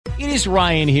It is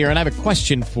Ryan here, and I have a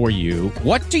question for you.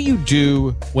 What do you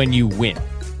do when you win?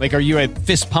 Like, are you a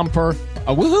fist pumper,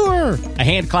 a woohooer, a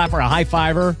hand clapper, a high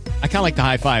fiver? I kind of like the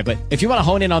high five, but if you want to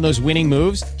hone in on those winning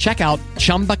moves, check out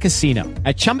Chumba Casino.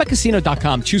 At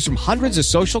ChumbaCasino.com, choose from hundreds of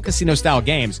social casino-style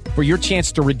games for your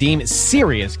chance to redeem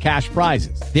serious cash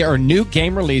prizes. There are new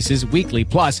game releases weekly,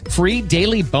 plus free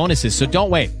daily bonuses. So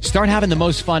don't wait. Start having the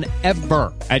most fun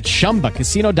ever at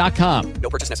ChumbaCasino.com. No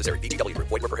purchase necessary. VGW Group.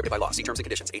 Void where prohibited by law. See terms and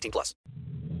conditions. 18 plus.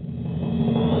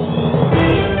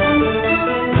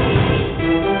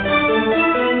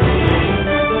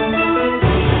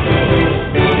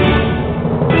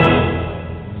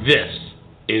 This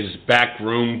is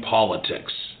Backroom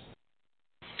Politics.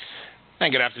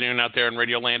 And good afternoon out there in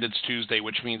Radio Land. It's Tuesday,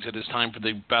 which means it is time for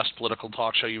the best political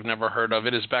talk show you've never heard of.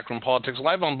 It is Backroom Politics,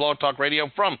 live on Blog Talk Radio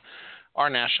from our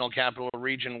national capital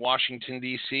region, Washington,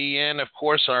 D.C., and, of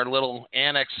course, our little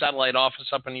annex satellite office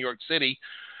up in New York City.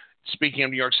 Speaking of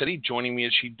New York City, joining me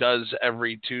as she does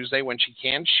every Tuesday when she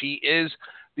can, she is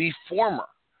the former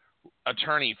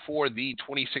attorney for the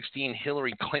 2016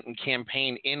 Hillary Clinton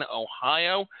campaign in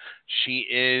Ohio. She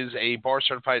is a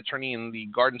bar-certified attorney in the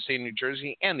Garden State of New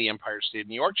Jersey and the Empire State of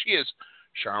New York. She is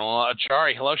Sharmila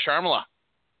Achari. Hello, Sharmila.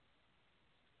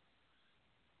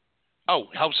 Oh,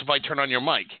 helps if I turn on your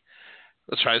mic.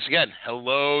 Let's try this again.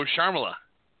 Hello, Sharmila.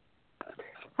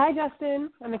 Hi, Justin.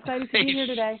 I'm excited to be here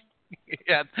today.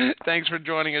 Yeah, thanks for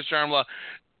joining us, Sharmila.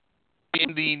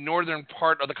 In the northern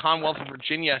part of the Commonwealth of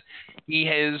Virginia, he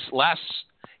is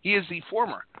the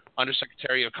former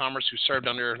Undersecretary of Commerce who served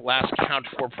under last count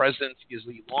 4 presidents. He is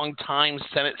the longtime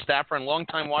Senate staffer and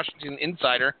longtime Washington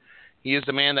insider. He is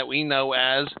the man that we know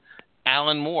as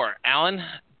Alan Moore. Alan,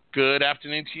 good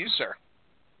afternoon to you, sir.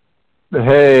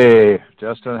 Hey,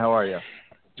 Justin, how are you?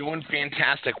 Doing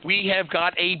fantastic. We have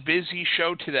got a busy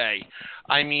show today.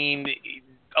 I mean,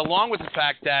 along with the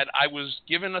fact that I was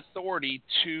given authority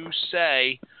to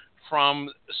say from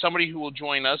somebody who will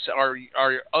join us, our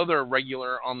other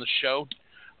regular on the show,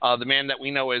 the man that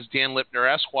we know as Dan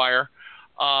Lipner, Esquire,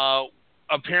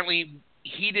 apparently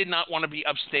he did not want to be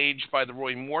upstaged by the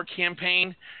Roy Moore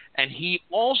campaign, and he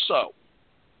also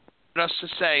wanted us to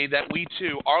say that we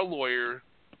too, our lawyer,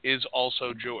 is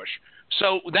also Jewish.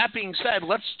 So that being said,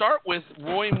 let's start with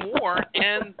Roy Moore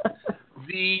and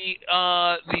the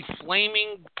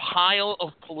flaming pile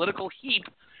of political heap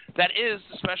that is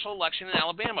the special election in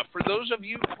Alabama. For those of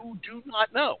you who do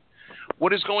not know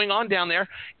what is going on down there,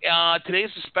 today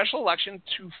is a special election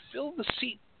to fill the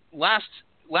seat last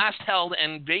held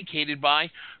and vacated by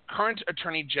current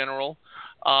Attorney General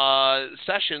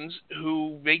Sessions,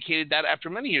 who vacated that after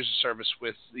many years of service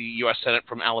with the U.S. Senate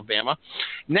from Alabama.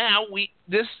 Now,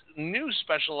 this new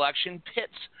special election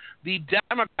pits the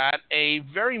Democrat, a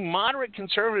very moderate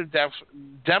conservative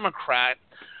Democrat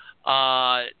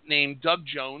named Doug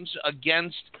Jones,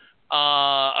 against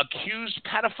accused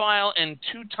pedophile and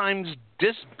 2 times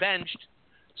disbenched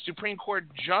Supreme Court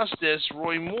Justice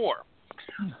Roy Moore.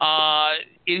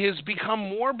 It has become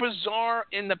more bizarre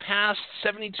in the past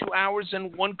 72 hours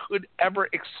than one could ever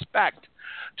expect,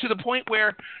 to the point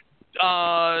where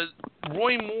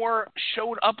Roy Moore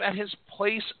showed up at his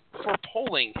place for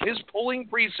polling, his polling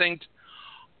precinct,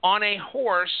 on a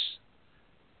horse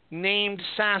named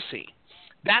Sassy.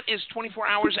 That is 24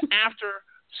 hours after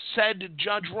said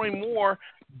Judge Roy Moore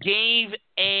gave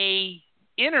a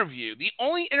interview, the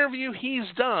only interview he's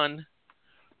done,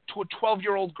 to a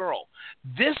 12-year-old girl.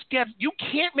 You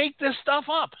can't make this stuff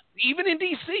up. Even in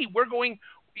D.C.,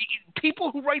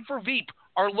 people who write for Veep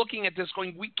are looking at this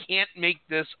going, we can't make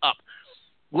this up.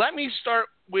 Let me start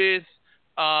with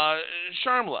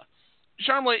Sharmila.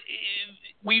 Sharmila,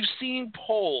 we've seen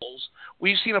polls.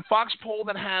 We've seen a Fox poll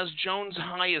that has Jones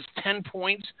high as 10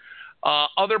 points.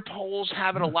 Other polls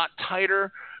have it a lot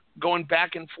tighter, going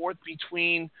back and forth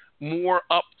between Moore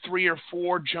up 3 or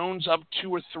 4, Jones up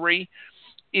 2 or 3.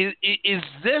 Is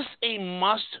this a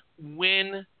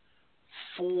must-win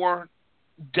for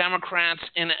Democrats,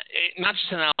 not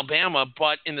just in Alabama,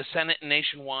 but in the Senate and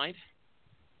nationwide?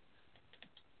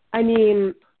 I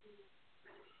mean,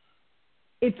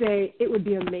 it would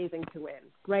be amazing to win,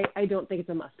 right? I don't think it's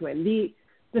a must-win.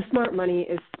 The smart money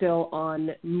is still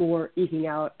on Moore eking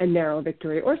out a narrow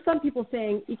victory, or some people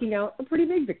saying eking out a pretty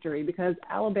big victory, because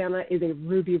Alabama is a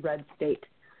ruby red state.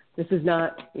 This is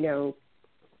not,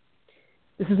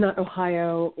 this is not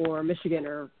Ohio or Michigan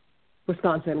or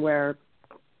Wisconsin where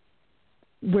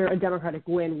a Democratic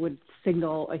win would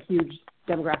signal a huge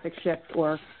demographic shift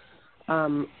or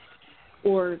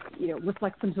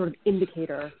reflect some sort of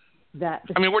indicator that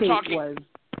the state was.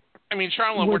 I mean,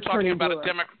 Charlotte, we're talking about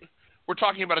we're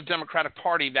talking about a Democratic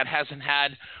Party that hasn't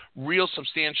had real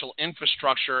substantial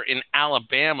infrastructure in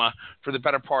Alabama for the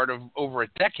better part of over a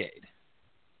decade.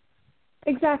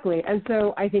 Exactly. And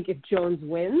so I think if Jones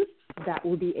wins, that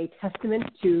will be a testament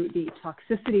to the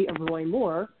toxicity of Roy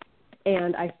Moore.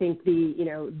 And I think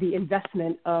the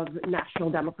investment of national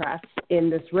Democrats in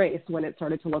this race when it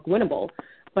started to look winnable.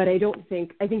 But I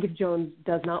think if Jones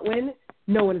does not win,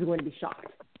 no one is going to be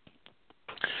shocked.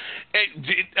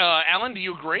 Alan, do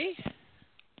you agree?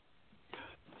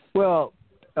 Well,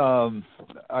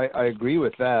 I agree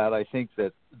with that. I think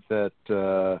that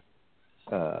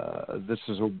this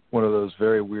is one of those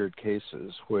very weird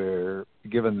cases where,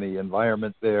 given the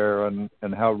environment there and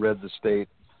how red the state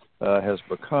has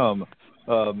become,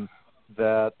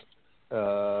 that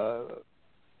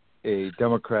a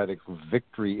Democratic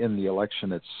victory in the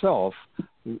election itself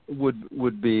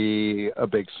would be a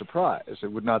big surprise.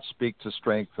 It would not speak to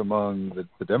strength among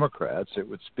the Democrats. It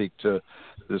would speak to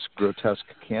this grotesque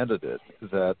candidate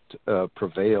that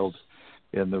prevailed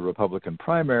in the Republican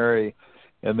primary,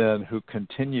 and then who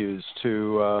continues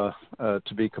to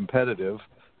be competitive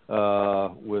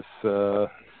with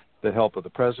the help of the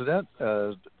president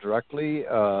directly,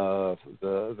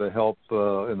 the help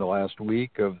in the last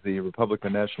week of the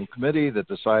Republican National Committee that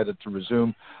decided to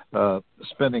resume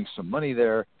spending some money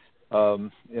there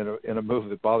in a move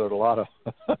that bothered a lot of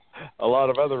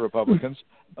other Republicans,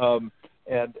 so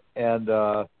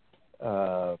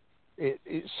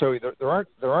there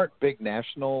aren't big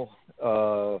national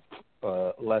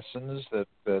lessons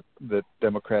that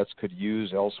Democrats could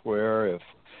use elsewhere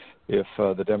if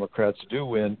the Democrats do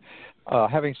win.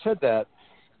 Having said that,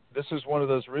 this is one of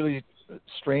those really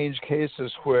strange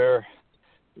cases where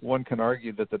one can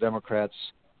argue that the Democrats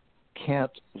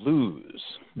can't lose,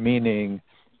 meaning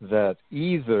that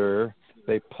either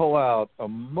they pull out a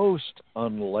most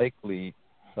unlikely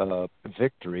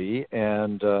victory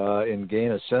and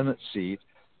gain a Senate seat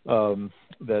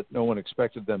that no one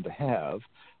expected them to have,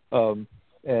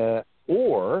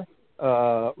 or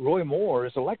Roy Moore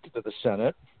is elected to the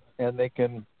Senate and they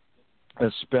can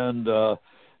spend the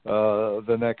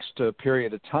next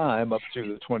period of time up to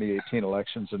the 2018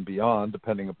 elections and beyond,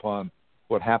 depending upon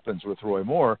what happens with Roy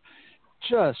Moore,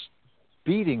 just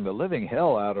beating the living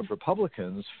hell out of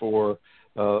Republicans for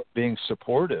being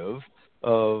supportive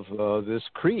of this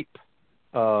creep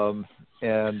and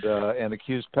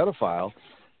accused pedophile.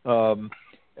 An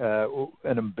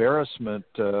embarrassment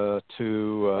to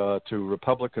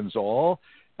Republicans all,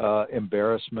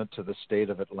 embarrassment to the state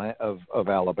of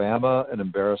Alabama, an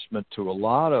embarrassment to a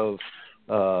lot of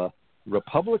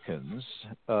Republicans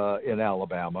in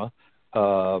Alabama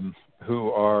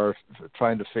who are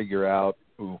trying to figure out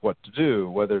what to do,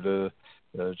 whether to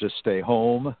just stay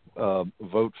home,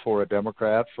 vote for a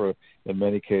Democrat for, in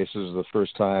many cases, the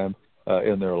first time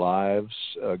in their lives,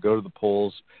 go to the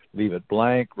polls, leave it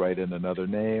blank, write in another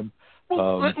name.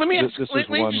 Well, let me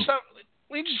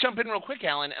just jump in real quick,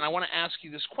 Alan, and I want to ask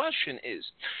you this question is,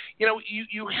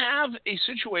 you have a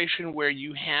situation where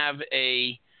you have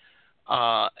an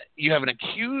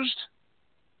accused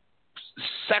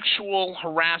sexual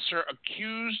harasser,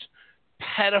 accused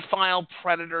pedophile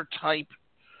predator type,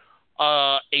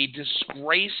 a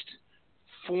disgraced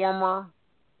former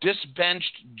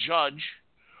disbenched judge.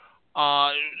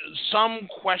 Some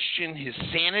question his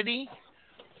sanity,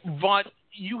 but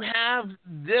you have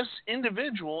this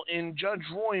individual in Judge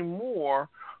Roy Moore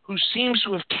who seems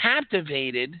to have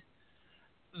captivated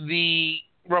the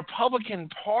Republican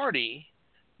Party,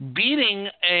 beating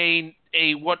a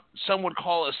what some would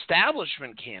call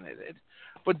establishment candidate.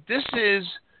 But this is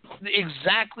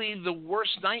exactly the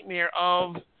worst nightmare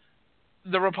of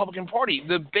the Republican Party.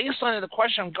 The baseline of the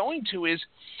question I'm going to is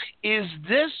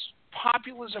this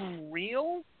populism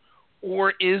real,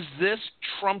 or is this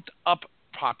trumped up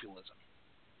populism?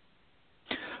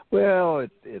 Well,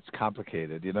 it's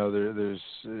complicated.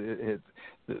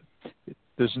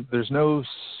 There's no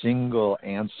single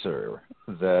answer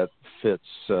that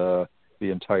fits the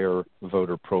entire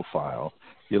voter profile.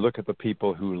 You look at the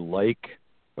people who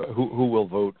will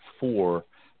vote for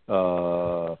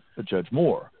Judge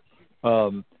Moore.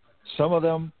 Some of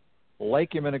them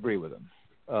like him and agree with him.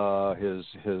 His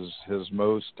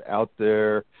most out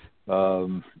there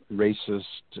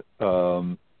racist,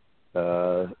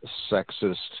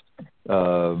 sexist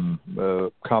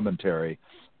commentary,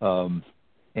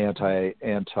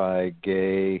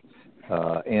 anti-gay,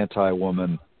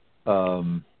 anti-woman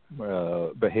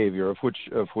behavior, of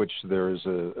which there is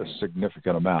a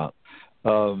significant amount,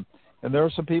 and there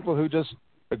are some people who just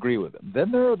agree with him.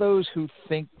 Then there are those who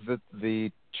think that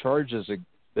the charges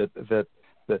that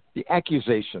the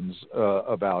accusations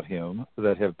about him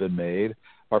that have been made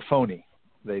are phony.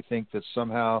 They think that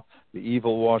somehow the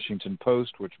evil Washington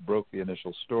Post, which broke the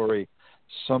initial story,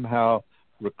 somehow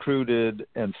recruited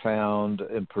and found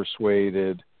and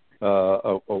persuaded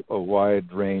a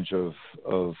wide range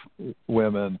of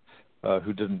women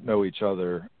who didn't know each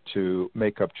other to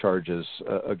make up charges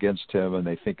against him, and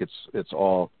they think it's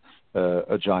all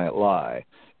a giant lie.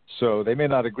 So they may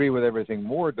not agree with everything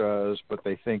Moore does, but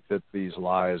they think that these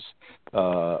lies,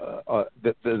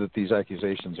 that these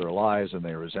accusations are lies, and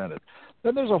they resent it.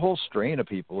 Then there's a whole strain of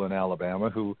people in Alabama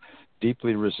who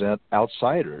deeply resent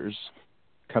outsiders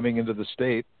coming into the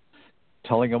state,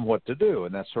 telling them what to do,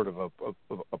 and that's sort of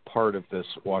a part of this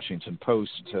Washington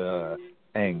Post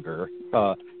anger.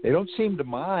 They don't seem to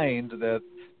mind that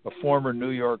a former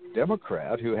New York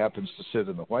Democrat who happens to sit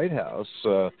in the White House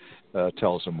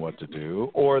tells them what to do,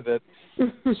 or that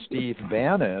Steve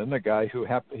Bannon, a guy who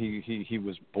he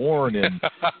was born in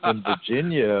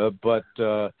Virginia, but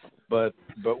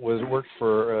worked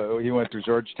for he went to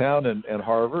Georgetown and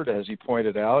Harvard, as he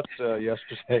pointed out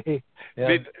yesterday.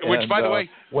 Which, by the way,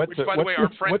 went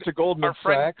to Goldman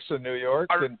Sachs in New York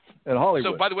and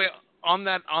Hollywood. So, by the way, on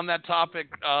that topic,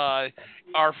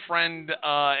 our friend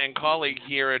and colleague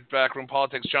here at Backroom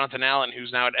Politics, Jonathan Allen,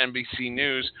 who's now at NBC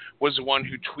News, was the one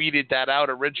who tweeted that out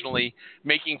originally,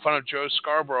 making fun of Joe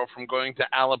Scarborough from going to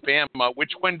Alabama,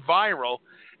 which went viral,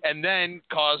 and then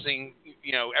causing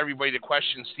everybody to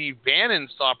question Steve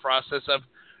Bannon's thought process of,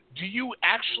 do you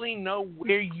actually know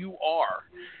where you are?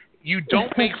 You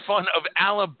don't make fun of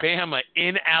Alabama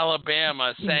in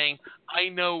Alabama saying, I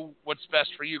know what's best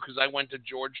for you because I went to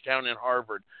Georgetown and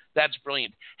Harvard. That's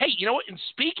brilliant. Hey, you know what? And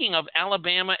speaking of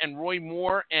Alabama and Roy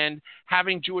Moore and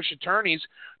having Jewish attorneys,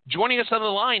 joining us on the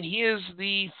line, he is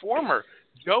the former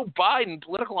Joe Biden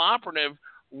political operative,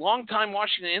 longtime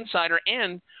Washington insider,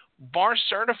 and bar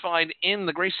certified in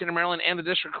the great state of Maryland and the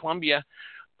District of Columbia.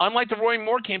 Unlike the Roy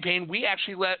Moore campaign, we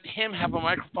actually let him have a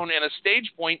microphone and a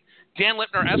stage point. Dan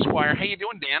Lipner, Esquire. How you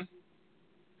doing, Dan?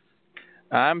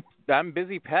 I'm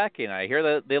busy packing. I hear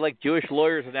that they like Jewish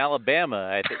lawyers in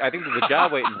Alabama. I think there's a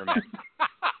job waiting for me.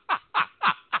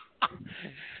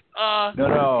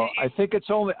 No. I think it's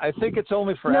only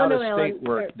for out-of-state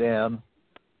work, Dan.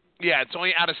 Yeah, it's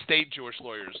only out-of-state Jewish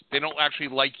lawyers. They don't actually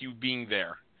like you being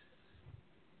there.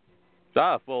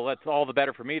 Well, that's all the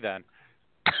better for me then.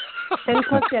 And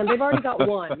plus, Dan, they've already got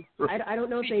one. I don't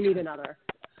know if they need another.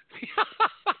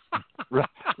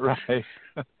 Right.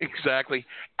 Exactly.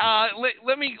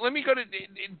 Let me go to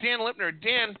Dan Lipner.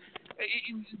 Dan,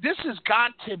 this has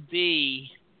got to be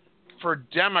for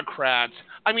Democrats.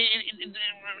 I mean,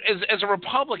 as a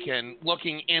Republican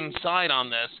looking inside on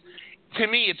this, to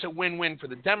me, it's a win-win for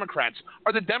the Democrats.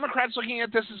 Are the Democrats looking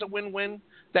at this as a win-win?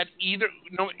 That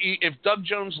if Doug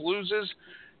Jones loses,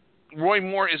 Roy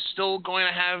Moore is still going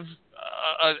to have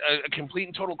a complete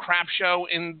and total crap show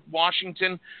in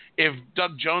Washington. If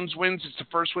Doug Jones wins, it's the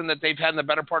first win that they've had in the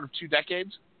better part of 2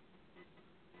 decades.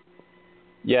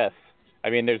 Yes, I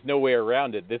mean there's no way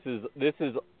around it. This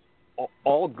is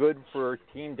all good for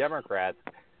Team Democrats.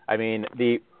 I mean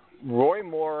the Roy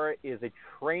Moore is a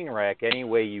train wreck any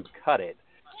way you cut it,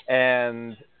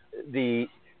 and the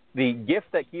gift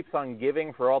that keeps on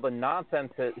giving for all the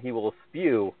nonsense that he will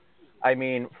spew. I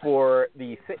mean,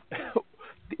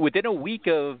 within a week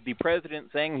of the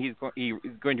president saying he's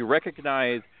going to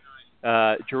recognize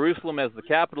Jerusalem as the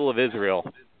capital of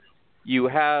Israel, you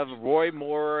have Roy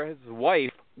Moore's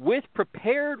wife with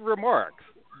prepared remarks.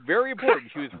 Very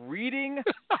important. She was reading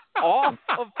off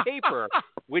of paper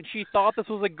when she thought this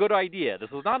was a good idea.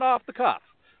 This was not off the cuff.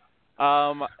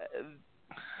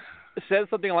 Says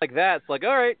something like that. It's like,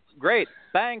 all right, great,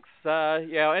 thanks.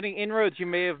 Any inroads you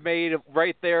may have made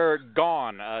right there,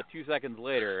 gone 2 seconds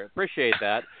later. Appreciate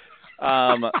that.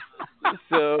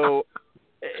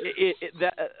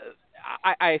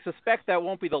 I suspect that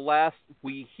won't be the last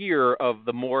we hear of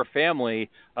the Moore family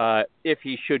if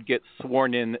he should get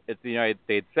sworn in at the United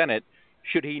States Senate.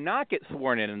 Should he not get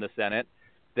sworn in the Senate,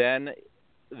 then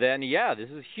yeah, this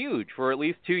is huge. For at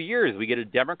least 2 years, we get a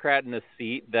Democrat in a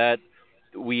seat that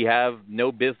we have no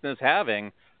business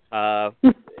having.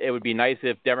 It would be nice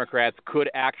if Democrats could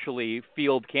actually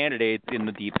field candidates in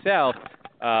the Deep South,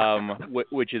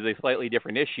 which is a slightly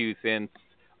different issue since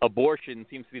abortion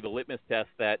seems to be the litmus test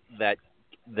that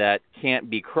can't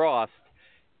be crossed.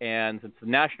 And since the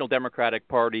National Democratic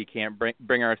Party can't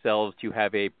bring ourselves to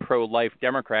have a pro-life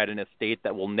Democrat in a state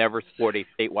that will never support a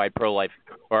statewide pro-life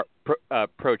or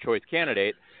pro-choice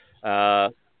candidate,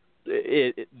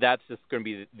 that's just going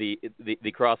to be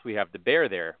the cross we have to bear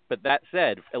there. But that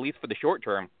said, at least for the short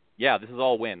term, yeah, this is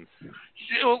all wins.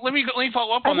 Let me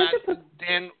follow up on that,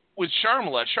 Dan, with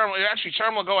Sharmila.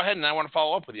 Sharmila, go ahead, and I want to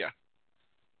follow up with you.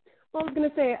 Well, I was going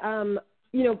to say,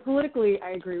 politically,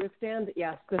 I agree with Stan that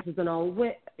yes, this is an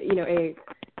all-win,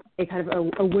 a kind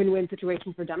of a win-win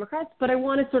situation for Democrats. But I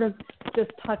want to sort of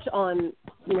just touch on,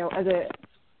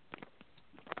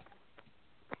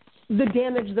 the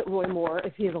damage that Roy Moore,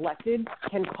 if he is elected,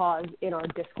 can cause in our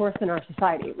discourse in our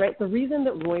society, right? The reason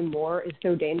that Roy Moore is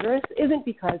so dangerous isn't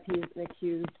because he's an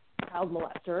accused child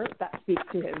molester. That speaks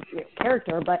to his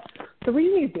character. But the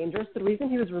reason he's dangerous, the reason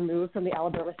he was removed from the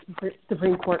Alabama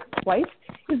Supreme Court twice,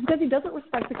 is because he doesn't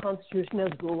respect the Constitution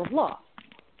as rule of law.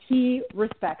 He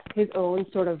respects his own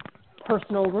sort of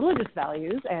personal religious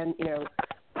values and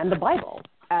the Bible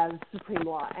as supreme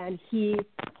law. And he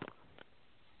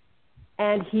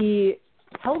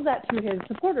tells that to his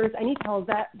supporters, and he tells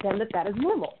them that is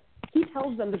normal. He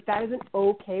tells them that is an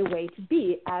okay way to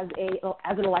be as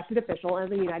an elected official,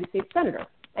 as a United States senator,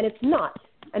 and it's not.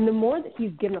 And the more that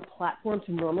he's given a platform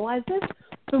to normalize this,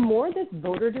 the more this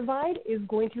voter divide is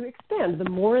going to expand. The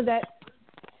more that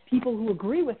people who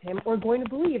agree with him are going to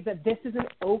believe that this is an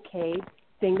okay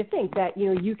thing to think, that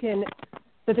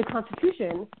that the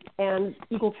Constitution and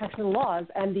equal protection laws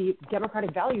and the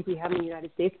democratic values we have in the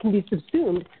United States can be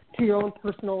subsumed to your own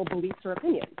personal beliefs or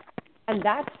opinions. And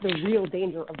that's the real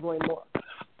danger of Roy Moore.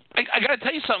 I got to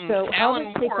tell you something. So Alan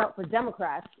how this takes Moore, out for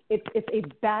Democrats, it's a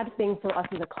bad thing for us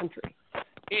as a country.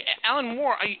 Alan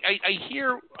Moore, I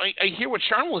hear what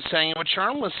Sharon was saying, and what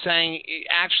Sharon was saying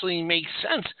actually makes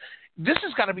sense. This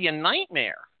has got to be a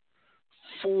nightmare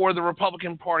for the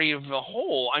Republican Party as a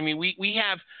whole. I mean, we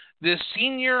have this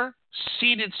senior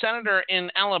seated senator in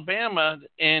Alabama,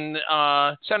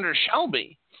 Senator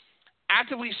Shelby,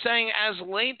 actively saying as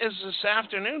late as this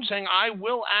afternoon, saying, I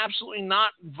will absolutely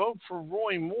not vote for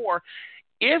Roy Moore.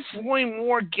 If Roy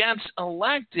Moore gets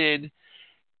elected,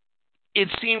 it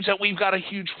seems that we've got a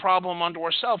huge problem unto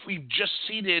ourselves. We've just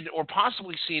seated or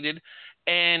possibly seated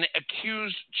an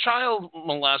accused child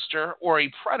molester or a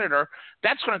predator.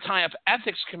 That's going to tie up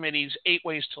ethics committees 8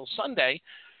 ways till Sunday.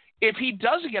 If he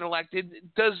doesn't get elected,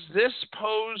 does this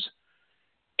pose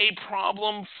a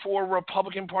problem for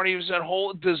Republican Party as a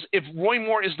whole? If Roy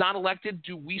Moore is not elected,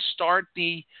 do we start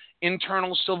the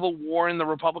internal civil war in the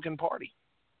Republican Party?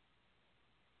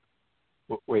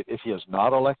 Wait, if he is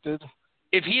not elected?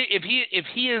 If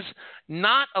he is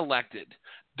not elected,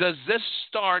 does this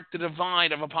start the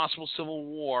divide of a possible civil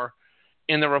war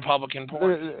in the Republican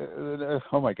Party?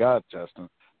 Oh my God, Justin,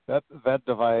 that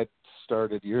divide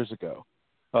started years ago.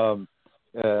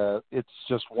 It's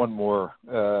just one more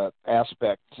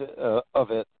aspect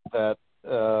of it that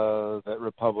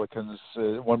Republicans,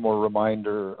 one more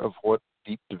reminder of what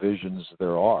deep divisions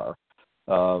there are.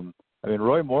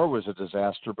 Roy Moore was a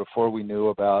disaster before we knew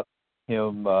about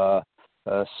him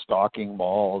stalking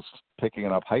malls, picking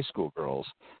up high school girls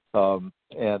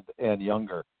and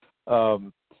younger.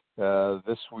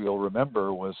 This, we'll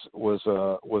remember, was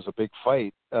a big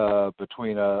fight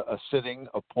between a sitting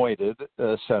appointed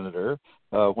senator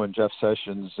when Jeff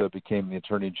Sessions became the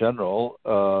Attorney General.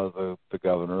 The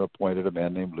governor appointed a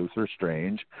man named Luther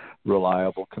Strange,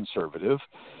 reliable conservative,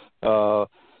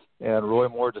 and Roy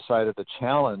Moore decided to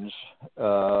challenge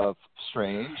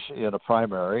Strange in a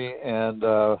primary, and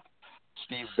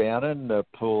Steve Bannon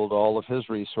pulled all of his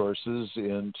resources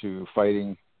into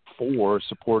fighting for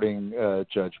supporting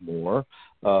Judge Moore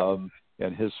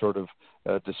and his sort of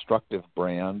destructive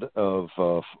brand of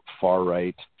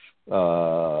far-right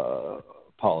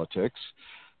politics.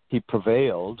 He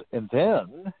prevailed, and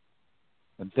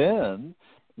then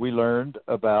we learned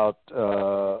about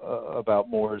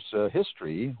Moore's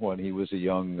history when he was a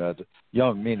young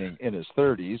meaning in his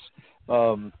 30s,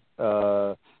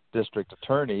 district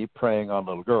attorney preying on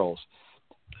little girls.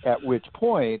 At which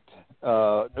point,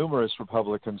 numerous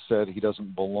Republicans said he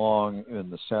doesn't belong in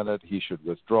the Senate. He should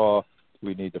withdraw.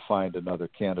 We need to find another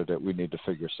candidate. We need to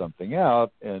figure something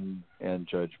out. And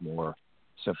Judge Moore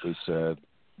simply said,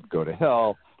 go to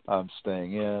hell. I'm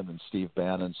staying in. And Steve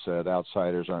Bannon said,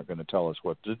 outsiders aren't going to tell us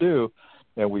what to do.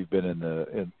 And we've been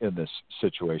in this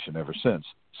situation ever since.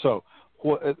 So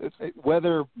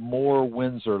whether Moore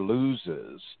wins or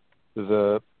loses,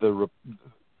 the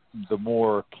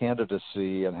Moore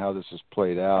candidacy and how this has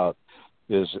played out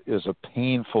is a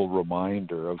painful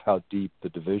reminder of how deep the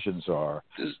divisions are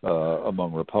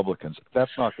among Republicans.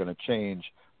 That's not going to change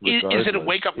regardless. Is it a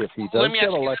wake-up? If he does get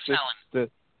elected,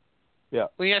 yeah.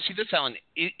 Let me ask you this, Alan.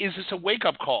 Is this a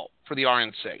wake-up call for the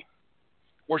RNC?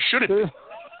 Or should it be?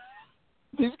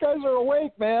 These guys are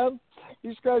awake, man.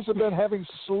 These guys have been having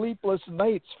sleepless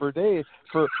nights for days,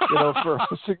 for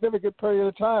a significant period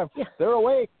of time. They're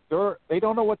awake. They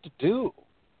don't know what to do,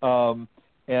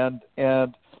 and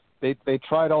they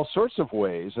tried all sorts of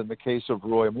ways. In the case of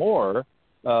Roy Moore,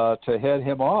 to head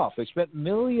him off. They spent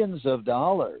millions of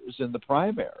dollars in the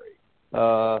primary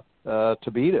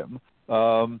to beat him.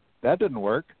 That didn't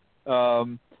work.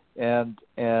 And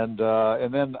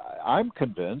then I'm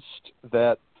convinced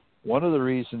that one of the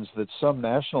reasons that some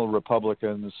national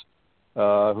Republicans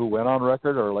who went on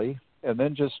record early and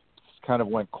then just kind of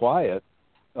went quiet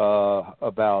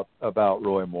about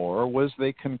Roy Moore was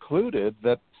they concluded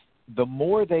that the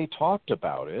more they talked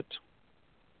about it,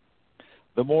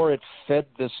 the more it fed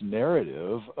this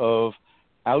narrative of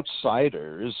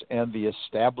outsiders and the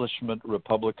establishment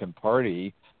Republican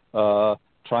Party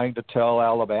trying to tell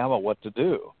Alabama what to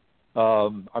do.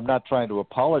 I'm not trying to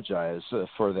apologize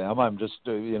for them. I'm just,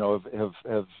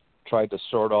 have tried to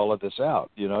sort all of this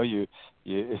out.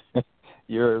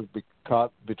 You're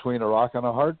caught between a rock and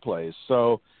a hard place.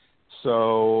 So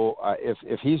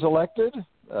if he's elected,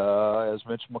 as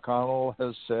Mitch McConnell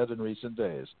has said in recent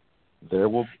days, there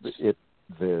will be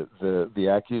the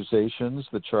accusations,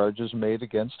 the charges made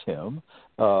against him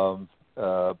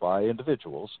by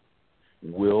individuals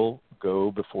will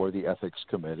go before the ethics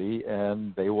committee,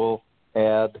 and they will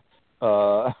add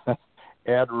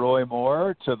Roy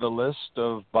Moore to the list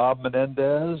of Bob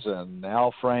Menendez and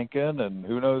Al Franken and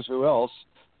who knows who else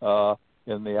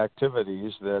in the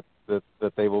activities that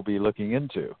they will be looking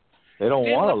into. They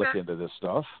don't want to look into this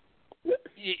stuff.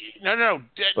 No.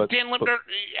 Dan Lipner,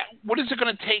 what is it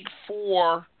going to take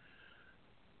for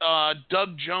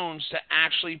Doug Jones to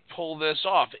actually pull this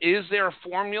off? Is there a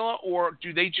formula, or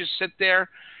do they just sit there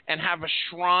and have a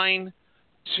shrine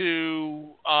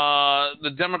to the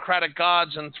Democratic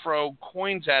gods and throw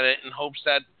coins at it in hopes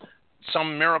that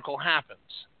some miracle happens?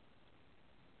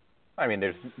 I mean,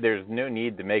 there's no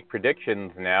need to make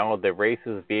predictions now. The race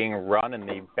is being run and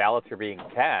the ballots are being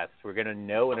cast. We're going to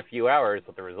know in a few hours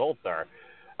what the results are.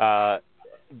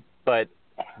 But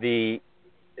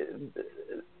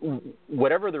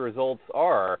whatever the results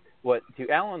are, to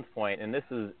Alan's point, and this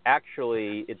is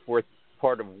actually, it's worth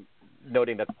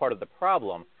noting that's part of the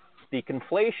problem, the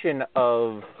conflation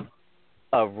of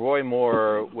Roy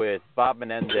Moore with Bob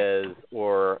Menendez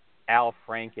or Al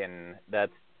Franken,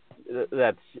 that's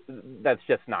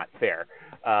just not fair.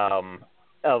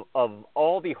 Of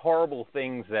all the horrible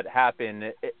things that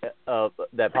happen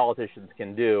that politicians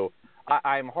can do,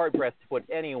 I'm hard-pressed to put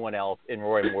anyone else in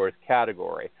Roy Moore's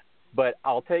category. But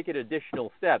I'll take an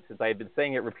additional step, since I've been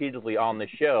saying it repeatedly on the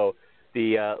show.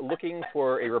 The looking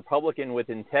for a Republican with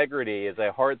integrity is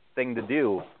a hard thing to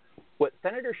do. What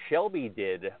Senator Shelby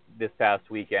did this past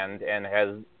weekend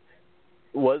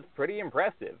was pretty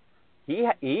impressive. He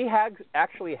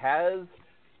actually has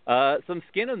some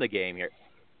skin in the game here.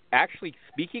 Actually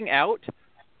speaking out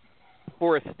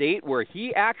for a state where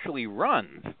he actually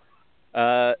runs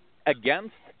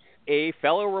against a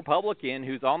fellow Republican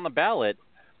who's on the ballot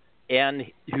and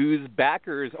whose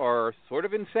backers are sort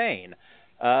of insane.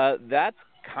 That's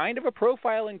kind of a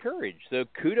profile in courage. So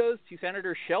kudos to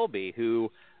Senator Shelby,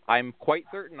 who I'm quite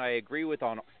certain I agree with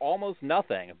on almost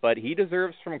nothing, but he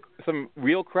deserves some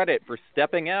real credit for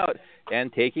stepping out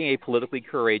and taking a politically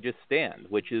courageous stand,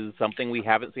 which is something we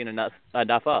haven't seen enough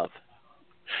of.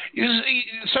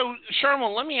 So,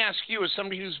 Sherman, let me ask you, as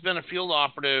somebody who's been a field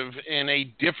operative in a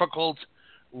difficult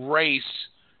race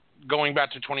going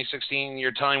back to 2016,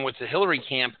 your time with the Hillary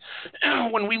camp,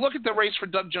 when we look at the race for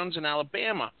Doug Jones in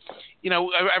Alabama,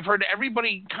 I've heard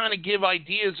everybody kind of give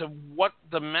ideas of what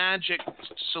the magic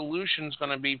solution is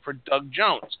going to be for Doug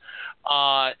Jones.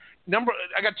 I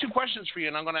got two questions for you,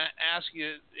 and I'm going to ask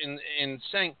you in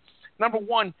sync. Number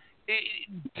one,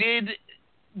 did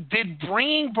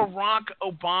bringing Barack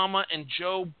Obama and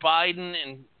Joe Biden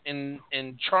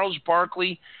and Charles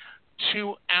Barkley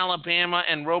to Alabama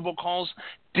and robocalls,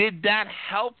 did that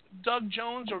help Doug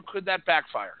Jones, or could that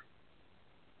backfire?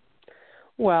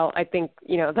 Well, I think,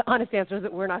 the honest answer is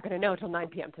that we're not going to know until 9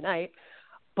 p.m. tonight.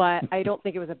 But I don't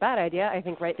think it was a bad idea. I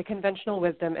think, right, the conventional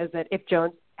wisdom is that if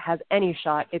Jones has any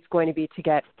shot, it's going to be to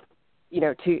get,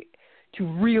 to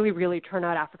really, really turn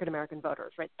out African-American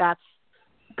voters, right? That's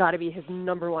got to be his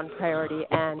number one priority.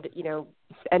 And,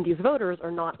 and these voters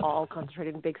are not all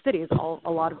concentrated in big cities. A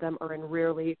lot of them are in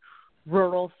really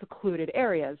rural, secluded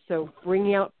areas. So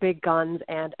bringing out big guns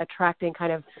and attracting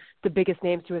kind of the biggest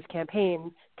names to his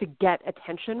campaign to get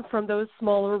attention from those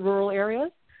smaller rural areas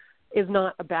is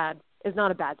not a bad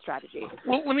strategy.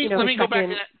 Well, let me go back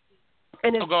to that.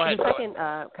 And go ahead.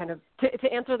 Kind of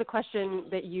to answer the question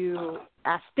that you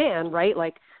asked Dan, right?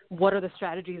 Like, what are the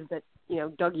strategies that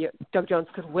Doug Jones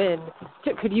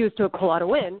could use to pull out a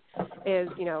win? Is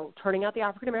turning out the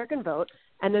African American vote,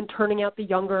 and then turning out the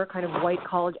younger kind of white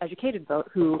college educated vote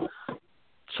who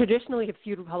traditionally have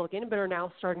skewed Republican but are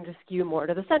now starting to skew more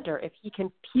to the center. If he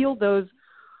can peel those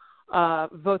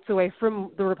votes away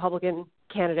from the Republican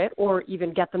candidate or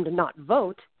even get them to not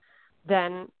vote,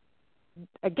 then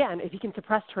again, if he can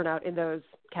suppress turnout in those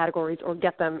categories or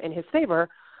get them in his favor,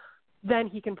 then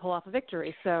he can pull off a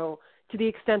victory. So to the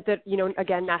extent that,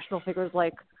 again, national figures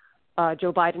like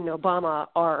Joe Biden and Obama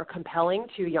are compelling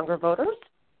to younger voters,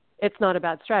 it's not a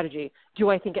bad strategy. Do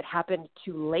I think it happened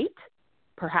too late?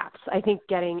 Perhaps. I think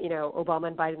getting, Obama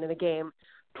and Biden in the game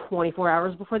 24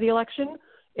 hours before the election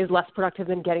is less productive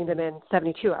than getting them in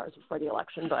 72 hours before the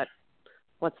election, but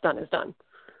what's done is done.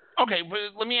 Okay, but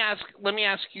let me ask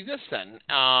you this then.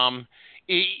 I've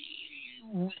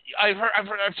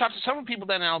talked to several people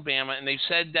down in Alabama, and they've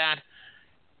said that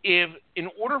in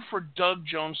order for Doug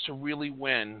Jones to really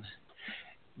win,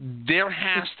 there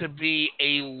has to be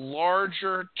a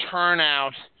larger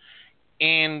turnout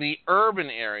in the urban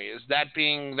areas, that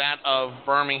being that of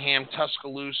Birmingham,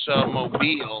 Tuscaloosa,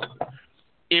 Mobile.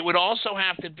 It would also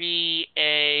have to be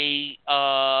it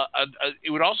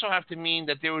would also have to mean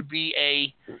that there would be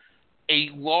a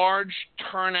large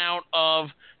turnout of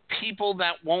people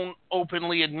that won't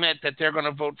openly admit that they're going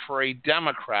to vote for a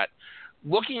Democrat.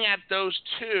 Looking at those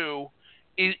two,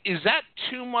 is that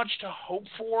too much to hope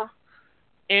for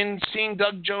in seeing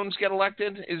Doug Jones get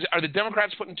elected? Are the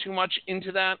Democrats putting too much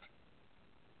into that?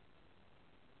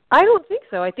 I don't think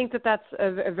so. I think that that's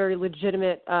a very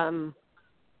legitimate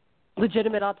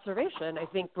observation. I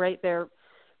think there,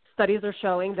 studies are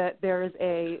showing that there is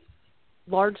a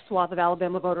large swath of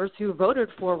Alabama voters who voted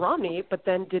for Romney but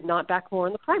then did not back Moore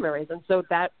in the primaries. And so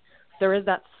that there is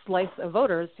that slice of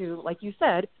voters who, like you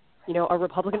said, are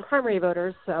Republican primary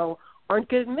voters, so aren't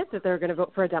going to admit that they're going to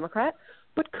vote for a Democrat,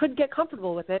 but could get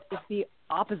comfortable with it if the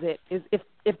opposite is,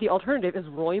 if the alternative is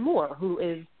Roy Moore, who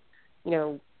is,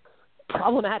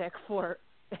 problematic for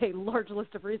a large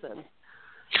list of reasons.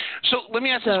 So let me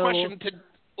ask this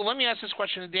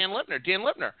question to Dan Lipner. Dan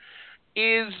Lipner,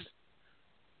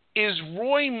 is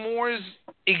Roy Moore's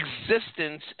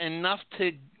existence enough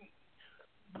to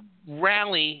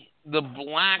rally the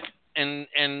black and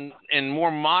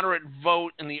more moderate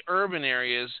vote in the urban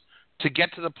areas to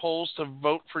get to the polls to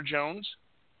vote for Jones?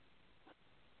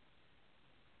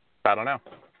 I don't know.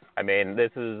 I mean,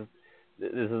 this is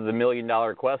the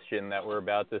million-dollar question that we're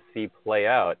about to see play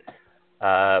out.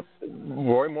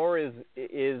 Roy Moore is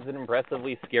an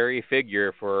impressively scary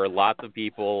figure for lots of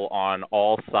people on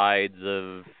all sides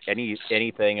of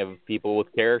anything of people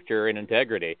with character and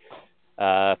integrity.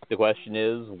 The question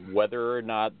is whether or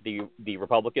not the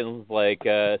Republicans like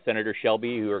Senator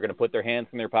Shelby, who are going to put their hands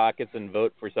in their pockets and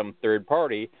vote for some third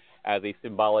party as a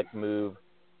symbolic move,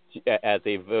 as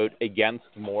a vote against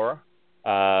Moore,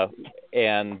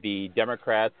 and the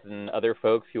Democrats and other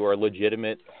folks who are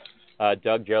legitimate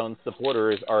Doug Jones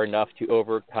supporters are enough to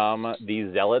overcome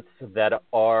these zealots that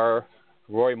are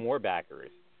Roy Moore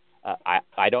backers.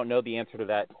 I don't know the answer to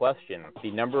that question. The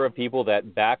number of people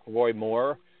that back Roy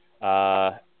Moore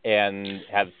and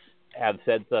have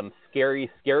said some scary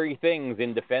things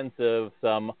in defense of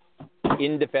some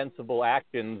indefensible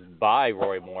actions by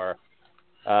Roy Moore,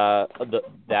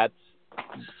 that's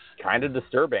kind of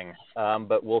disturbing,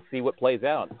 but we'll see what plays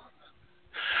out.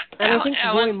 And I think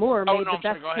Roy Moore made the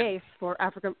best case for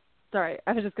African. Sorry,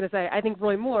 I was just going to say, I think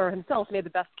Roy Moore himself made the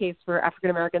best case for African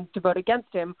Americans to vote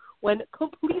against him when,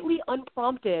 completely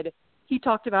unprompted, he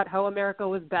talked about how America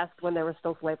was best when there was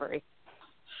still slavery.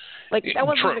 Like, that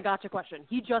wasn't even a gotcha question.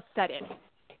 He just said it.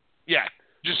 Yeah,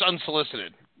 just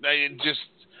unsolicited.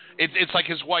 It's like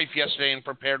his wife yesterday in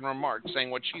prepared remarks saying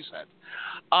what she said.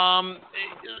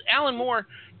 Alan Moore,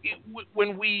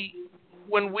 when we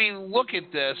look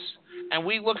at this and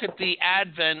we look at the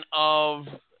advent of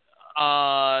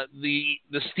the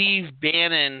Steve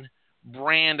Bannon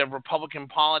brand of Republican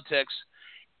politics,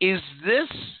 is this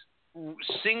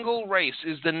single race,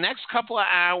 is the next couple of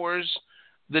hours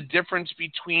the difference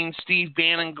between Steve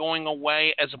Bannon going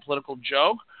away as a political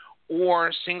joke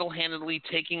or single-handedly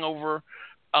taking over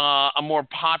a more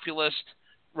populist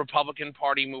Republican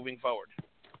Party moving forward?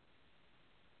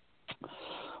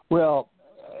 Well,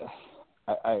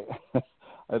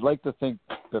 I'd like to think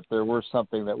that there were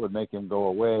something that would make him go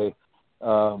away.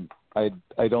 I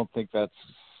don't think that's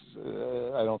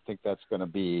going to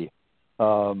be.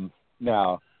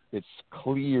 Now, it's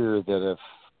clear that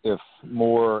if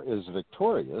Moore is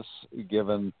victorious,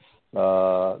 given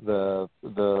the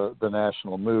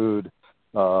national mood,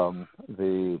 all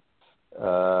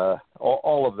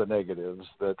of the negatives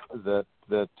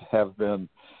that have been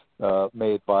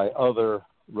made by other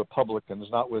Republicans,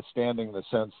 notwithstanding the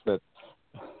sense that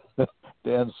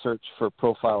Dan's search for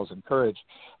profiles encouraged,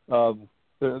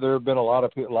 there have been a lot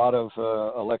of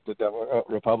elected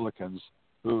Republicans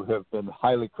who have been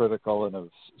highly critical and have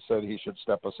said he should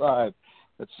step aside.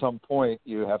 At some point,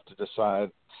 you have to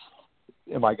decide,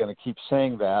 am I going to keep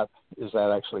saying that? Is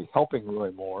that actually helping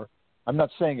Roy Moore? I'm not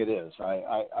saying it is.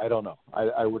 I don't know.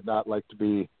 I would not like to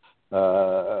be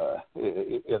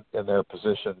in their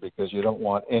position, because you don't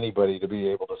want anybody to be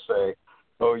able to say,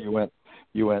 "Oh, you went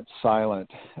silent.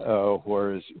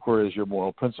 Where is your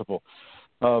moral principle?"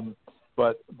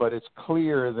 But it's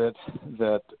clear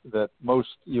that most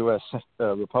U.S.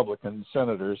 Republican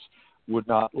senators would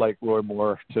not like Roy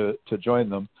Moore to join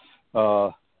them.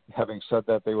 Having said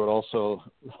that, they would also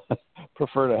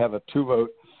prefer to have a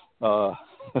 2-vote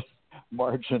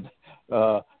margin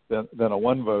than a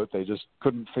 1 vote. They just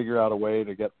couldn't figure out a way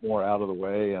to get Moore out of the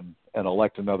way and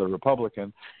elect another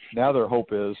Republican. Now their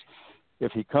hope is,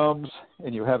 if he comes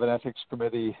and you have an ethics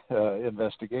committee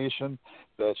investigation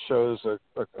that shows a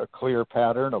clear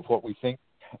pattern of what we think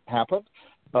happened,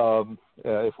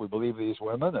 if we believe these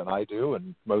women, and I do,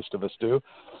 and most of us do,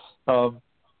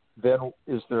 then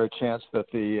is there a chance that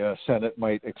the Senate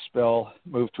might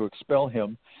move to expel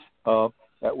him,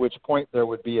 at which point there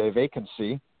would be a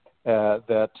vacancy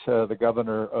that the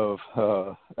governor of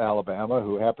Alabama,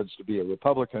 who happens to be a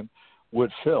Republican,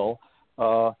 would fill,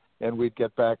 and we'd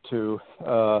get back to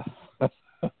a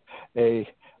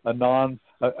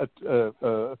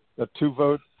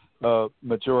 2-vote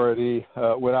majority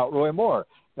without Roy Moore.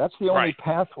 That's the only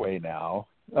pathway now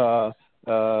to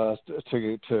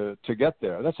get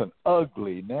there. That's an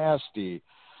ugly, nasty,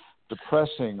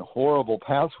 depressing, horrible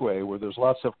pathway where there's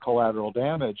lots of collateral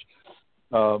damage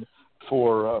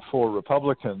for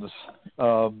Republicans.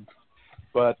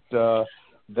 But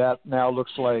that now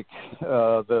looks like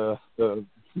the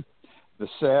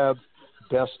sad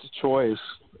best choice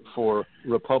for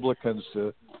Republicans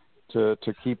to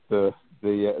keep the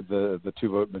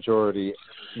 2-vote majority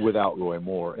without Roy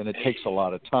Moore, and it takes a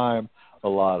lot of time, a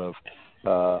lot of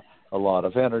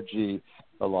energy,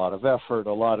 a lot of effort,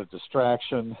 a lot of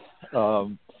distraction,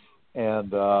 and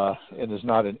is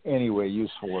not in any way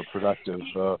useful or productive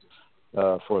for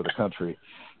the country.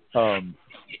 But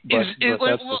that's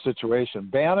the situation.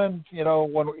 Bannon,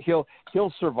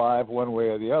 he'll survive one way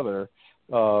or the other.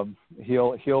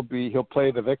 He'll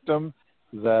play the victim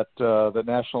that the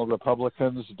National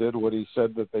Republicans did what he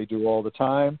said that they do all the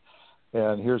time,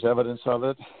 and here's evidence of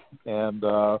it. And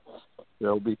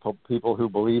there'll be people who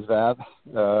believe that.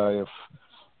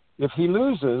 If he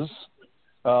loses,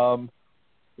 he'll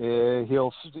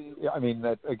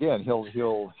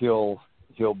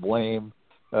blame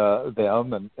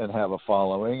them and have a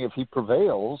following. If he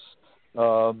prevails,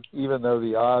 even though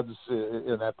the odds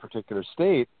in that particular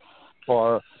state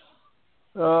are,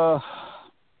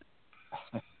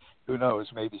 who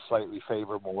knows, maybe slightly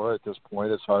favor Moore at this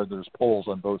point. It's hard. There's polls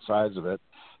on both sides of it.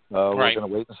 We're going to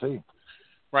wait and see.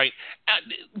 Right.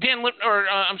 Dan,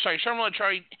 Sharma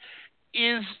Lachari,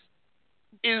 is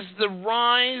the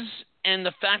rise and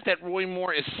the fact that Roy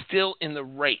Moore is still in the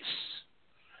race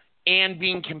and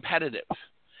being competitive,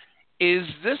 is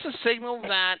this a signal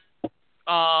that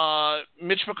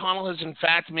Mitch McConnell has in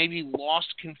fact maybe lost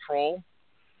control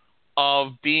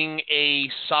of being a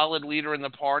solid leader in the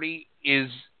party? Is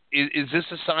this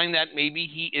a sign that maybe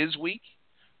he is weak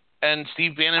and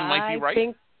Steve Bannon might be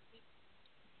right?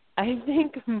 I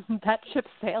think that ship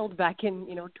sailed back in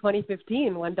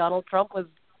 2015 when Donald Trump was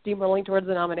steamrolling towards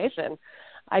the nomination.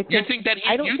 Let me get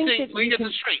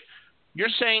this straight. You're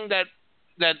saying that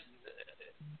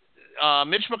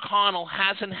Mitch McConnell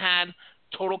hasn't had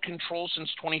total control since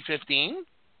 2015?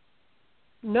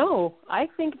 No, I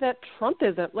think that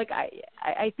Trumpism,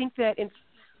 I think that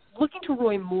looking to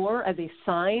Roy Moore as a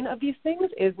sign of these things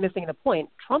is missing the point.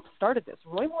 Trump started this.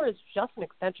 Roy Moore is just an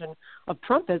extension of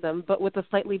Trumpism, but with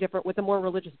a more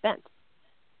religious bent.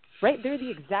 Right? They're the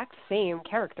exact same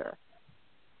character.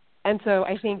 And so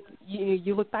I think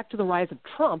you look back to the rise of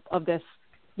Trump, of this,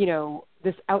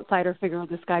 this outsider figure,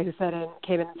 this guy who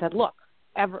came in and said, look,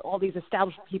 all these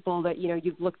establishment people that,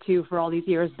 you've looked to for all these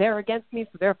years, they're against me,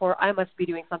 so therefore I must be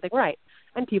doing something right.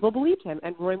 And people believed him,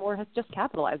 and Roy Moore has just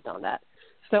capitalized on that.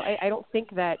 So I don't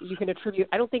think that you can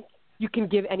I don't think you can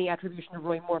give any attribution to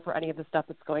Roy Moore for any of the stuff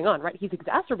that's going on, right? He's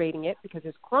exacerbating it because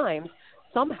his crimes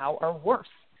somehow are worse,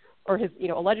 or his,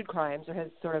 alleged crimes, or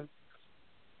his sort of,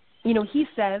 he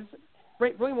says,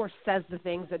 Roy Moore says the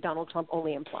things that Donald Trump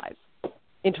only implies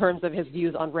in terms of his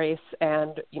views on race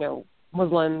and,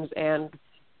 Muslims and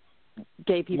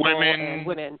gay people and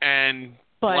women. And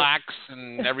blacks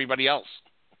and everybody else.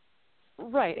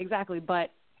 Right, exactly.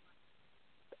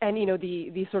 And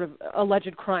the sort of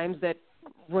alleged crimes that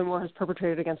Roy Moore has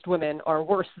perpetrated against women are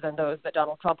worse than those that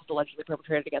Donald Trump has allegedly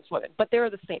perpetrated against women. But they're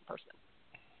the same person.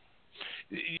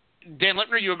 Dan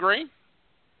Littner, you agree?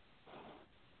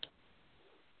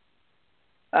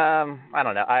 I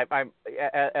don't know. I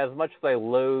as much as I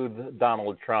loathe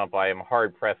Donald Trump, I am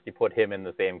hard pressed to put him in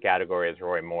the same category as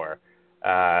Roy Moore.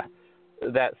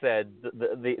 That said,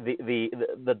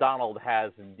 the Donald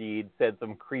has indeed said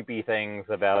some creepy things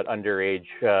about underage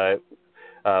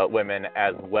women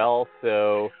as well.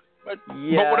 So, but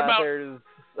yeah, what about? There's.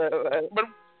 But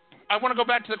I want to go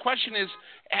back to the question: is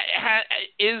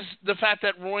the fact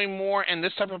that Roy Moore and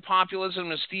this type of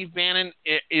populism, as Steve Bannon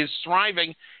is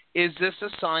thriving, is this a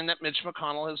sign that Mitch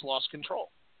McConnell has lost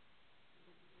control?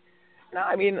 No,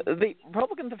 I mean, the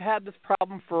Republicans have had this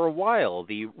problem for a while.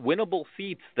 The winnable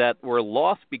seats that were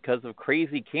lost because of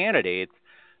crazy candidates,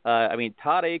 I mean,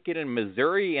 Todd Akin in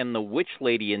Missouri and the Witch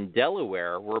Lady in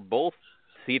Delaware were both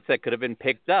seats that could have been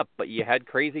picked up, but you had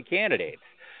crazy candidates.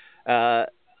 The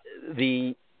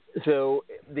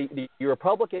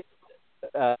Republican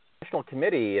National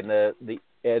Committee and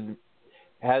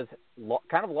has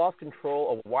kind of lost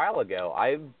control a while ago.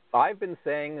 I've been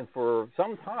saying for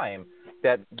some time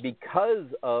that because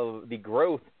of the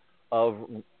growth of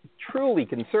truly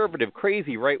conservative,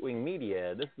 crazy right-wing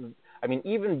media,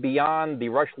 even beyond the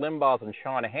Rush Limbaughs and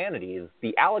Sean Hannitys,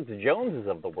 the Alex Joneses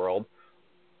of the world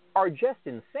are just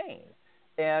insane.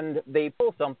 And they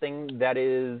pull something that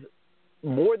is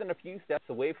more than a few steps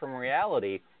away from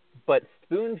reality, but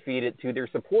spoon-feed it to their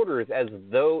supporters as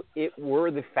though it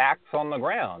were the facts on the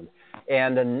ground.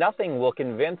 And nothing will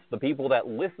convince the people that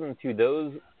listen to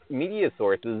those media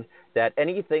sources that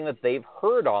anything that they've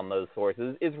heard on those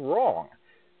sources is wrong.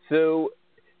 So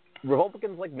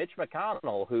Republicans like Mitch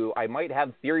McConnell, who I might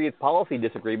have serious policy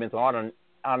disagreements on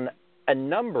a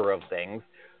number of things,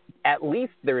 at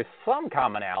least there's some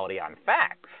commonality on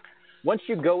facts. Once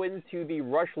you go into the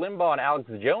Rush Limbaugh and Alex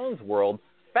Jones world,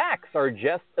 facts are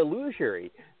just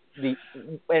illusory.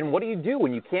 And what do you do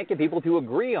when you can't get people to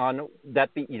agree on that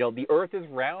the Earth is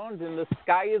round and the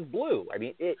sky is blue? I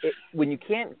mean, when you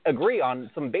can't agree on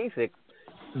some basics,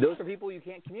 those are people you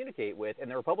can't communicate with,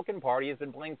 and the Republican Party has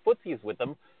been playing footsies with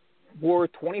them for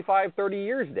 25, 30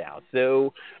 years now.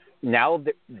 So now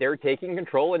they're taking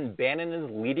control, and Bannon is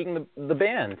leading the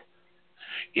band.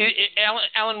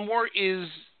 Alan Moore, is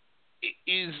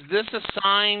this a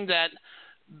sign that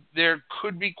there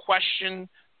could be question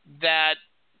that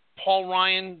Paul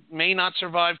Ryan may not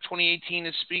survive 2018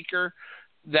 as Speaker,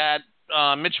 that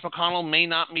Mitch McConnell may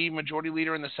not be Majority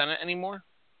Leader in the Senate anymore?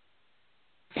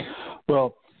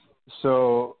 Well,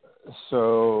 so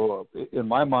in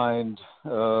my mind,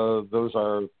 those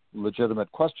are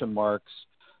legitimate question marks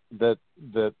that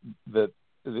the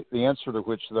answer to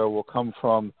which, though, will come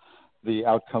from the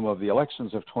outcome of the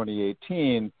elections of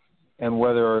 2018 and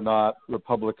whether or not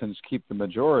Republicans keep the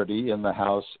majority in the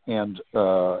House and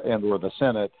or the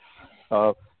Senate.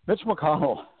 Mitch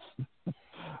McConnell,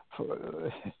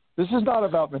 this is not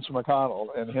about Mitch McConnell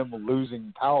and him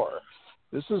losing power.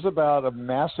 This is about a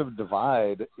massive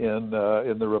divide in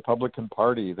the Republican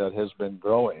Party that has been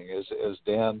growing, as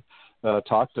Dan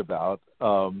talked about,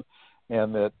 and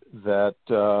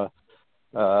that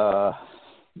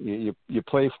you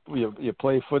play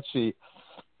footsie,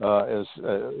 as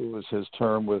it was his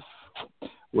term, with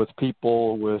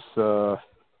people with how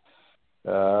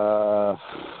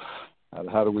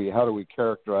do we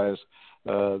characterize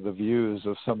the views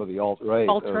of some of the alt-right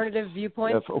alternative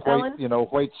viewpoints,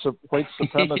 white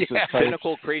supremacist types.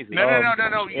 Cynical crazy. No.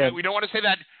 We don't want to say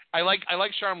that. I like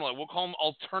Sharmila. We'll call them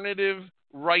alternative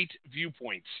right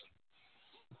viewpoints.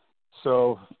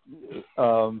 So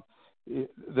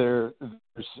there's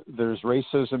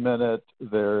racism in it.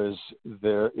 There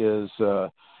is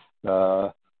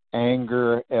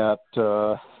anger at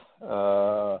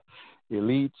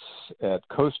elites, at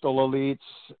coastal elites,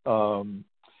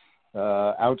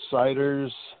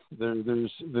 outsiders.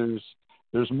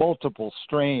 There's multiple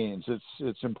strains.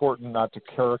 It's important not to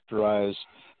characterize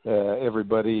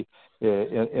everybody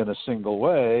in a single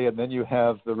way. And then you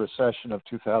have the recession of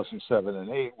 2007 and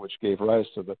 8, which gave rise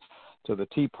to the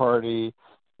Tea Party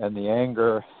and the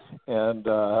anger, and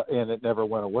it never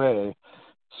went away.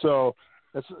 So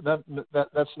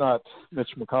that's not Mitch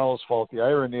McConnell's fault. The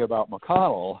irony about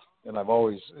McConnell, and I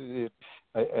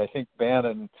think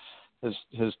Bannon has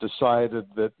decided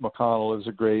that McConnell is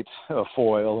a great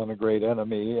foil and a great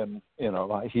enemy, and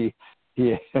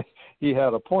he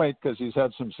had a point because he's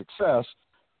had some success,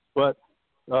 but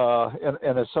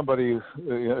and as somebody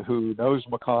who knows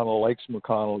McConnell, likes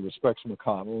McConnell, respects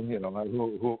McConnell,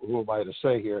 who am I to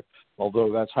say here?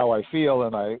 Although that's how I feel,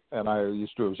 and I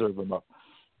used to observe him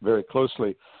very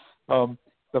closely.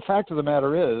 The fact of the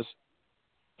matter is,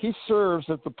 he serves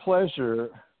at the pleasure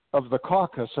of the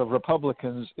caucus of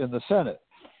Republicans in the Senate.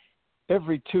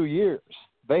 every 2 years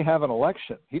they have an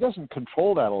election. He doesn't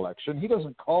control that election. He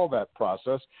doesn't call that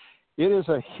process. It is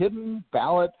a hidden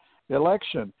ballot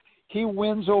election. He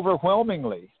wins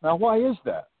overwhelmingly. Now, why is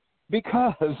that?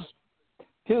 Because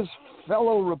his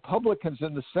fellow Republicans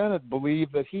in the Senate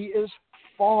believe that he is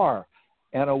far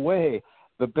and away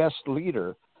the best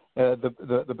leader,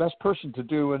 the best person to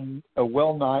do a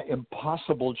well-nigh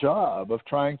impossible job of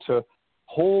trying to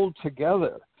hold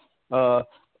together the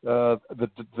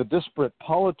disparate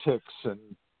politics and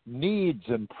needs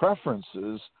and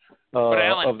preferences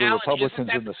of the Republicans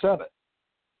in the Senate.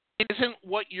 Isn't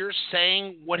what you're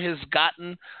saying what has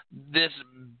gotten this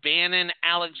Bannon,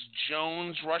 Alex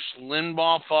Jones, Rush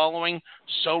Limbaugh following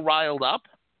so riled up?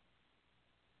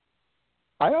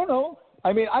 I don't know.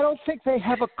 I mean, I don't think they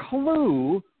have a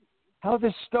clue how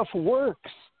this stuff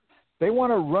works. They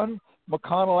want to run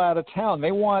McConnell out of town.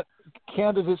 They want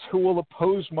candidates who will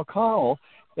oppose McConnell.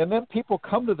 And then people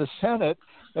come to the Senate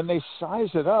and they size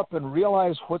it up and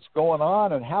realize what's going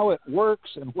on and how it works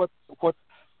and what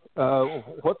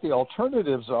the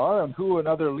alternatives are and who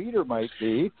another leader might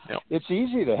be. Yep. It's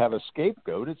easy to have a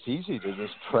scapegoat. It's easy to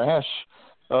just trash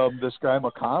this guy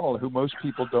McConnell, who most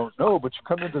people don't know. But you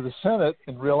come into the Senate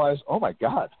and realize, oh my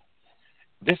God,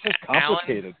 this is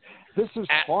complicated. This is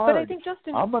hard. But I think,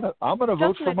 Justin, I'm gonna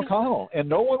vote for McConnell, and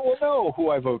no one will know who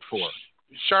I vote for.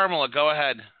 Sharmila, go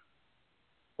ahead.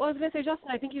 Well, I was going to say, Justin,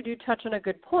 I think you do touch on a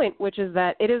good point, which is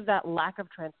that it is that lack of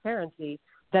transparency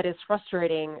that is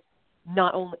frustrating.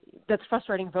 That's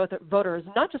frustrating voters,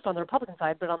 not just on the Republican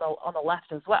side, but on the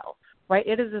left as well, right?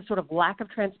 It is a sort of lack of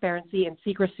transparency and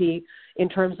secrecy in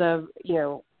terms of,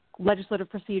 legislative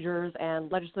procedures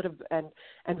and legislative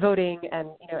and voting, and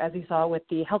as you saw with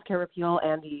the healthcare repeal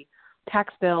and the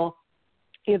tax bill,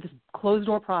 this closed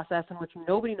door process in which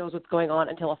nobody knows what's going on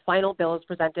until a final bill is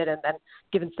presented and then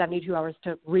given 72 hours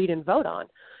to read and vote on.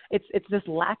 It's this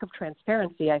lack of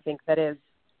transparency, I think, that is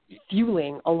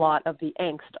fueling a lot of the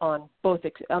angst on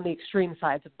the extreme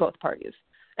sides of both parties.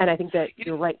 And I think that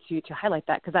you're right to highlight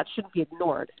that, because that shouldn't be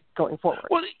ignored going forward.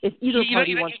 Well, if either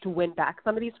party wants to win back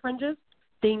some of these fringes,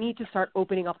 they need to start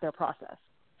opening up their process.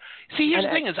 See, here's the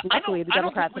thing is, luckily the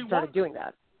Democrats have started doing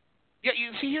that. Yeah,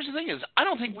 here's the thing is, I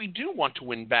don't think we do want to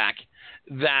win back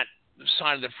that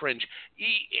side of the fringe.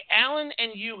 Alan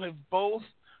and you have both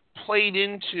played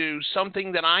into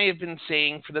something that I have been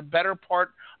saying for the better part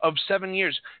of 7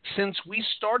 years. Since we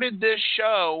started this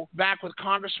show back with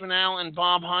Congressman Al and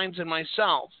Bob Hines and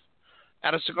myself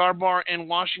at a cigar bar in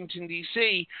Washington,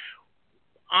 D.C.,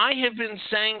 I have been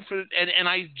saying and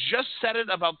I just said it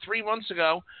about 3 months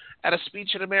ago at a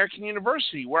speech at American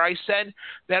University, where I said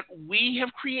that we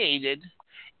have created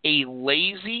a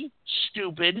lazy,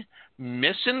 stupid,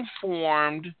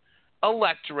 misinformed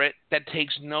electorate that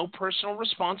takes no personal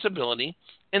responsibility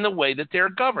in the way that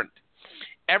they're governed.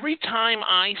 Every time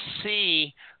I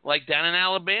see, like down in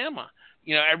Alabama,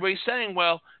 everybody's saying,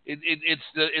 well, it's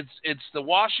the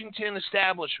Washington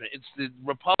establishment, it's the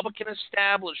Republican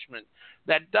establishment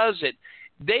that does it.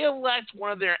 They elect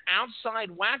one of their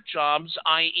outside whack jobs,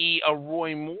 i.e. a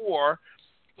Roy Moore.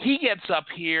 He gets up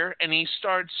here and he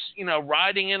starts,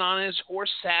 riding in on his horse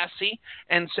Sassy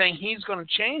and saying he's going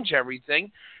to change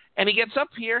everything. And he gets up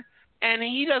here and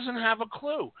he doesn't have a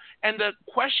clue. And the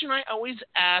question I always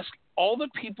ask all the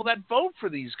people that vote for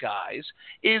these guys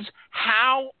is,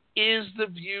 how is the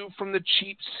view from the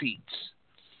cheap seats?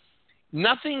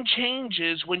 Nothing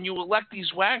changes when you elect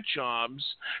these whack jobs,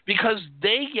 because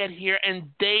they get here and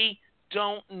they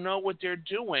don't know what they're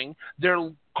doing. They're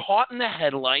caught in the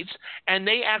headlights, and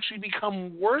they actually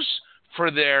become worse for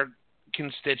their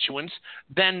constituents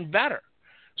than better.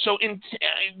 So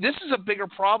this is a bigger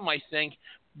problem, I think,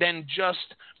 than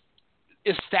just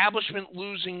establishment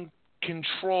losing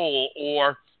control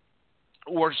or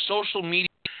social media.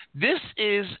 This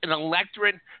is an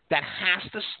electorate that has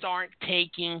to start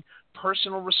taking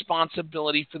personal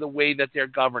responsibility for the way that they're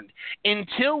governed.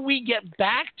 Until we get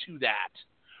back to that,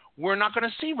 we're not going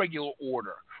to see regular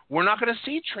order. We're not going to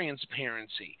see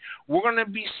transparency. All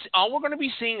we're going to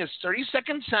be seeing is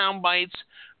 30-second sound bites,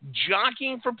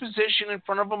 jockeying for position in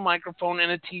front of a microphone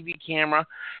and a TV camera,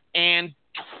 and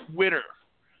Twitter.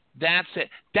 That's it.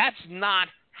 That's not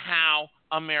how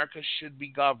America should be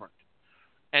governed.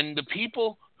 And the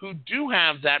people who do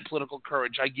have that political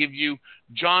courage, I give you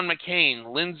John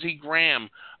McCain, Lindsey Graham,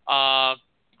 Bob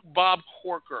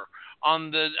Corker.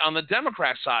 On the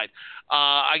Democrat side,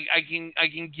 I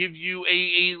can give you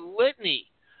a litany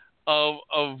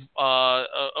of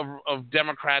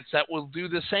Democrats that will do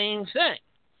the same thing.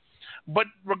 But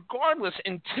regardless,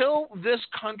 until this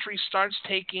country starts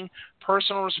taking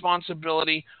personal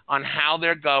responsibility on how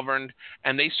they're governed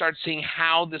and they start seeing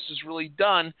how this is really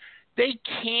done, they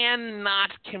cannot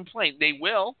complain. They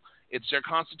will. It's their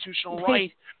constitutional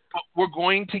right. But we're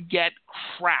going to get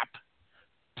crap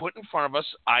put in front of us.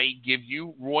 I give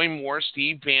you Roy Moore,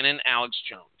 Steve Bannon, Alex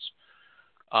Jones.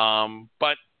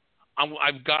 But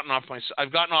I've gotten off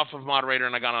of moderator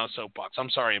and I got on a soapbox. I'm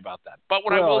sorry about that. But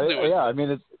what I will do is, I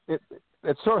mean,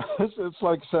 it's sort of it's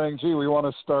like saying, gee, we want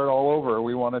to start all over.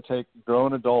 We want to take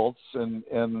grown adults and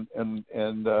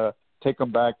take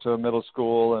them back to middle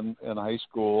school and high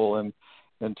school and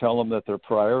tell them that their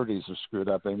priorities are screwed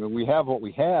up. I mean, we have what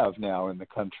we have now in the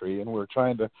country, and we're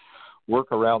trying to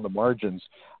work around the margins.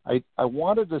 I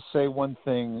wanted to say one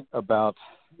thing about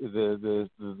the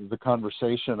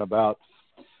conversation about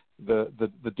the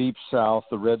Deep South,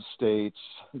 the red states,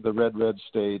 the red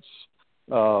states,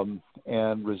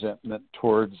 and resentment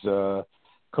towards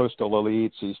coastal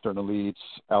elites, eastern elites,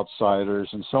 outsiders,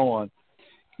 and so on.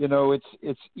 You know,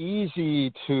 it's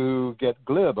easy to get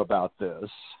glib about this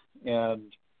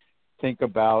and think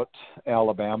about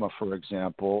Alabama, for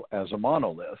example, as a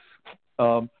monolith,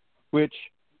 which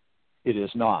it is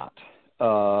not.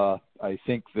 I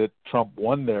think that Trump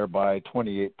won there by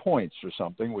 28 points or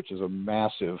something, which is a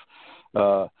massive,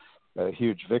 a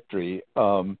huge victory.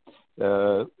 There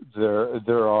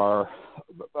are,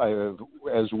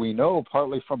 as we know,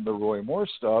 partly from the Roy Moore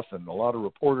stuff and a lot of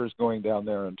reporters going down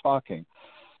there and talking,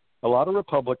 a lot of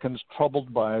Republicans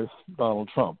troubled by Donald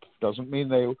Trump. Doesn't mean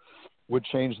they would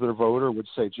change their vote or would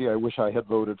say, gee, I wish I had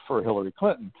voted for Hillary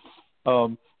Clinton.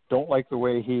 Don't like the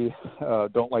way he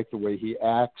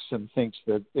acts and thinks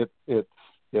that it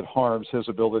harms his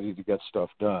ability to get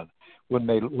stuff done.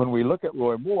 When we look at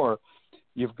Roy Moore,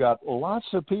 you've got lots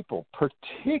of people,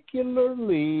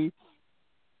 particularly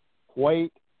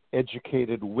white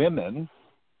educated women.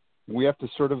 We have to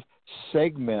sort of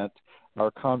segment our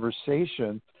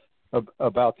conversation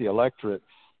about the electorate.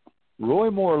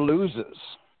 Roy Moore loses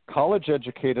college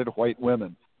educated white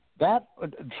women. That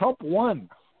Trump won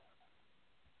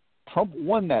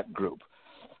that group.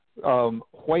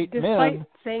 White Despite men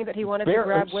saying that he wanted to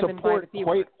grab women by the feet.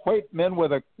 White men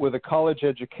with a college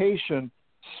education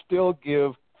still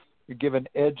give an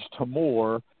edge to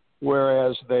Moore,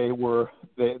 whereas they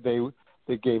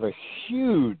gave a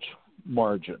huge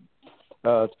margin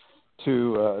to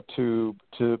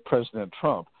President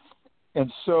Trump. And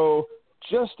so,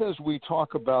 just as we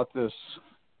talk about this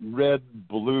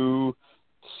red-blue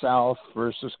South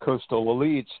versus coastal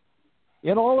elites,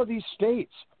 in all of these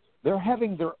states, they're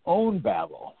having their own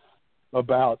battle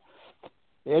about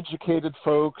educated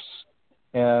folks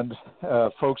and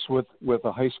folks with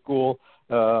a high school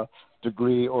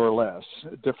degree or less.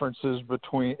 Differences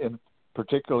between,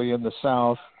 particularly in the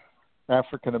South,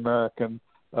 African American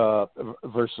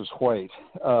versus white.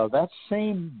 That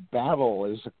same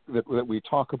battle that we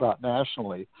talk about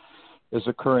nationally is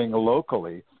occurring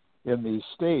locally in these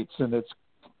states, and it's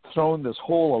thrown this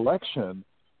whole election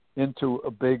into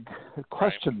a big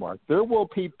question mark. There will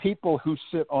be people who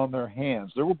sit on their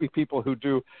hands. There will be people who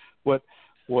do what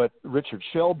Richard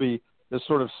Shelby is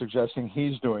sort of suggesting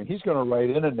he's doing. He's going to write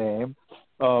in a name,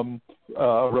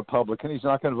 a Republican. He's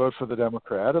not going to vote for the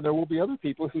Democrat, and there will be other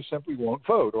people who simply won't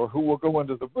vote or who will go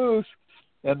into the booth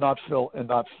and not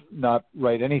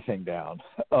write anything down.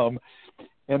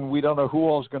 And we don't know who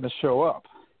all is going to show up.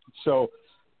 So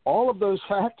all of those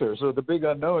factors are the big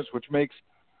unknowns, which makes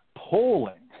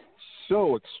polling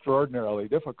so extraordinarily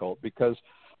difficult, because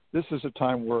this is a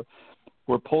time where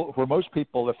most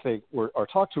people, if they are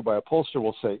talked to by a pollster,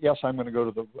 will say, yes, I'm going to go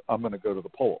to the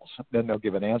polls. Then they'll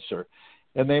give an answer,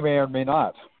 and they may or may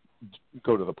not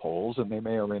go to the polls, and they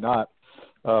may or may not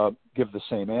give the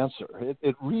same answer.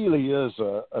 It really is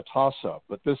a toss-up.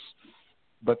 But this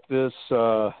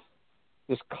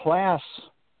class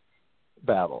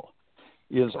battle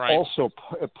is also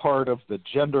a part of the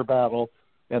gender battle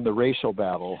and the racial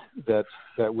battle that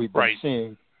we've been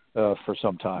seeing for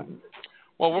some time.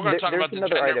 Well, we're going to talk about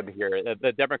another item here,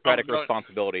 the Democratic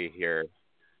responsibility here.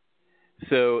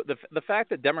 So the fact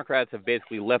that Democrats have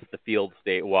basically left the field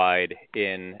statewide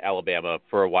in Alabama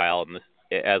for a while,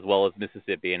 as well as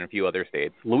Mississippi and a few other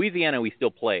states. Louisiana we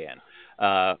still play in,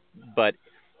 but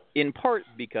in part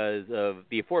because of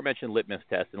the aforementioned litmus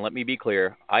test. And let me be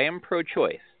clear, I am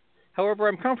pro-choice. However,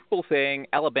 I'm comfortable saying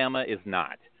Alabama is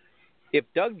not. If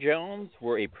Doug Jones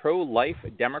were a pro-life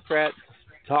Democrat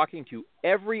talking to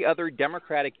every other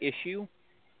Democratic issue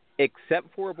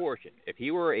except for abortion, if he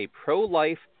were a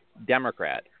pro-life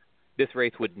Democrat, this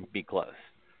race wouldn't be close.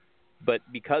 But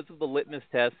because of the litmus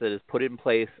test that is put in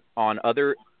place on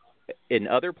other in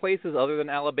other places other than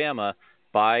Alabama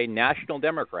by national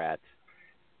Democrats,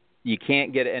 you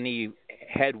can't get any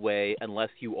headway unless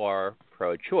you are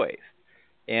pro-choice.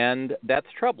 And that's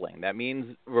troubling. That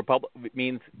means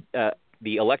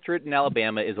the electorate in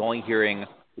Alabama is only hearing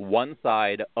one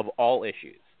side of all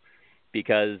issues,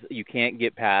 because you can't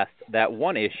get past that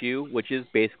one issue, which is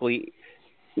basically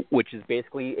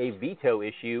a veto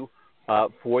issue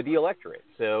for the electorate.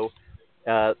 So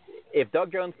if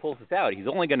Doug Jones pulls this out, he's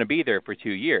only going to be there for 2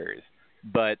 years.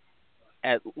 But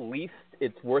at least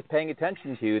it's worth paying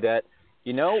attention to that.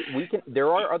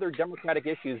 There are other Democratic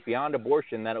issues beyond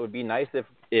abortion that it would be nice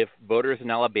if voters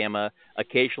in Alabama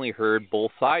occasionally heard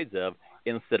both sides of,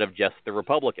 instead of just the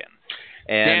Republicans.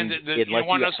 And Dan, you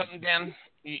want to know something, Dan?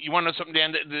 You want to know something,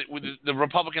 Dan? The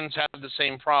Republicans have the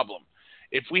same problem.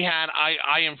 If we had,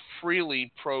 I am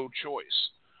freely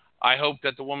pro-choice. I hope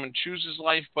that the woman chooses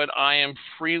life, but I am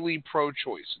freely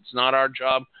pro-choice. It's not our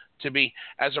job to be.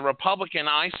 As a Republican,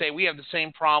 I say we have the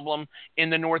same problem in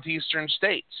the northeastern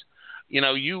states.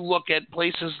 You look at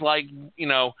places like,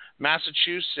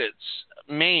 Massachusetts,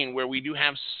 Maine, where we do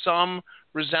have some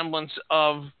resemblance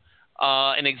of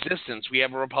an existence. We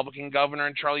have a Republican governor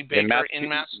and Charlie Baker in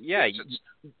Massachusetts. Yeah,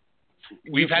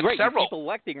 we've had several. You keep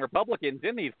electing Republicans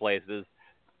in these places,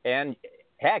 and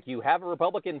heck, you have a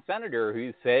Republican senator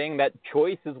who's saying that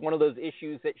choice is one of those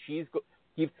issues that she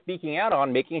keeps speaking out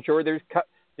on, making sure there's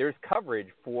coverage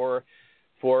for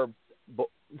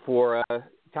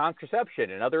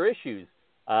contraception and other issues.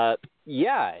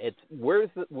 It's where's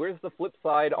the flip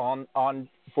side on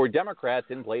for Democrats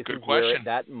in places where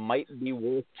that might be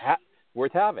worth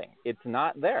having? It's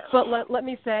not there. But let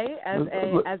me say, as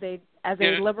a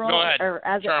liberal, or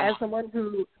as someone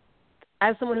who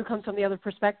comes from the other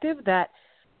perspective, that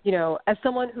as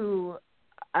someone who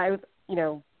I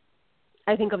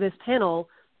think of this panel,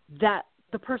 that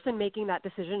the person making that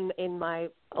decision in my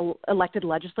elected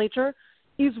legislature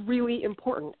is really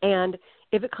important. And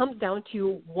if it comes down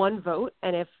to one vote,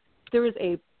 and if there is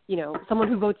someone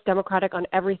who votes Democratic on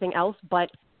everything else,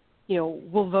 but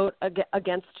will vote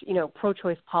against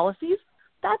pro-choice policies,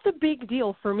 that's a big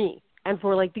deal for me and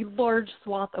for the large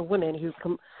swath of women who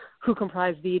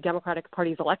comprise the Democratic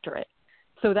Party's electorate.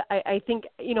 So that I think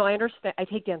I understand. I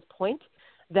take Dan's point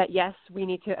that yes, we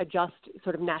need to adjust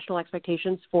sort of national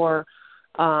expectations for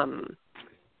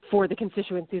the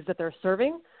constituencies that they're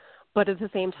serving. But at the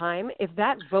same time, if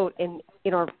that vote in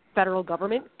our federal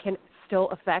government can still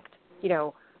affect,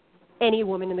 any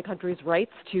woman in the country's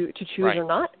rights to choose or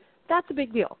not, that's a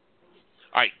big deal.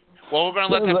 All right. Well, we're going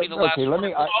to let that be the last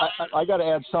one. I got to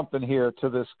add something here to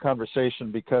this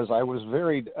conversation, because I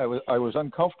was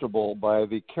uncomfortable by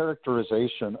the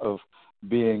characterization of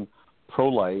being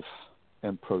pro-life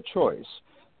and pro-choice,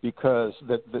 because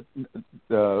that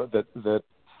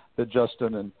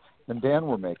Justin and Dan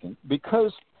were making,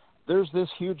 because there's this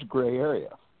huge gray area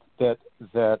that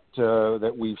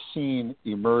we've seen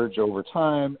emerge over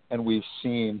time, and we've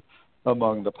seen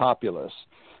among the populace.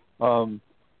 One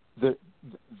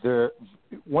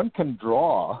can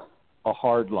draw a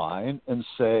hard line and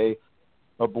say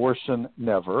abortion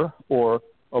never or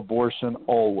abortion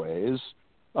always,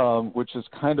 which is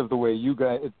kind of the way you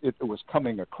guys it was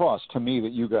coming across to me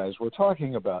that you guys were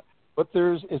talking about. But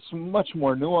it's much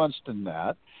more nuanced than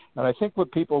that. And I think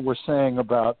what people were saying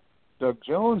about Doug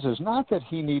Jones is not that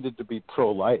he needed to be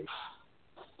pro-life.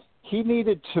 He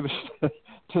needed to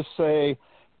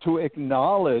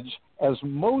acknowledge, as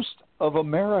most of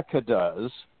America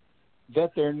does,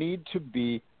 that there need to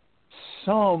be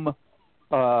some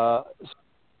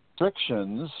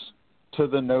restrictions to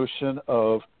the notion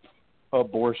of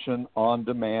abortion on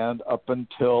demand up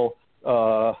until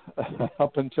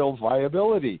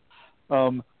viability.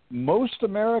 Most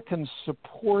Americans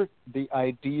support the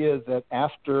idea that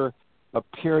after a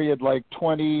period like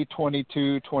 20,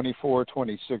 22, 24,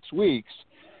 26 weeks,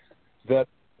 that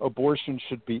abortion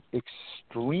should be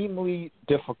extremely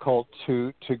difficult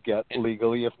to get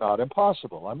legally, if not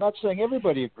impossible. I'm not saying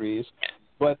everybody agrees,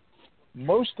 but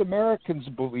most Americans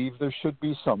believe there should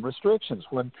be some restrictions.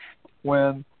 When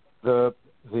the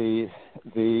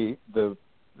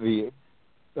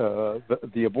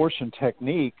abortion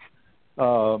technique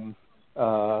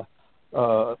that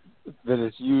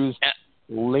is used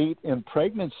late in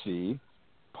pregnancy,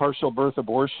 partial birth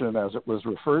abortion, as it was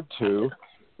referred to,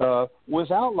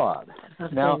 was outlawed.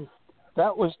 Now,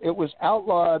 it was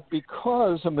outlawed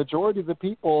because a majority of the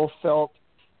people felt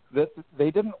that they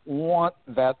didn't want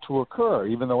that to occur,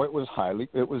 even though it was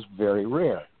very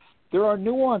rare. There are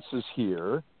nuances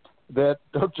here that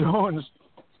Doug Jones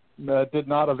did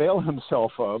not avail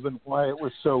himself of, and why it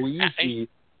was so easy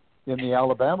in the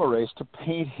Alabama race to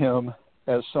paint him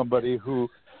as somebody who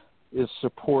is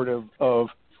supportive of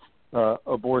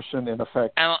abortion, in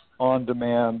effect, on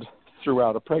demand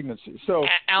throughout a pregnancy. So,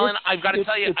 Alan, I've got to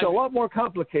tell you, it's a lot more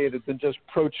complicated than just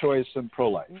pro-choice and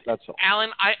pro-life. That's all.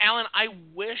 Alan, I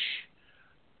wish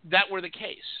that were the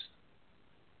case.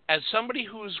 As somebody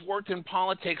who's worked in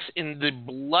politics in the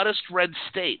bloodest red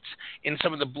states, in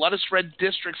some of the bloodest red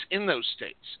districts in those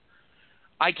states,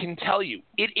 I can tell you,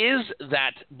 it is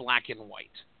that black and white.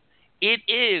 It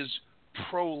is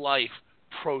pro-life,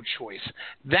 pro-choice.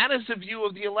 That is the view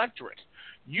of the electorate.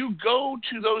 You go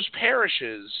to those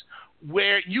parishes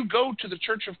where you go to the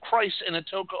Church of Christ in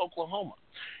Atoka, Oklahoma.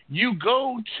 You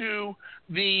go to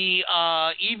the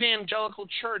evangelical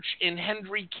church in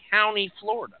Hendry County,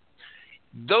 Florida.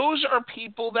 Those are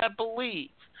people that believe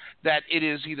that it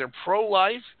is either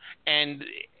pro-life and,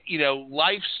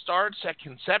 life starts at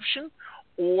conception,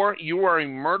 or you are a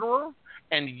murderer,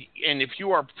 and if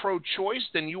you are pro-choice,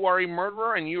 then you are a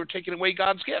murderer and you are taking away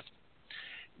God's gift.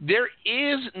 There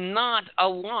is not a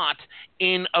lot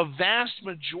in a vast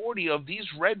majority of these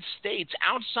red states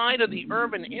outside of the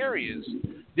urban areas.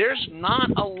 There's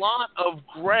not a lot of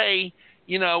gray.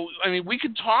 We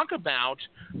could talk about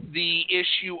the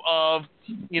issue of,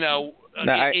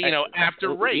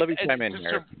 after rape. Let me chime in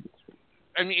here.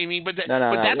 But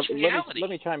that's reality. Let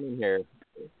me chime in here.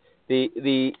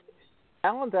 The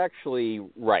Alan's actually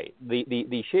right.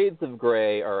 The shades of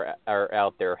gray are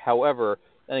out there. However,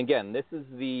 and again, this is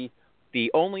the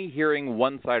only hearing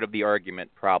one side of the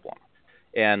argument problem.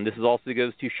 And this also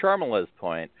goes to Sharmila's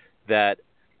point that,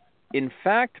 in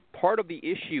fact, part of the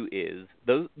issue is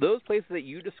those places that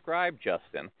you described,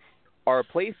 Justin, are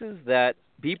places that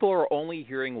people are only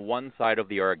hearing one side of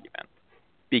the argument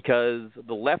because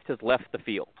the left has left the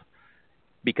field.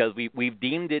 Because we've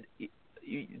deemed it,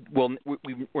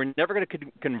 we're never going to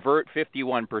convert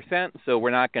 51%, so we're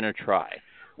not going to try.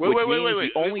 Wait.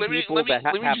 The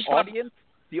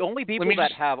only people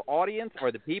that have audience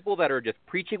are the people that are just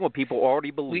preaching what people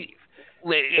already believe.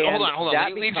 Hold on.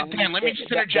 Let me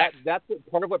just interject. That's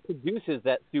part of what produces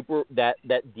that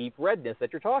deep redness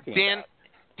that you're talking about.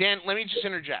 Dan, let me just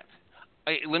interject.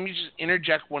 Let me just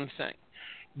interject one thing.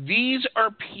 These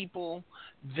are people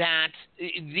that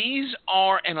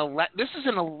this is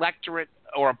an electorate,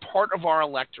 or a part of our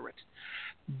electorate,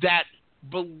 that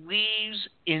believes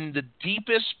in the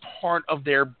deepest part of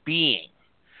their being.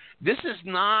 This is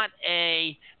not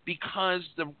because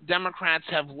the Democrats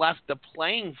have left the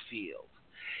playing field.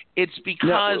 It's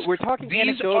because we're talking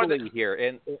anecdotally here.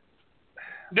 And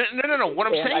no. What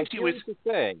I'm saying to you is,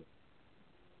 saying.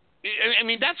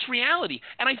 That's reality.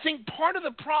 And I think part of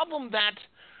the problem that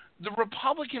the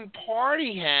Republican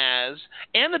Party has,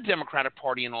 and the Democratic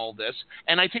Party in all this,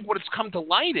 and I think what it's come to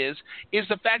light is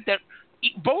the fact that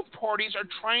both parties are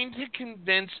trying to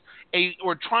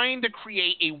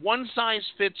create a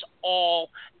one-size-fits-all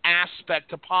aspect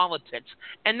to politics,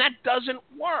 and that doesn't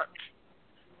work.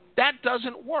 That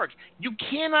doesn't work. You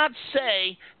cannot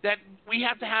say that we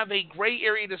have to have a gray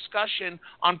area discussion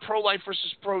on pro-life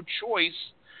versus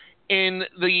pro-choice in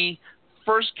the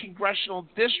 1st Congressional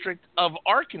District of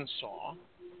Arkansas,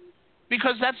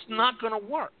 because that's not going to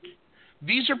work.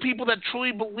 These are people that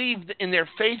truly believe in their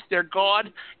faith, their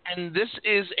God, and this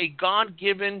is a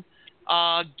God-given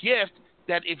gift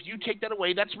that if you take that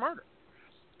away, that's murder.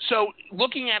 So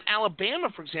looking at Alabama,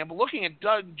 for example, looking at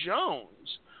Doug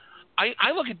Jones,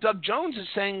 I look at Doug Jones as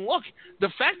saying, look, the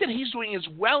fact that he's doing as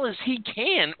well as he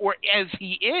can, or as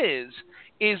he is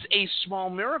a small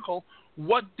miracle.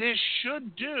 What this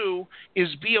should do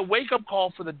is be a wake-up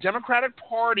call for the Democratic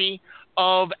Party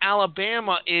of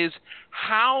Alabama is,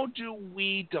 how do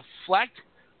we deflect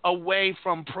away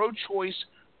from pro-choice,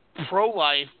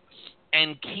 pro-life,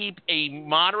 and keep a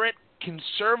moderate,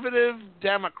 conservative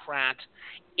Democrat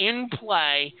in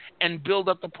play and build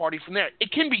up the party from there?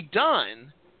 It can be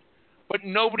done, but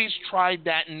nobody's tried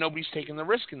that and nobody's taken the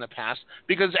risk in the past,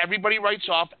 because everybody writes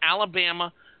off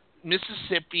Alabama,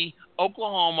 Mississippi,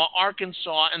 Oklahoma,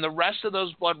 Arkansas, and the rest of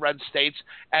those blood red states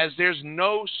as there's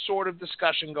no sort of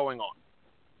discussion going on.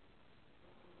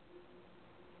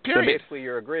 Period. So basically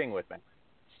you're agreeing with me.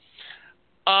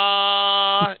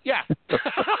 Yeah.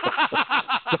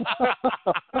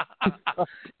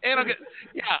 And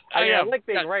I like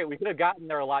being right. We could have gotten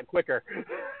there a lot quicker.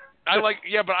 I like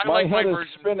my my head is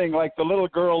version. spinning like the little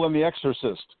girl in The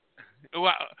Exorcist.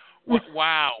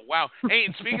 Wow. Hey,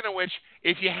 and speaking of which,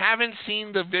 if you haven't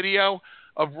seen the video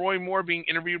of Roy Moore being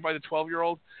interviewed by the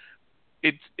 12-year-old,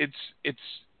 if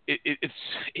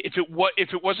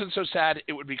it wasn't so sad,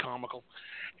 it would be comical.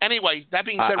 Anyway, that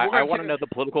being said, I want to know the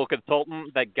political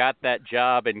consultant that got that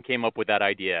job and came up with that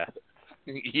idea.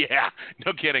 Yeah,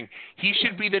 no kidding. He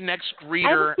should be the next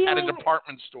greeter at a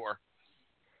department store.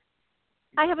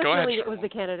 I have a Go ahead, feeling it was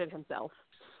Sherlock. the candidate himself.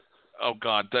 Oh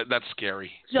God, that's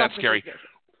scary. Just That's scary. because-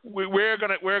 We're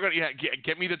gonna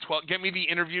get me the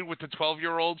interview with the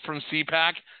 12-year-old from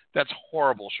CPAC. That's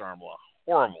horrible, Sharmla.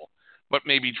 Horrible, but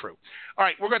maybe true. All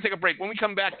right, we're gonna take a break. When we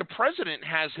come back, the president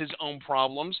has his own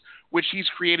problems, which he's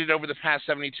created over the past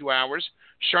 72 hours.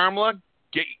 Sharmla,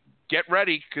 get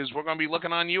ready, because we're gonna be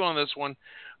looking on you on this one.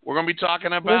 We're gonna be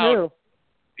talking about Woo-hoo.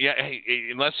 hey,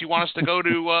 unless you want us to go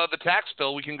to the tax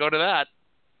bill, we can go to that.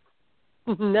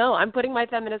 No, I'm putting my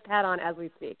feminist hat on as we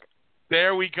speak.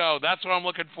 There we go. That's what I'm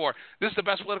looking for. This is the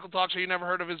best political talk show you never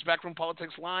heard of. Is Backroom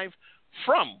Politics live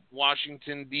from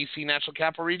Washington, D.C., National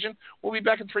Capital Region. We'll be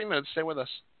back in 3 minutes. Stay with us.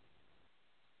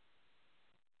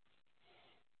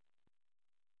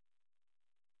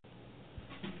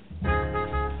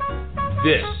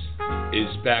 This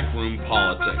is Backroom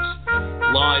Politics,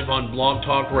 live on Blog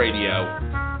Talk Radio.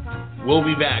 We'll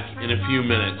be back in a few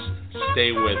minutes.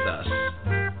 Stay with us.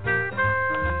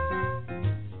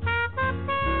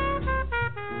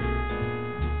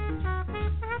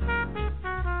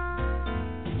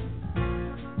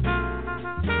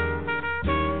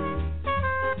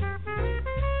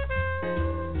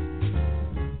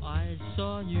 I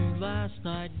saw you last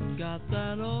night and got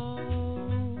that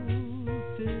old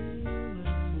feeling.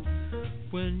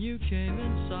 When you came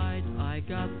in sight, I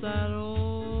got that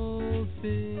old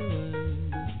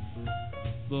feeling.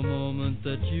 The moment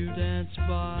that you danced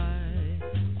by,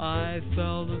 I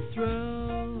felt a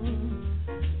thrill.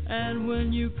 And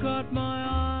when you caught my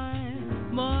eye,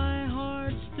 my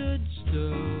heart stood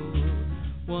still.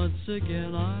 Once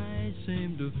again I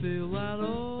seemed to feel that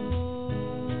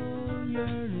old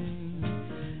yearning.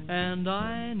 And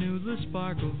I knew the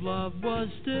spark of love was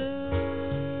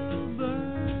still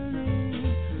burning.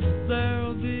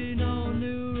 There'll be no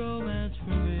new romance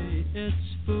for me. It's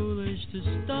foolish to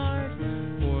start,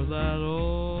 for that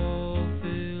old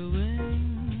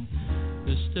feeling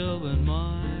is still in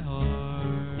my heart.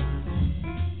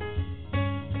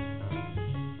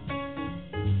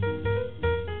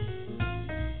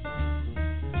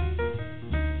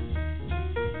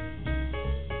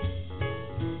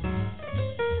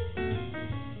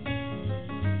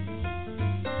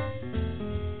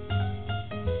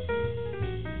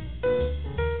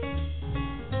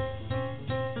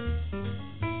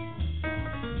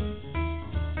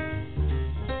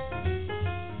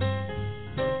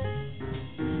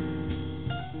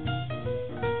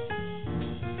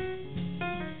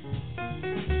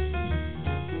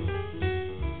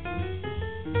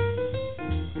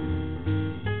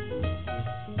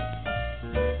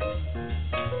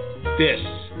 This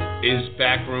is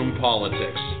Backroom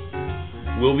Politics.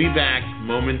 We'll be back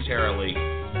momentarily.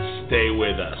 Stay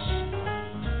with us.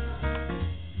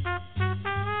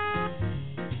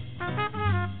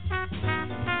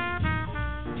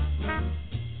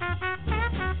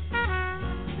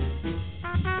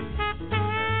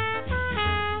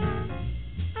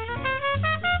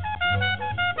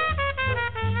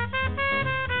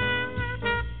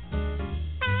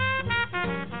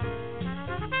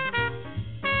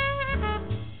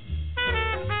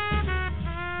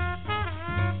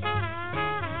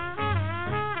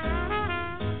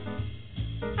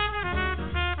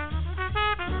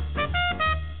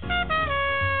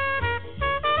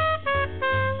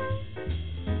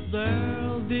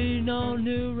 There'll be no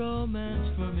new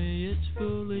romance for me. It's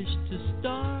foolish to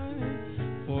start,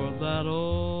 for that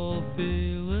old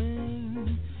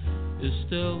feeling is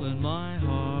still in my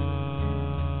heart.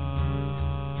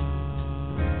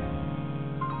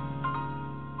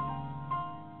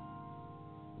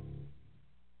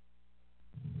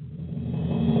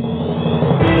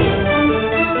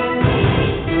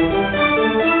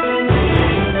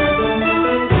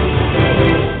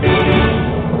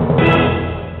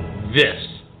 This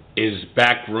is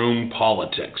Backroom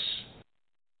Politics.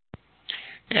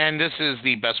 And this is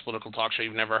the best political talk show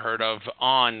you've never heard of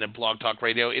on Blog Talk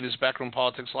Radio. It is Backroom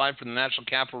Politics live from the National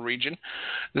Capital Region.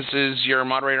 This is your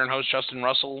moderator and host, Justin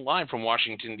Russell, live from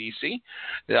Washington, D.C.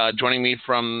 Joining me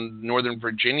from Northern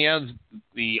Virginia,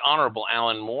 the Honorable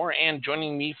Alan Moore, and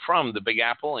joining me from the Big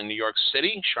Apple in New York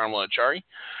City, Sharmla Achari.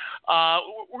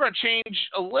 We're going to change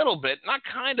a little bit, not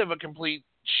kind of a complete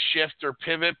shift or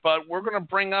pivot, but we're going to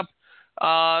bring up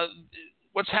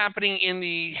what's happening in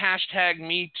the hashtag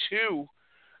 #MeToo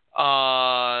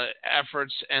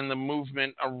efforts and the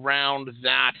movement around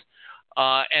that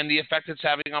and the effect it's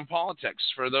having on politics.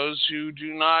 For those who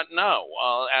do not know,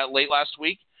 late last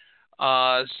week,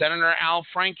 Senator Al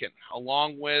Franken,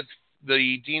 along with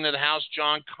the Dean of the House,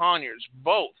 John Conyers,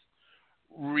 both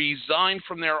resigned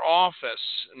from their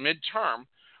office midterm,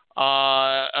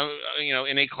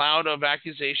 in a cloud of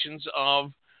accusations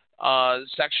of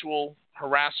sexual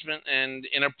harassment and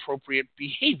inappropriate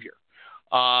behavior.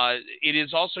 It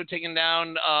has also taken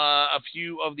down a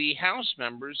few of the House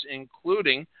members,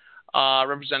 including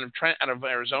Representative Trent out of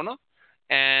Arizona,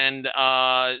 and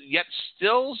yet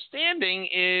still standing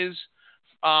is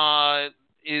the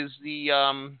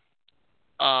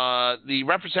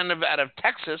representative out of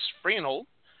Texas, Freehold.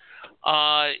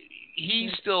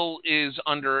 He still is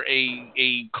under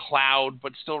a cloud,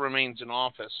 but still remains in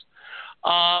office.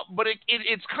 But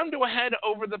it's come to a head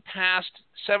over the past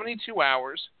 72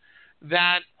 hours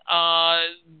that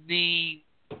the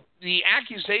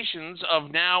accusations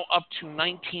of now up to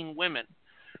 19 women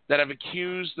that have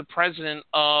accused the president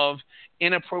of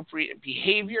inappropriate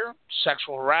behavior,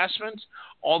 sexual harassment,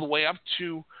 all the way up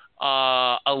to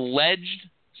alleged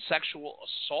sexual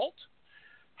assault,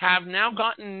 have now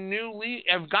gotten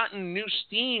new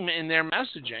steam in their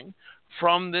messaging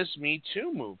from this Me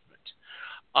Too movement.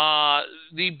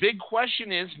 The big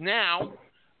question is now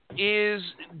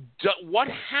what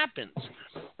happens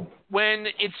when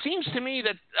it seems to me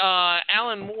that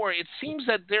Alan Moore, it seems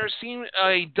that there seems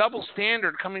a double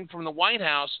standard coming from the White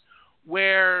House,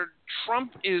 where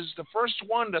Trump is the first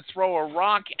one to throw a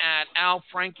rock at Al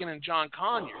Franken and John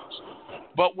Conyers.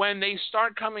 But when they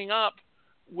start coming up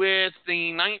with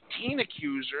the 19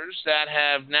 accusers that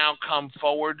have now come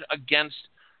forward against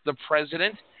the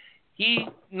president, he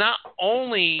not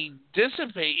only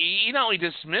dismisses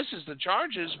the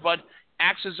charges, but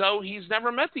acts as though he's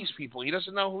never met these people. He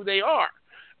doesn't know who they are.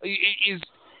 Is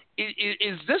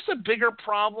this a bigger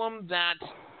problem that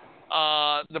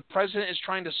the president is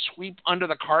trying to sweep under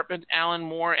the carpet, Alan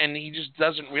Moore, and he just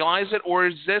doesn't realize it? Or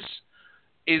is this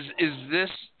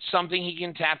something he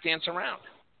can tap dance around?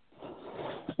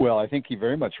 Well, I think he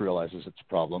very much realizes it's a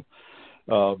problem.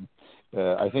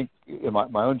 I think, in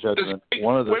my own judgment,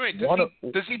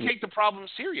 does he take the problem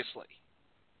seriously?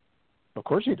 Of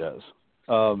course he does.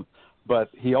 But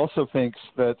he also thinks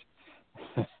that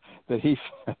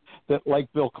that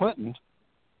like Bill Clinton,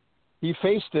 he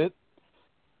faced it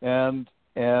and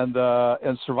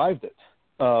survived it.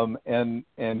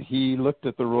 And he looked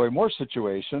at the Roy Moore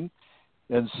situation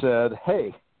and said,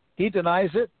 "Hey, he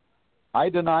denies it, I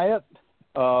deny it.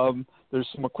 There's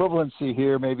some equivalency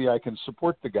here. Maybe I can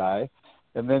support the guy."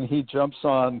 And then he jumps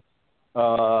on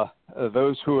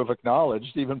those who have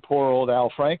acknowledged, even poor old Al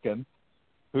Franken,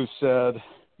 who said,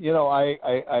 I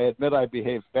admit I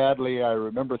behaved badly. I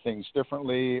remember things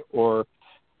differently or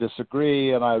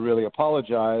disagree, and I really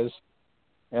apologize.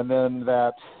 And then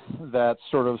that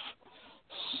sort of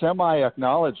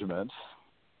semi-acknowledgement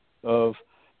of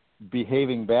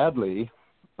behaving badly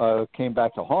came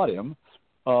back to haunt him,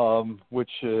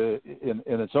 which in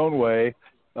its own way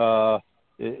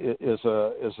is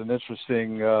an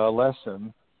interesting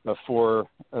lesson for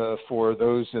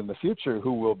those in the future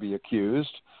who will be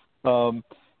accused.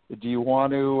 Do you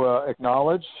want to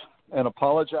acknowledge and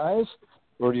apologize,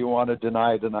 or do you want to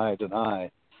deny?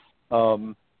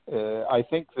 I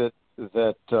think that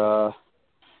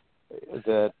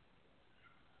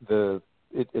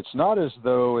it's not as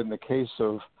though in the case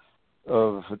of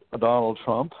Donald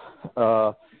Trump,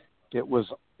 it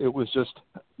was just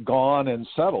gone and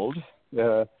settled.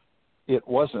 It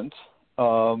wasn't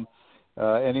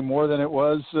any more than it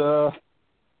was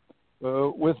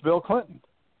with Bill Clinton.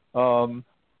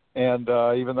 And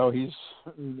even though he's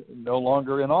no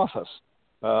longer in office,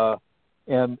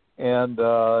 and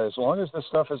as long as this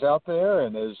stuff is out there,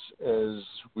 and as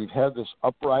we've had this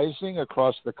uprising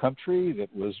across the country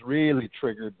that was really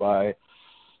triggered by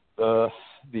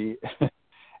the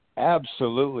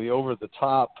absolutely over the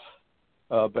top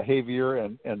behavior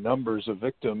and numbers of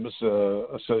victims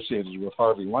associated with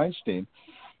Harvey Weinstein,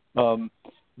 and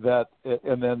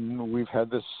then we've had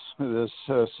this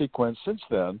sequence since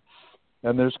then.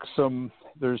 And there's some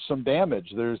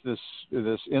damage. There's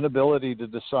this inability to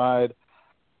decide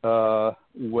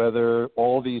whether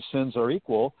all these sins are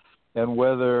equal and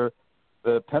whether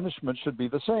the punishment should be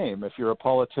the same. If you're a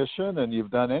politician and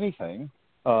you've done anything,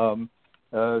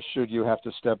 should you have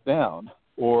to step down,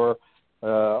 or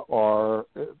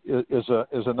is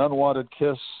an unwanted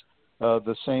kiss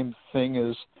the same thing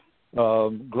as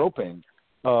groping,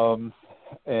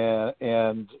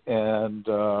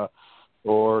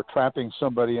 or trapping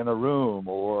somebody in a room,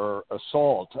 or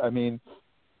assault? I mean,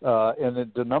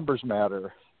 and the numbers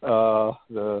matter.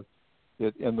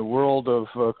 In the world of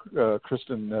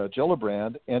Kristen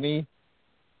Gillibrand, any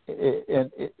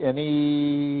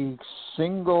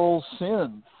single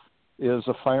sin is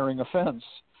a firing offense,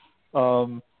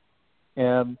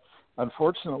 and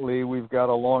unfortunately, we've got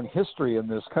a long history in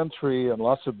this country and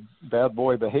lots of bad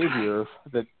boy behavior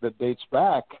that dates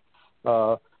back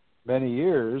many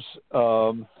years.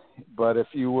 But if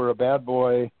you were a bad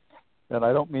boy, and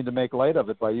I don't mean to make light of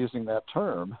it by using that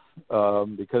term,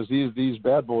 because these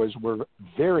bad boys were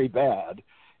very bad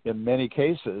in many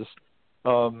cases.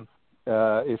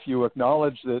 If you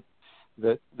acknowledge that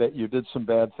you did some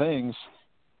bad things,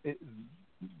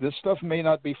 this stuff may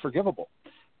not be forgivable,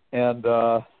 and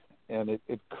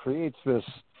it creates this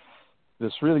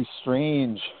really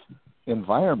strange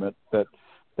environment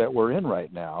that we're in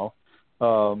right now.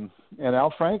 And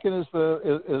Al Franken is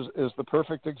the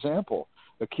perfect example.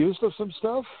 Accused of some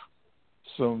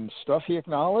stuff he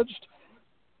acknowledged,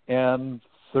 and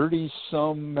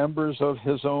 30-some members of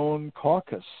his own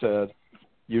caucus said,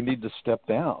 "You need to step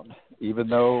down," even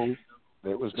though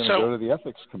it was going to go to the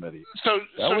ethics committee.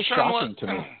 That was shocking to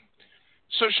me.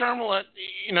 So, Sharmila,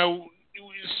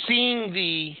 seeing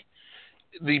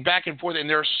the back and forth, and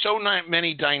there are so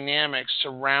many dynamics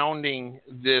surrounding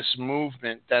this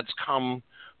movement that's come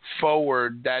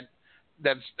forward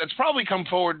that's probably come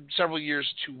forward several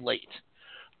years too late,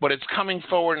 but it's coming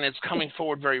forward, and it's coming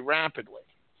forward very rapidly.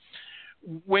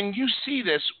 When you see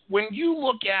this, when you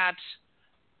look at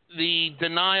the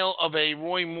denial of a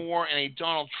Roy Moore and a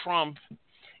Donald Trump,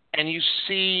 and you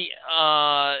see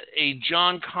a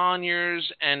John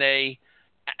Conyers and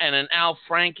an Al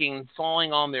Franken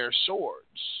falling on their swords,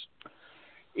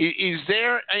 is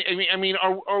there? I mean,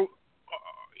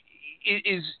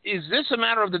 is this a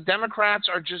matter of the Democrats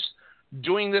are just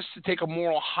doing this to take a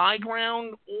moral high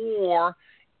ground, or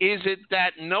is it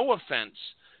that no offense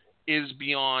is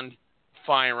beyond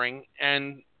firing,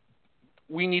 and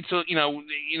we need to,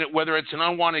 whether it's an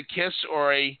unwanted kiss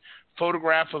or a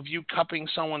photograph of you cupping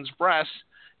someone's breast,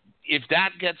 if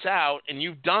that gets out and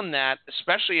you've done that,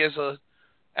 especially as a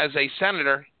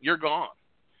senator, you're gone.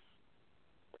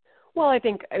 Well, I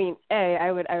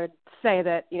would say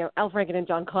that, Al Franken and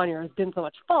John Conyers didn't so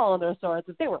much fall on their swords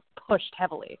as they were pushed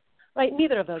heavily. Right?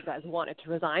 Neither of those guys wanted to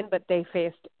resign, but they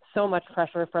faced so much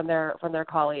pressure from their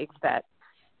colleagues that,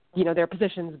 their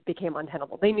positions became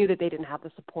untenable. They knew that they didn't have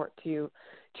the support to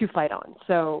fight on.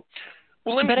 So,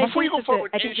 before you go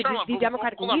forward, I think the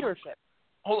Democratic leadership.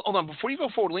 Hold on. Before you go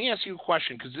forward, let me ask you a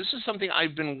question, because this is something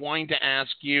I've been wanting to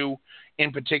ask you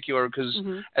in particular, because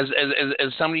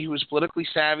as somebody who is politically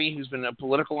savvy, who's been a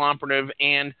political operative,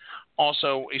 and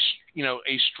also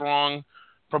a strong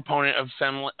proponent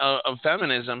of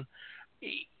feminism,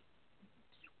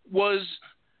 was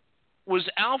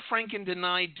Al Franken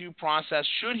denied due process?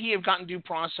 Should he have gotten due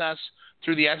process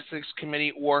through the ethics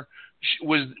committee, or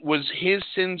was his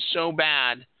sin so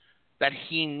bad that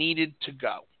he needed to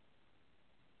go?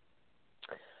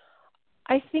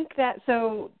 I think that,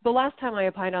 so the last time I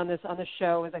opined on this on the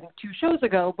show was, I think, 2 shows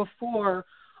ago, before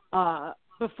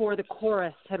the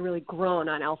chorus had really grown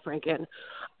on Al Franken.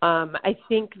 I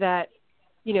think that,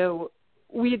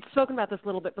 we had spoken about this a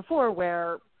little bit before,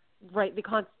 where, right,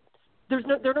 there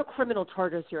are no criminal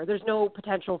charges here. There's no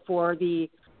potential for the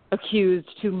accused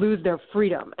to lose their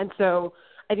freedom. And so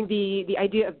I think the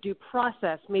idea of due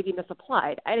process may be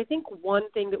misapplied. And I think one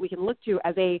thing that we can look to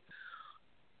as a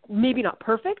maybe not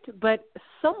perfect, but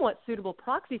somewhat suitable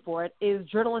proxy for it is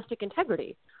journalistic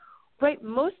integrity, right?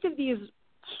 Most of these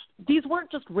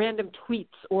weren't just random tweets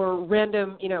or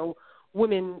random,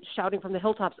 women shouting from the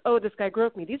hilltops, "Oh, this guy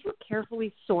groped me." These were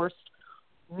carefully sourced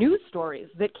news stories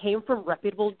that came from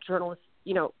reputable journalists,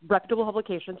 reputable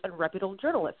publications and reputable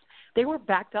journalists. They were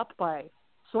backed up by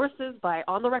sources, by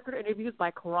on-the-record interviews,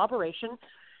 by corroboration.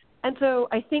 And so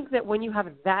I think that when you have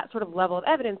that sort of level of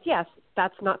evidence, yes,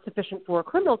 that's not sufficient for a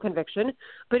criminal conviction.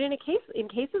 But in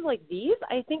cases like these,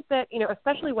 I think that,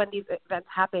 especially when these events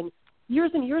happen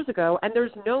years and years ago, and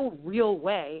there's no real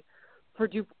way for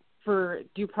due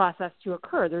process to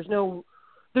occur. There's no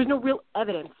real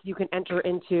evidence you can enter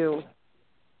into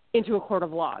a court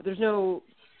of law. There's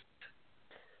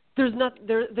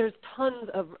tons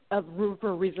of room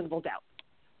for reasonable doubt.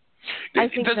 I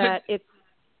think that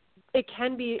it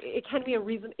can be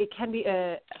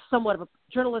a somewhat of a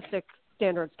journalistic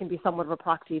standards can be somewhat of a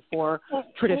proxy for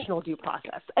traditional due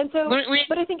process. And so,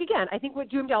 but I think what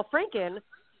doomed Al Franken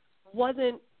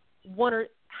wasn't one, or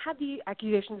had the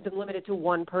accusations been limited to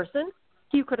one person,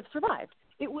 he could have survived.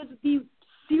 It was the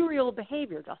serial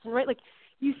behavior, Justin, right? Like,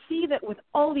 you see that with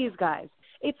all these guys,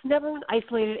 it's never an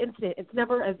isolated incident. It's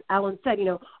never, as Alan said,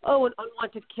 an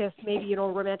unwanted kiss, maybe, a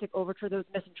romantic overture that was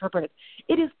misinterpreted.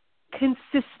 It is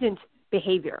consistent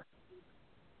behavior.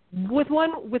 With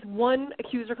one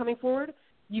accuser coming forward,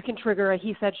 you can trigger a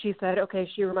he said, she said, okay,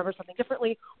 she remembers something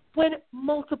differently. When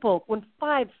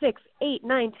 5, 6, 8,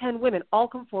 9, 10 women all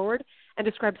come forward and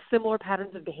describe similar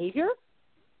patterns of behavior,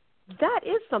 that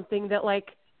is something that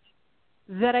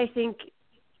that I think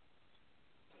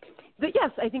that,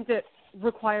 yes, I think that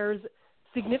requires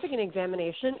significant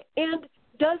examination and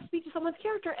does speak to someone's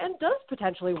character and does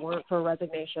potentially warrant for a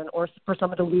resignation or for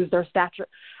someone to lose their stature.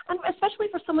 And especially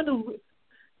for someone to,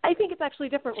 I think it's actually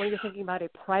different when you're thinking about a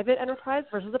private enterprise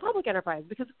versus a public enterprise,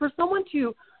 because for someone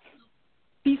to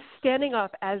be standing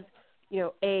up as,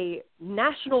 a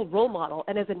national role model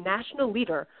and as a national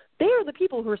leader, they are the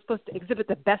people who are supposed to exhibit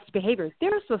the best behaviors.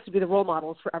 They're supposed to be the role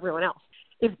models for everyone else.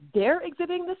 If they're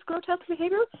exhibiting this grotesque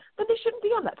behavior, then they shouldn't be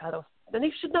on that pedestal. Then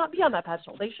they should not be on that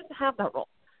pedestal. They shouldn't have that role.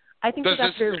 I think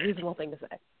that's a very reasonable thing to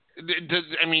say.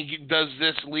 Does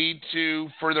this lead to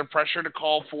further pressure to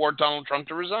call for Donald Trump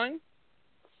to resign?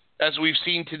 As we've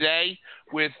seen today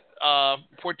with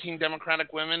 14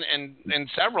 Democratic women and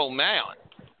several male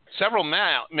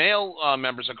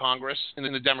members of Congress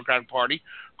in the Democratic Party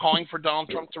calling for Donald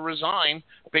Trump to resign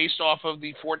based off of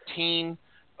the 14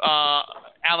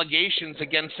 allegations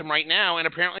against him right now, and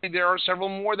apparently there are several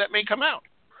more that may come out.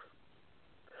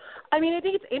 I mean, I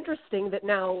think it's interesting that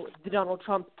now the Donald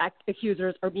Trump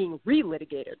accusers are being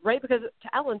relitigated, right? Because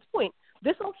to Alan's point,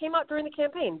 this all came out during the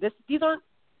campaign. These aren't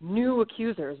new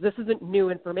accusers. This isn't new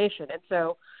information. And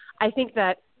so I think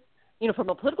that, from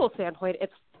a political standpoint,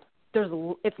 it's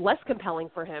less compelling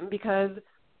for him because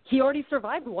he already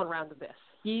survived one round of this.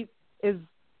 He is,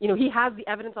 he has the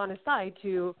evidence on his side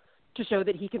to show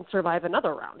that he can survive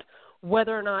another round.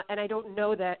 Whether or not, and I don't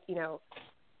know that,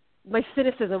 my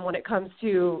cynicism when it comes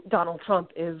to Donald Trump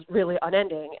is really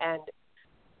unending. And,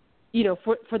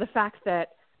 for the fact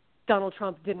that Donald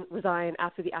Trump didn't resign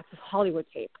after the Access Hollywood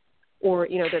tape, or,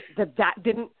 that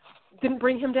didn't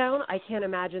bring him down, I can't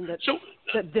imagine that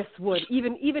this would,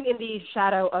 even in the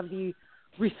shadow of the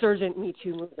resurgent Me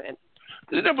Too movement.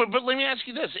 No, but let me ask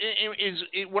you this.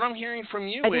 What I'm hearing from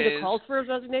you I think the calls for his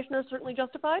resignation are certainly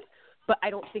justified, but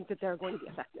I don't think that they're going to be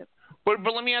effective. But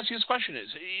let me ask you this question: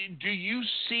 do you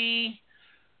see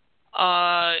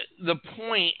the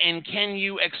point, and can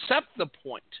you accept the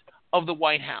point of the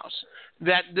White House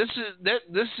that this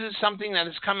is something that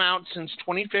has come out since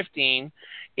 2015?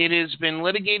 It has been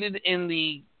litigated in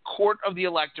the court of the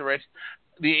electorate.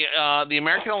 The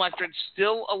American electorate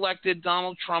still elected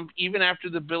Donald Trump even after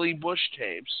the Billy Bush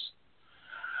tapes.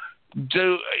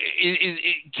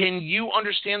 Can you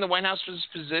understand the White House's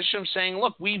position of saying,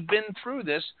 look, we've been through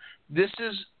this. This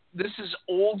is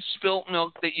old spilt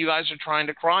milk that you guys are trying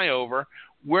to cry over.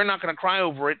 We're not going to cry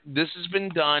over it. This has been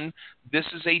done. This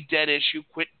is a dead issue.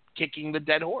 Quit kicking the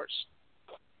dead horse.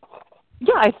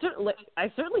 Yeah,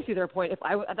 I certainly see their point.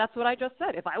 That's what I just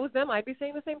said. If I was them, I'd be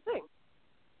saying the same thing.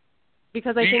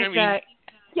 Because I think that,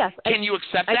 yes. Can you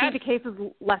accept that? I think the case is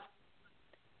less.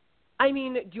 I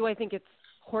mean, do I think it's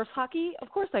horse hockey? Of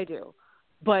course I do.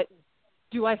 But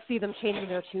do I see them changing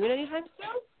their tune anytime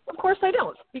soon? Of course I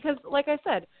don't. Because, like I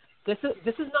said, this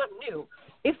is not new.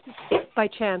 If by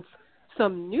chance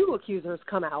some new accusers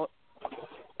come out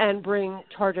and bring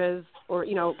charges or,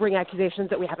 bring accusations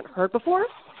that we haven't heard before,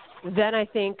 then I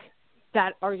think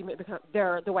that argument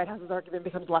the White House's argument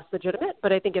becomes less legitimate.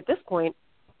 But I think at this point,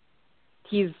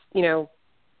 they're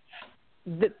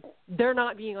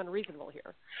not being unreasonable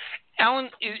here.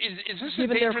 Alan, is this a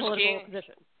dangerous game?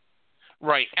 Position.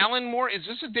 Right. Alan Moore, is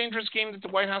this a dangerous game that the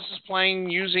White House is playing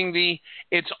using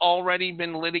it's already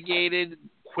been litigated,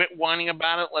 quit whining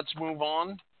about it, let's move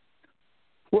on?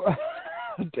 Well,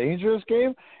 dangerous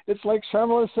game? It's like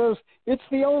Shamla says, it's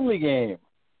the only game.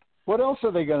 What else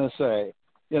are they going to say?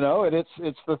 And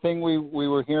it's the thing we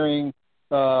were hearing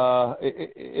a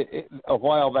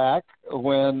while back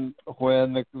when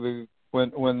the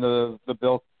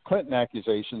Bill Clinton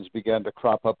accusations began to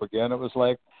crop up again. It was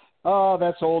like, oh,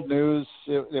 that's old news.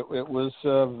 It was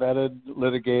vetted,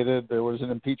 litigated. There was an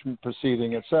impeachment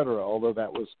proceeding, et cetera. Although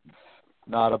that was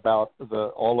not about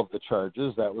all of the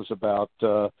charges. That was about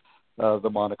the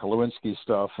Monica Lewinsky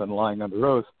stuff and lying under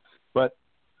oath. But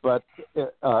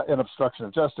an obstruction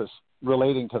of justice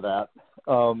relating to that,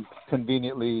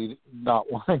 conveniently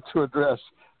not wanting to address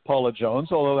Paula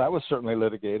Jones, although that was certainly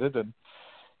litigated, and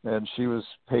she was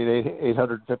paid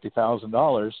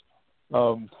 $850,000,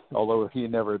 although he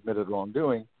never admitted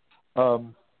wrongdoing,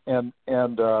 and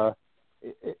so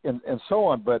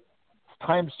on. But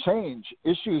times change,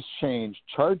 issues change,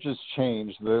 charges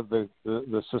change, the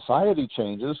society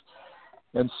changes,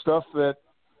 and stuff that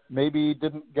maybe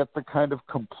didn't get the kind of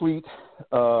complete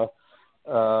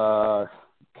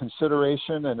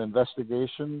consideration and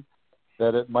investigation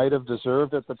that it might have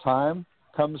deserved at the time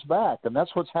comes back. And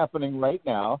that's what's happening right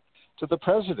now to the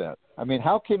president. I mean,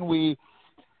 how can we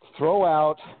throw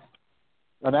out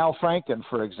an Al Franken,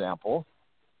 for example,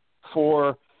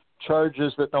 for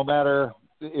charges that no matter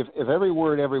if every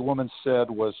word every woman said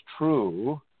was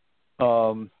true,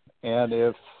 and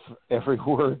if every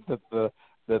word that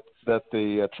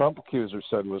the Trump accuser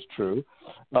said was true,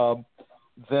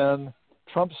 then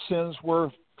Trump's sins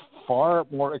were far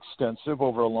more extensive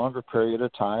over a longer period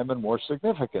of time and more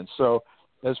significant. So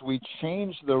as we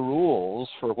change the rules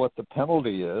for what the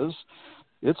penalty is,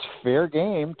 it's fair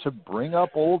game to bring up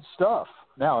old stuff.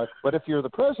 Now, but if you're the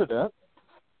president,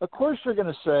 of course you're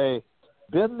going to say,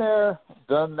 been there,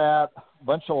 done that,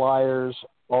 bunch of liars,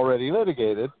 already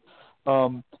litigated.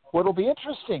 What'll be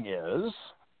interesting is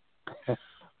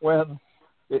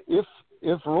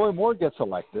if Roy Moore gets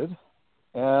elected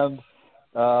and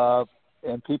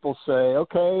people say,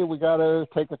 okay, we got to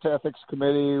take it to ethics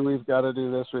committee, we've got to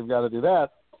do this, we've got to do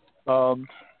that.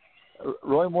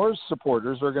 Roy Moore's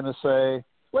supporters are going to say,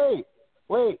 wait,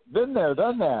 been there,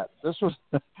 done that. This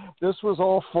was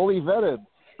all fully vetted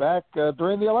back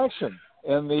during the election,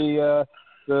 and the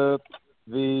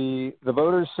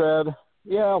voters said,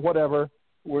 yeah, whatever,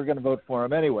 we're going to vote for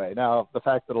him anyway. Now, the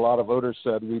fact that a lot of voters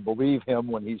said we believe him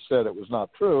when he said it was not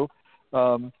true,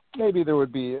 maybe there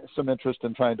would be some interest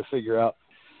in trying to figure out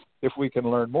if we can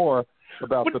learn more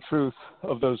about the truth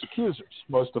of those accusers.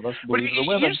 Most of us believe the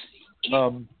women.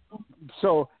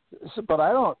 But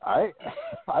I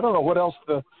don't know what else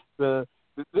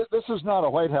this is not a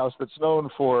White House that's known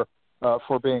for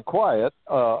being quiet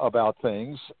about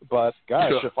things. But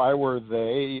gosh, if I were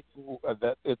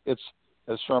it's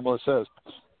as Sharmila says,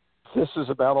 this is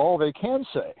about all they can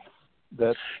say.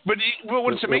 But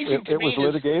what's amazing to me it was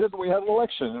litigated. We had an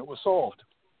election. And it was solved.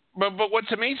 But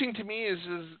what's amazing to me is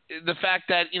the fact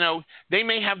that they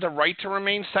may have the right to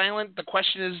remain silent. The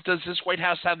question is, does this White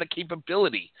House have the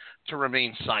capability to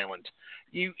remain silent?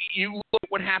 You look at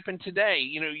what happened today.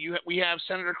 We have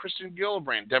Senator Kristen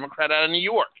Gillibrand, Democrat out of New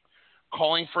York,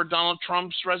 calling for Donald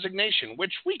Trump's resignation,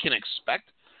 which we can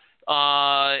expect.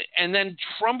 And then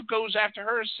Trump goes after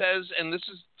her, says, and this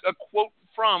is a quote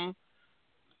from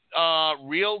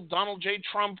real Donald J.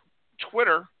 Trump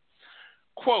Twitter,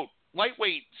 quote,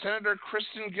 lightweight Senator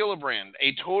Kristen Gillibrand,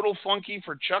 a total flunky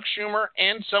for Chuck Schumer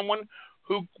and someone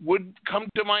who would come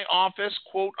to my office,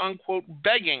 quote unquote,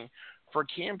 begging for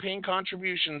campaign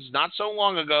contributions not so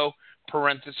long ago,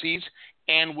 parentheses,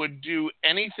 and would do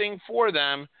anything for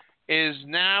them, is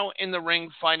now in the ring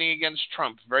fighting against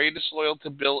Trump. Very disloyal to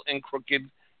Bill and crooked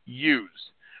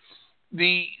used.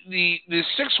 The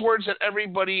 6 words that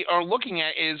everybody are looking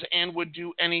at is and would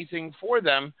do anything for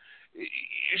them.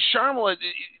 Sharmila,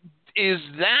 is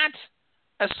that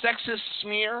a sexist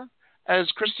smear, as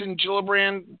Kristen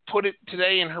Gillibrand put it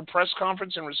today in her press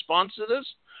conference in response to this?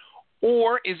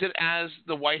 Or is it, as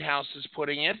the White House is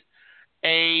putting it,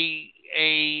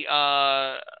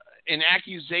 an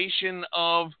accusation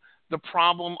of the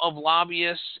problem of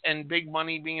lobbyists and big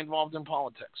money being involved in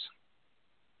politics?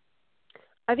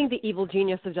 I think the evil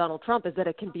genius of Donald Trump is that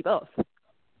it can be both.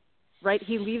 Right?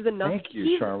 He leaves enough. Thank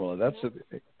you, Sharmila. That's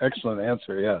an excellent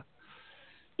answer, yeah.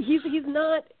 He's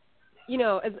not,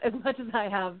 as much as I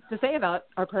have to say about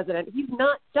our president, he's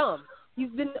not dumb. He's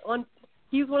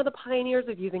one of the pioneers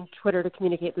of using Twitter to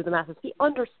communicate through the masses. He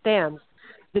understands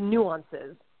the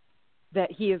nuances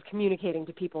that he is communicating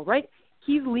to people, right?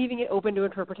 He's leaving it open to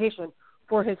interpretation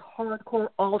for his hardcore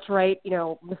alt-right,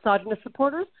 misogynist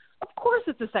supporters. Of course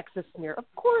it's a sexist smear. Of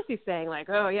course he's saying like,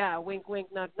 oh yeah, wink, wink,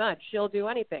 nudge, nudge, she'll do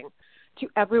anything. To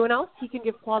everyone else, he can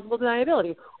give plausible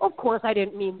deniability. Of course I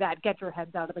didn't mean that. Get your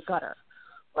heads out of the gutter.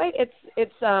 Right?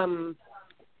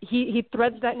 He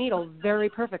threads that needle very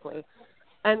perfectly.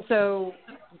 And so,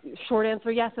 short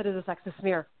answer, yes, it is a sexist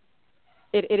smear.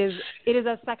 It is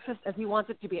as sexist as he wants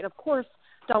it to be. And of course,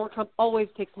 Donald Trump always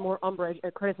takes more umbrage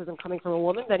at criticism coming from a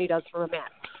woman than he does from a man.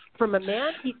 From a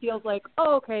man, he feels like,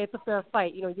 oh, okay, it's a fair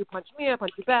fight. You punch me, I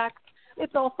punch you back.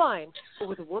 It's all fine. But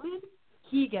with a woman,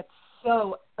 he gets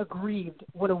so aggrieved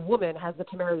when a woman has the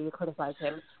temerity to criticize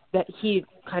him that he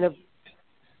kind of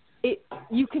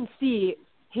you can see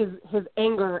his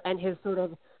anger and his sort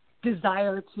of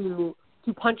desire to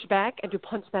punch back and to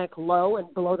punch back low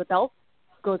and below the belt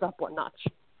goes up one notch.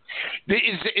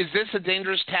 Is this a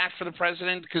dangerous tack for the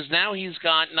president? Because now he's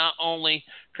got not only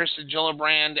Kristen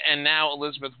Gillibrand and now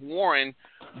Elizabeth Warren,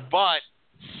 but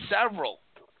several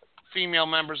female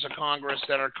members of Congress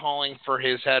that are calling for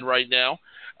his head right now.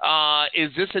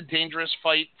 Is this a dangerous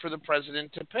fight for the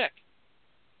president to pick?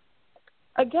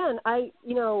 Again,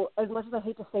 as much as I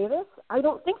hate to say this, I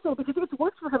don't think so, because it's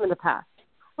worked for him in the past,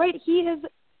 right? He has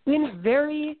been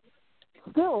very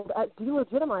skilled at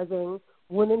delegitimizing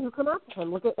women who come after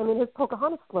him. Look at, his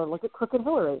Pocahontas slur. Look at Crooked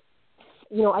Hillary.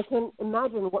 You know, I can't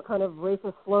imagine what kind of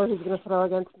racist slur he's going to throw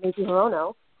against Macy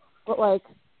Hirono. But, like,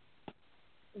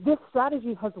 this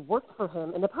strategy has worked for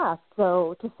him in the past.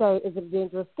 So to say, is it a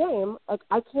dangerous game? Like,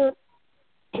 I can't,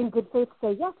 in good faith,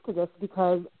 say yes to this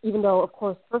because even though, of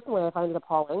course, personally I find it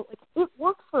appalling, it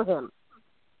works for him.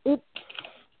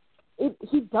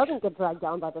 He doesn't get dragged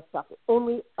down by this stuff. It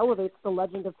only elevates the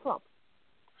legend of Trump.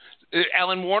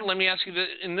 Alan Ward, let me ask you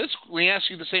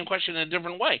the same question in a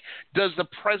different way. Does the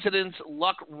president's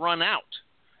luck run out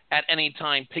at any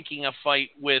time picking a fight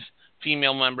with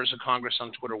female members of Congress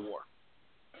on Twitter war?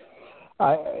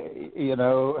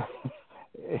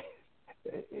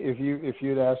 If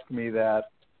you'd asked me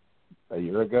that a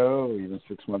year ago, or even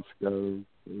 6 months ago,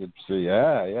 you'd say,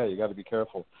 yeah, you got to be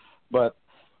careful. But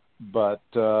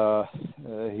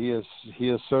he is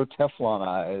so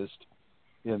Teflonized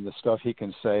in the stuff he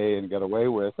can say and get away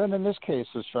with, and in this case,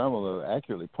 as Sharmila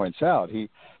accurately points out, he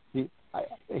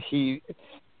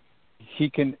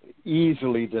can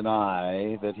easily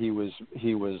deny that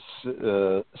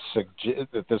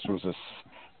that this was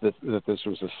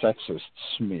a sexist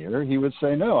smear. He would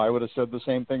say, no, I would have said the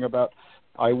same thing about.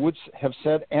 I would have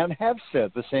said and have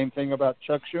said the same thing about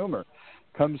Chuck Schumer.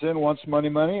 Comes in, wants money,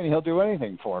 and he'll do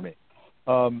anything for me.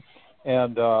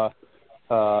 And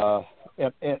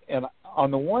on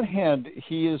the one hand,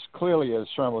 he is clearly, as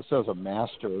Sharmila says, a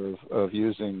master of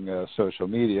using social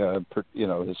media.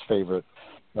 His favorite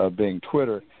being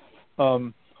Twitter.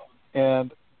 And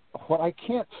what I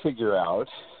can't figure out,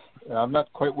 and I'm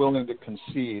not quite willing to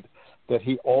concede that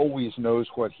he always knows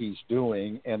what he's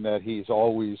doing and that he's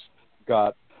always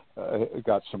got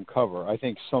some cover. I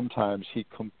think sometimes he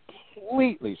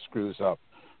completely screws up,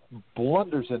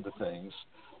 blunders into things,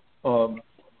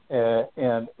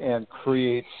 and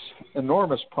creates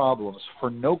enormous problems for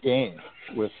no gain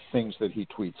with things that he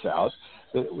tweets out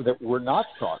that were not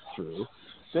thought through.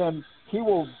 Then he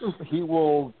will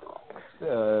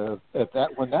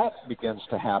when that begins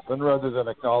to happen, rather than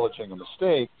acknowledging a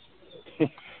mistake,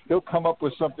 he'll come up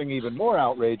with something even more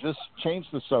outrageous, change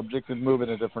the subject, and move in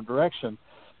a different direction.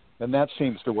 And that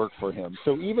seems to work for him.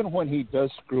 So even when he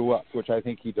does screw up, which I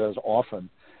think he does often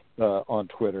on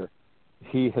Twitter,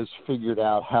 he has figured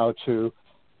out how to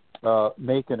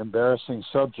make an embarrassing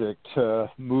subject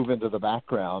move into the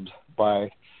background by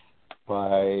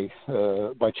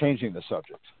changing the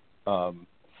subject. I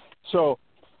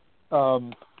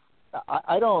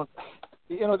don't,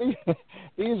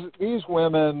 these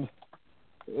women,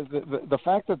 the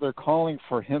fact that they're calling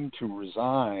for him to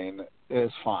resign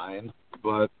is fine,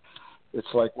 but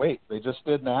it's like, wait, they just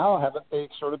did now? Haven't they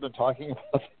sort of been talking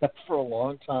about that for a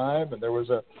long time? And there was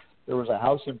a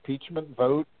House impeachment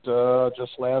vote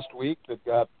just last week that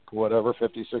got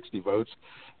 50, 60 votes.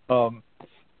 I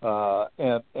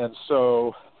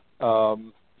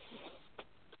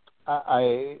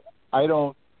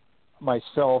don't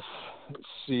myself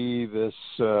see this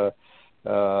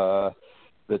the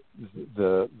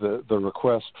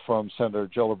request from Senator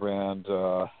Gillibrand,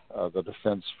 the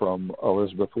defense from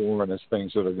Elizabeth Warren, as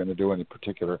things that are going to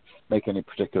make any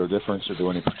particular difference or do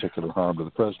any particular harm to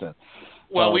the president.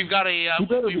 Well, we got a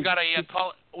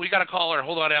caller.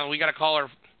 Hold on, Alan. We got a caller.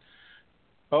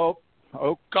 Caller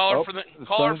from the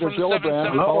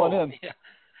 773. Calling in.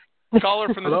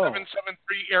 Caller from the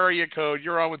 773 area code.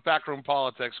 You're on with Backroom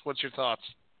Politics. What's your thoughts?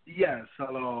 Yes.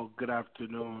 Hello. Good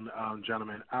afternoon,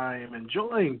 gentlemen. I am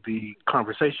enjoying the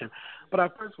conversation, but I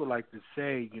first would like to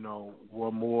say,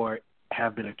 one more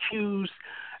have been accused,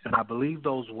 and I believe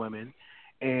those women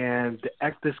and the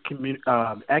ethics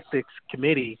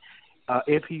committee.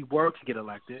 If he were to get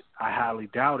elected, I highly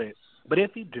doubt it. But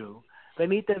if he do, they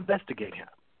need to investigate him.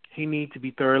 He needs to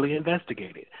be thoroughly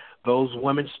investigated. Those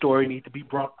women's story need to be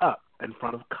brought up in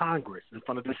front of Congress, in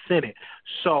front of the Senate.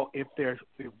 So if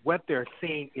what they're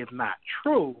saying is not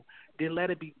true, then let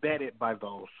it be vetted by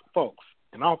those folks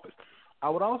in office. I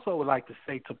would also like to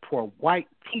say to poor white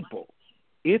people,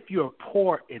 if you're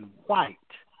poor and white,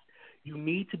 you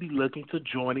need to be looking to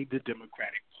joining the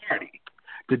Democratic Party.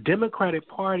 The Democratic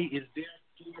Party is there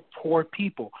for poor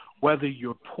people, whether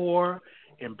you're poor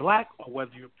and black or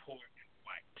whether you're poor and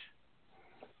white.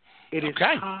 It is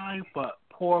time for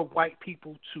poor white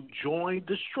people to join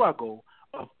the struggle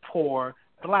of poor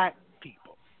black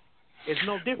people. It's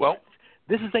no different. Well,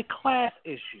 this is a class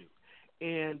issue.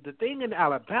 And the thing in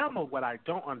Alabama, what I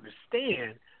don't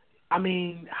understand,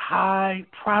 high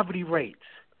poverty rates.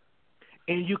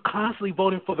 And you're constantly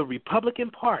voting for the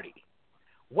Republican Party.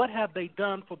 What have they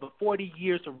done for the 40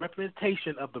 years of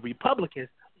representation of the Republicans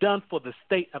done for the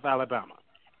state of Alabama?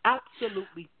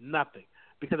 Absolutely nothing.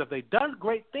 Because if they've done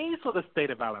great things for the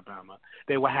state of Alabama,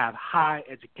 they will have high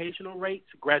educational rates,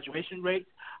 graduation rates,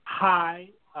 high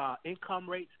income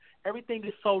rates. Everything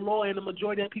is so low, and the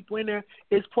majority of people in there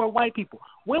is poor white people.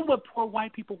 When would poor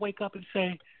white people wake up and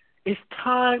say, it's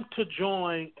time to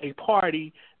join a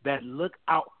party that look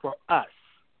out for us,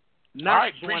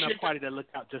 not join a party that look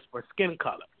out just for skin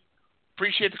color?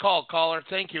 Appreciate the call, caller.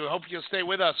 Thank you. I hope you'll stay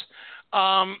with us.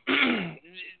 Sharmla,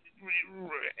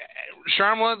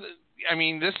 I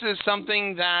mean, this is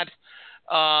something that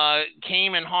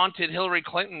came and haunted Hillary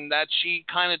Clinton, that she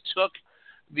kind of took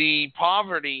the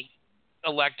poverty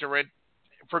electorate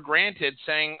for granted,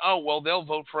 saying, oh, well, they'll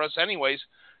vote for us anyways.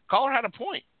 Caller had a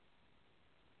point.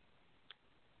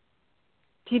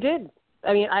 He did.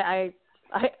 I mean, I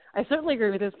certainly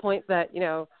agree with his point that,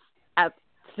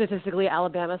 statistically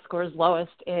Alabama scores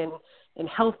lowest in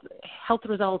health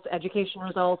results, education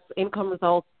results, income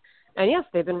results. And yes,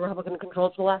 they've been Republican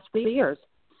controlled for the last 3 years.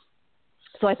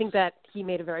 So I think that he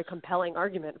made a very compelling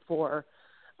argument for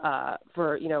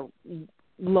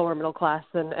lower middle class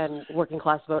and working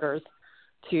class voters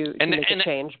to make a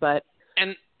change. But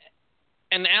and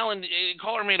Alan,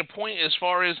 caller made a point as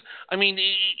far as, I mean,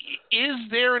 is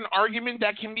there an argument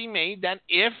that can be made that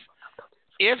if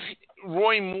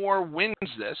Roy Moore wins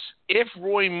this, if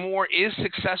Roy Moore is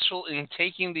successful in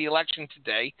taking the election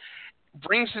today,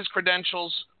 brings his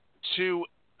credentials to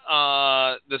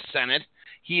the Senate,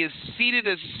 he is seated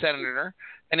as a senator,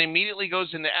 and immediately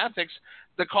goes into ethics,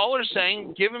 the caller's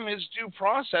saying, give him his due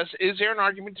process. Is there an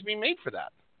argument to be made for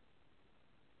that?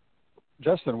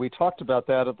 Justin, we talked about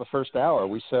that at the first hour.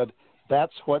 We said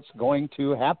that's what's going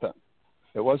to happen.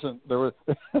 It wasn't there was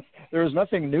there was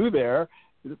nothing new there.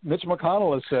 Mitch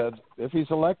McConnell has said if he's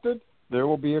elected, there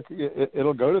will be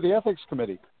it'll go to the ethics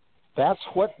committee. That's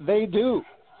what they do.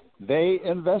 They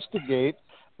investigate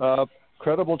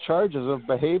credible charges of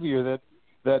behavior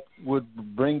that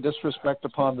would bring disrespect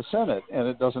upon the Senate, and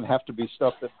it doesn't have to be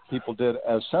stuff that people did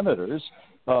as senators.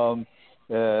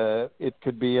 It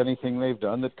could be anything they've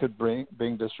done that could bring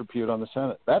disrepute on the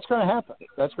Senate. That's going to happen.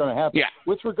 Yeah.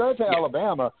 With regard to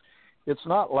Alabama, it's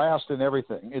not last in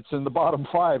everything. It's in the bottom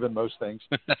 5 in most things.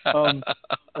 I didn't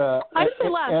say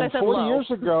last. I said 40 low.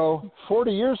 years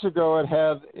ago, it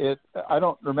had. I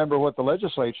don't remember what the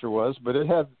legislature was, but it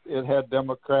had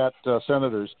Democrat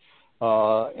senators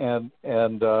and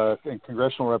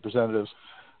congressional representatives.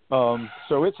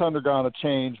 So it's undergone a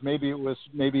change. Maybe it was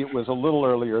a little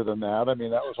earlier than that. I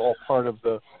mean, that was all part of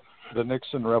the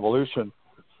Nixon Revolution.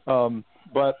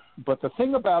 But the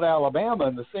thing about Alabama,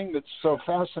 and the thing that's so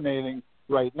fascinating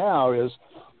right now, is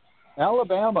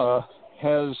Alabama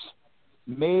has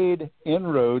made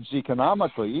inroads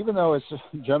economically, even though it's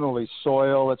generally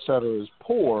soil, et cetera, is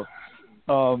poor.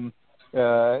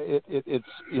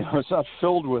 It's not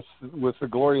filled with the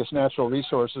glorious natural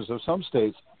resources of some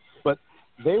states, but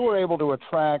they were able to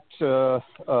attract a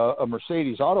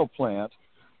Mercedes auto plant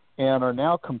and are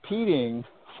now competing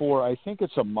for, I think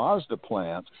it's a Mazda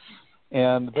plant,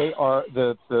 and they are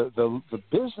the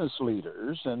business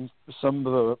leaders and some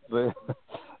of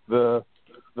the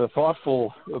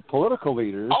thoughtful political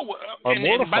leaders are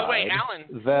mortified by the way, Alan,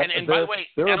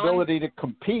 their ability to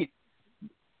compete.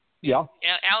 Yeah,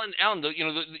 Alan,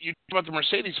 you talked about the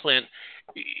Mercedes plant.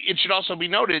 It should also be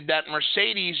noted that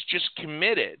Mercedes just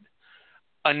committed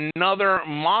another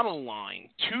model line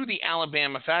to the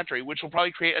Alabama factory, which will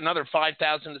probably create another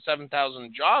 5,000 to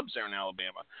 7,000 jobs there in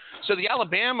Alabama. So the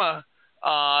Alabama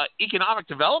economic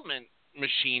development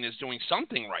machine is doing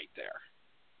something right there.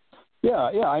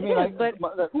 Yeah. I mean, but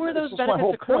who are those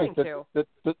benefits accruing to?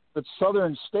 That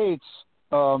southern states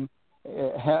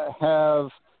have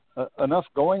enough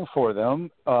going for them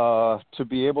to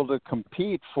be able to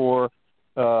compete for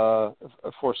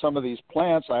some of these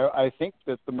plants. I think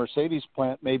that the Mercedes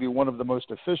plant may be one of the most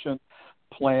efficient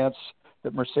plants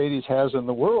that Mercedes has in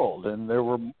the world, and there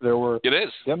were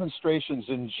demonstrations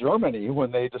in Germany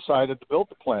when they decided to build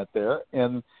the plant there,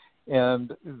 and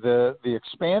the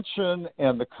expansion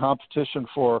and the competition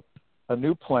for a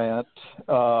new plant,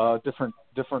 different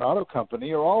auto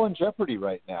company, are all in jeopardy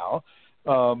right now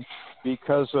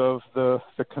because of the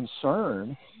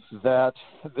concern that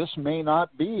this may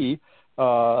not be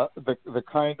the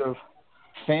kind of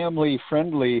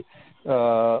family-friendly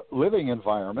living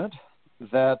environment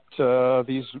that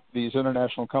these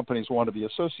international companies want to be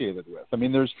associated with. I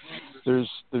mean, there's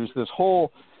this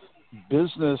whole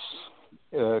business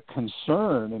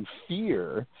concern and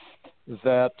fear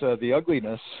that the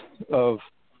ugliness of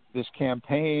this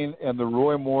campaign and the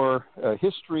Roy Moore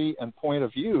history and point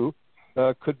of view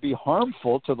could be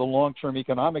harmful to the long-term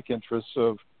economic interests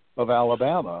of of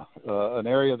Alabama, an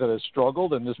area that has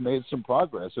struggled and has made some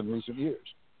progress in recent years.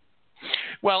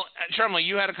 Well, Sharmila,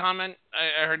 you had a comment.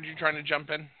 I heard you trying to jump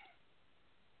in.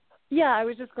 Yeah, I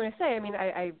was just going to say, I mean,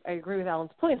 I agree with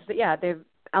Alan's points that, yeah,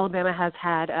 Alabama has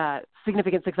had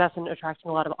significant success in attracting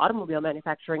a lot of automobile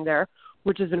manufacturing there,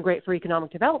 which has been great for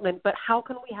economic development. But how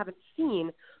come we haven't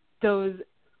seen those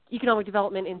economic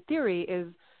development in theory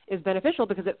is beneficial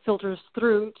because it filters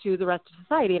through to the rest of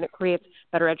society and it creates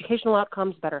better educational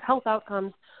outcomes, better health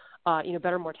outcomes,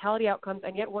 better mortality outcomes,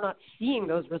 and yet we're not seeing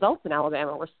those results in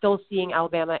Alabama. We're still seeing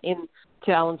Alabama in,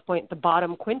 to Alan's point, the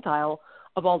bottom quintile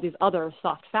of all these other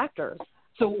soft factors.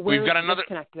 So where's the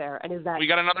disconnect there? And is that we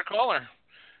got another caller?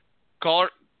 Caller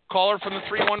from the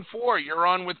 314. You're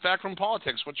on with Backroom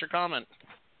Politics. What's your comment?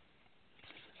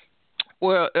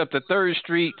 Well, if the 3rd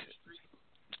Street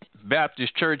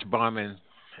Baptist Church bombing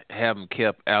haven't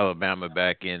kept Alabama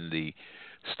back in the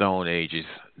Stone Ages,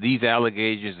 these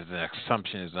allegations and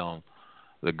assumptions on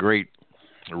the great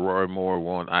Roy Moore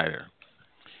won't either.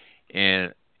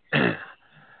 And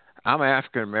I'm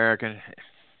African American,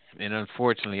 and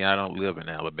unfortunately, I don't live in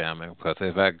Alabama because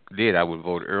if I did, I would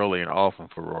vote early and often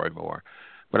for Roy Moore.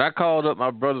 But I called up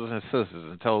my brothers and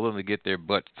sisters and told them to get their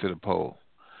butts to the poll.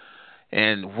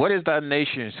 And what has our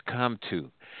nation come to?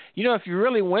 You know, if you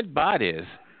really went by this,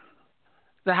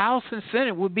 the House and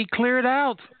Senate would be cleared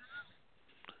out.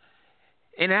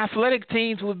 And athletic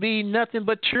teams would be nothing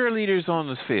but cheerleaders on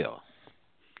the field.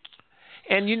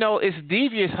 And, you know, it's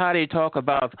devious how they talk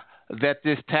about that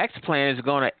this tax plan is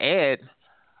going to add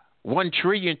 $1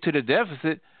 trillion to the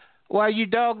deficit. Well, you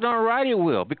doggone right it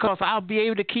will, because I'll be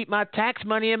able to keep my tax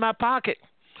money in my pocket.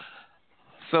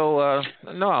 So,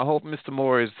 no, I hope Mr.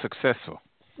 Moore is successful.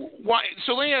 Why?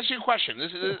 So let me ask you a question.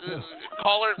 This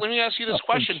caller. Let me ask you this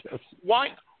question. Why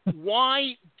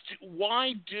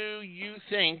do you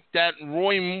think that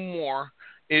Roy Moore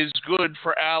is good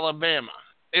for Alabama,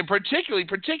 and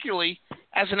particularly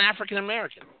as an African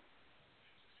American?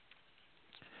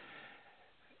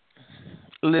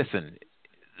 Listen,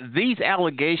 these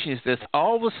allegations that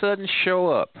all of a sudden show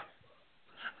up.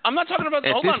 I'm not talking about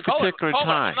at hold this on, particular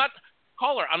time.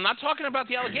 I'm not talking about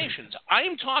the allegations. I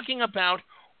am talking about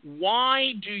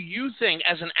why do you think,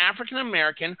 as an African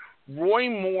American, Roy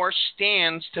Moore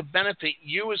stands to benefit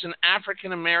you as an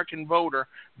African American voter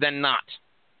than not?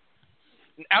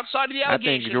 Outside of the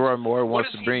allegations, I think Roy Moore wants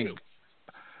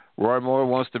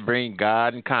to bring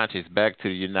God and conscience back to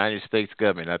the United States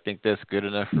government. I think that's good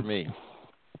enough for me.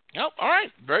 Oh, all right.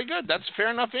 Very good. That's a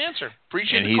fair enough answer.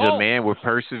 Appreciate the call. And he's a man with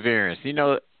perseverance. You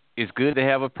know, it's good to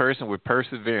have a person with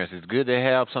perseverance. It's good to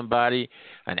have somebody,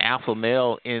 an alpha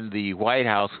male in the White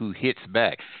House who hits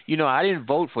back. You know, I didn't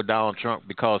vote for Donald Trump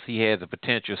because he has the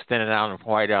potential standing out on the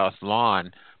White House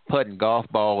lawn putting golf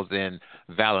balls in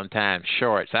Valentine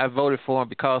shorts. I voted for him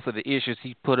because of the issues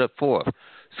he put up forth.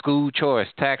 School choice,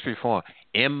 tax reform,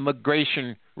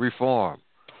 immigration reform,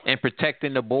 and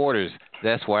protecting the borders.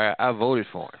 That's why I voted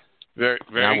for him. Very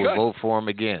good. And I will vote for him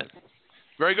again.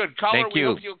 Very good. Caller, Thank we you.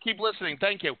 hope you'll keep listening.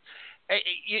 Thank you. Hey,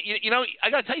 you know, I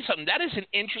got to tell you something. That is an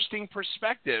interesting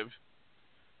perspective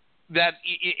that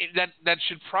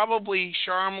should probably,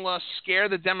 Sharmila, scare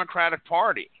the Democratic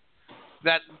Party.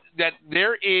 That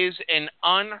there is an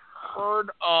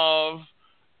unheard of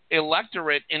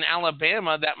electorate in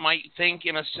Alabama that might think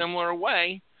in a similar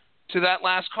way to that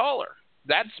last caller.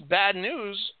 That's bad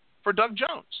news for Doug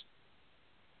Jones.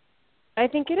 I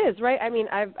think it is, right? I mean,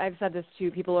 I've said this to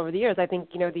people over the years. I think,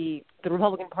 you know, the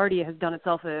Republican Party has done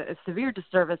itself a severe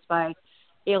disservice by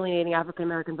alienating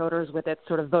African-American voters with its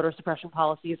sort of voter suppression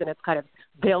policies and its kind of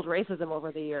veiled racism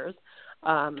over the years.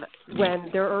 When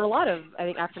there are a lot of, I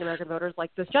think, African-American voters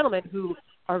like this gentleman who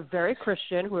are very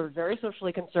Christian, who are very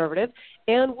socially conservative,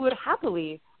 and would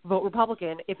happily vote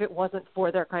Republican if it wasn't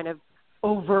for their kind of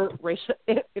overt racial,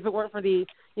 if it weren't for the,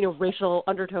 you know, racial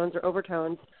undertones or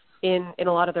overtones in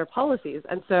a lot of their policies.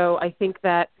 And so I think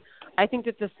that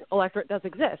this electorate does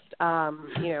exist.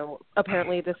 You know,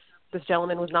 apparently this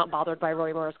gentleman was not bothered by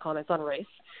Roy Moore's comments on race.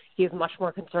 He is much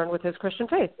more concerned with his Christian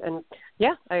faith. And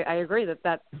yeah, I agree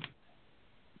that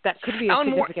could be a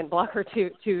significant blocker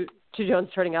to Jones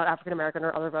turning out African American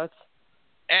or other votes.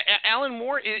 Alan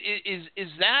Moore, is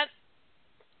that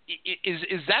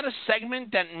a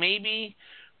segment that maybe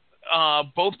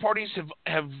both parties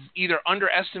have either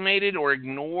underestimated or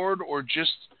ignored or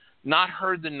just not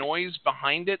heard the noise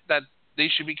behind it that they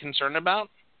should be concerned about?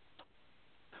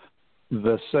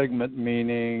 The segment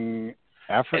meaning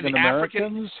African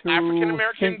Americans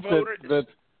voters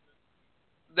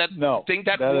think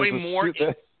that Roy Moore.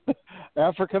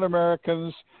 African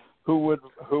Americans who would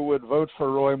vote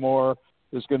for Roy Moore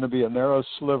is going to be a narrow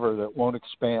sliver that won't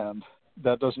expand.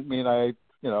 that doesn't mean I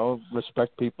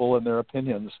respect people and their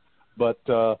opinions, but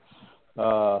that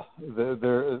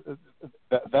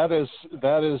is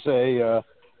a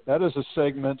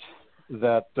segment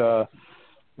that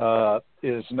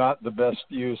is not the best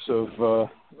use of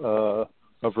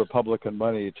Republican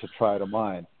money to try to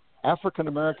mine. African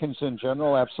Americans in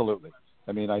general, absolutely.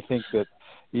 I mean, I think that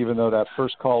even though that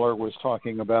first caller was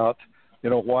talking about,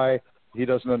 why he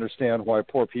doesn't understand why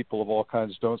poor people of all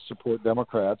kinds don't support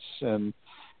Democrats, and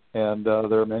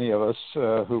there are many of us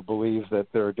who believe that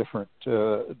there are different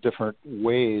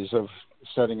ways of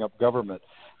setting up government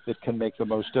that can make the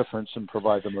most difference and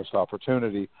provide the most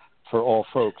opportunity for all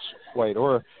folks, white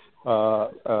or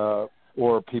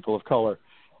people of color.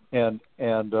 And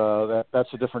that's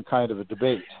a different kind of a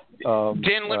debate. He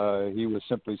was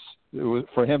simply,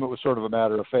 for him, it was sort of a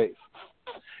matter of faith.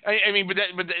 I mean, but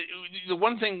the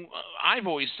one thing I've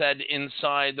always said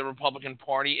inside the Republican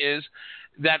Party is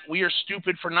that we are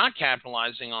stupid for not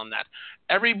capitalizing on that.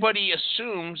 Everybody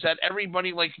assumes that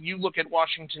everybody, like you look at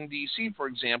Washington, D.C., for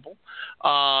example,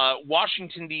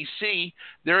 Washington, D.C.,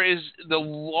 there is the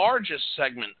largest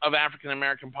segment of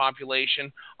African-American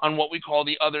population on what we call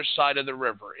the other side of the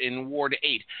river in Ward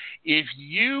 8. If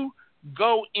you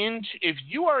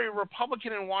are a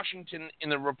Republican in Washington, in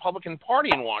the Republican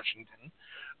Party in Washington,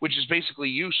 which is basically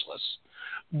useless,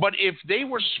 but if they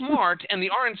were smart and the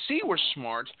RNC were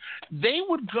smart, they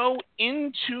would go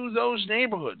into those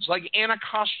neighborhoods like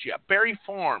Anacostia, Berry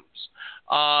Farms,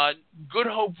 Good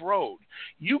Hope Road.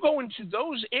 You go into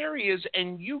those areas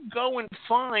and you go and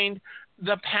find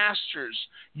the pastors.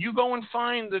 You go and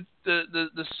find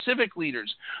the civic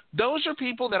leaders. Those are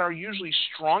people that are usually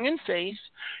strong in faith,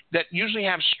 that usually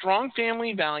have strong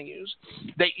family values,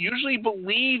 that usually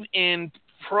believe in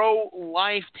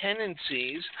pro-life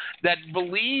tendencies, that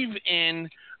believe in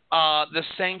the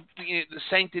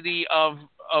sanctity of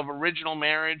original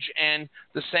marriage and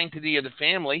the sanctity of the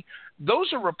family.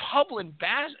 Those are Republican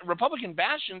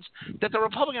bastions that the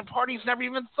Republican Party's never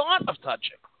even thought of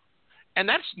touching, and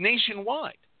that's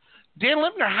nationwide. Dan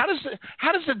Lipner, how does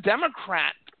the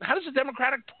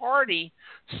Democratic Party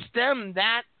stem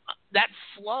that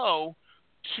flow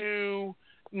to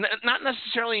not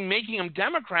necessarily making them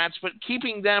Democrats, but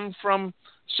keeping them from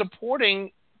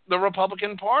supporting the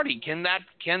Republican Party? Can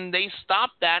they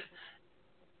stop that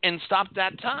and stop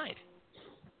that tide?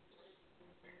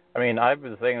 I mean, I've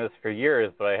been saying this for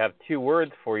years, but I have two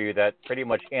words for you that pretty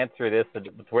much answer this.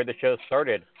 It's where the show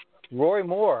started. Roy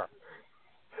Moore.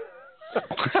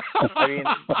 I mean,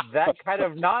 that kind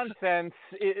of nonsense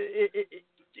is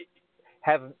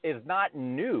not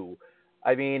new.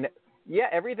 I mean, yeah,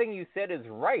 everything you said is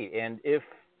right. And if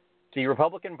the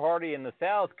Republican Party in the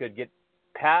South could get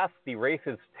past the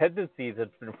racist tendencies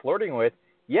it's been flirting with,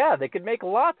 yeah, they could make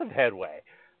lots of headway.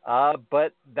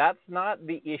 But that's not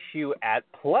the issue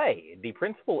at play. The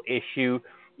principal issue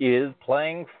is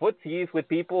playing footsies with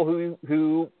people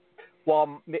who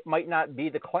while it might not be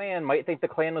the Klan, might think the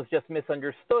Klan was just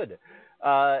misunderstood.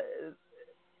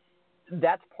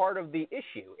 That's part of the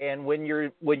issue. And when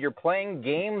you're playing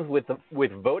games with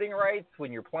voting rights,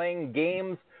 when you're playing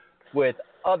games with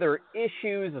other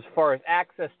issues as far as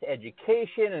access to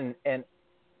education and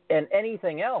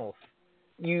anything else,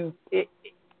 the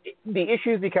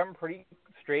issues become pretty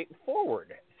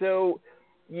straightforward. So,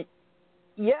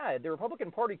 yeah, the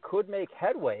Republican Party could make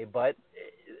headway, but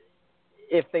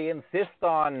if they insist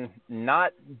on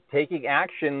not taking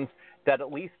actions that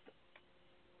at least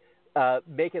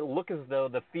make it look as though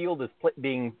the field is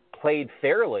being played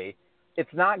fairly,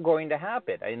 it's not going to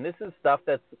happen. I mean, this is stuff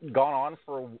that's gone on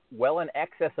for well in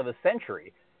excess of a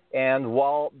century. And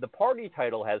while the party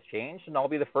title has changed, and I'll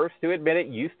be the first to admit it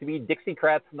used to be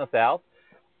Dixiecrats in the South,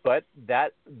 but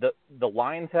that the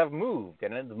lines have moved,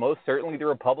 and it's most certainly the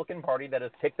Republican Party that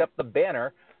has picked up the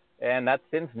banner, and that's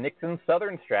since Nixon's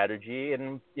Southern strategy,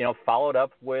 and followed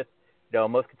up with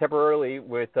most contemporarily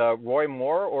with Roy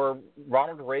Moore or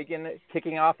Ronald Reagan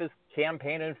kicking off his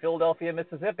campaign in Philadelphia,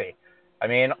 Mississippi. I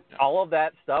mean, all of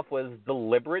that stuff was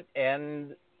deliberate,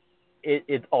 and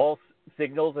it all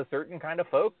signals a certain kind of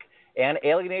folk and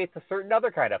alienates a certain other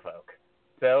kind of folk.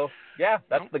 So, yeah,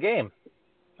 that's the game.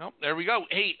 Well, there we go.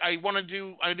 Hey, I do want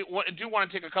to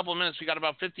take a couple of minutes. We got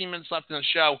about 15 minutes left in the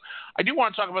show. I do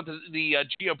want to talk about the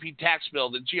GOP tax bill.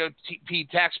 The GOP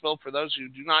tax bill, for those who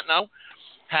do not know,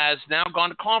 has now gone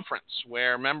to conference,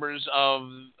 where members of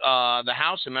the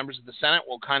House and members of the Senate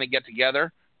will kind of get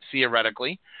together,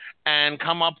 theoretically, and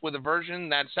come up with a version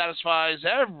that satisfies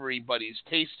everybody's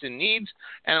tastes and needs,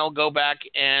 and it'll go back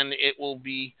and it will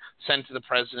be sent to the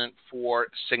president for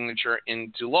signature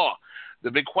into law.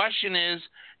 The big question is,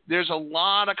 there's a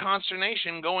lot of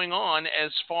consternation going on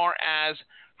as far as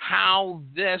how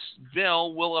this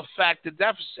bill will affect the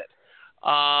deficit.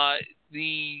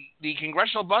 The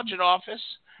Congressional Budget Office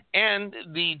and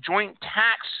the Joint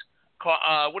Tax,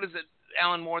 what is it,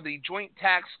 Alan Moore, the Joint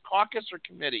Tax Caucus or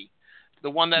Committee? The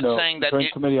one that's saying that...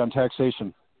 Joint Committee on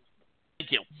Taxation.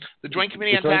 Thank you. The Joint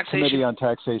Committee on Taxation. Committee on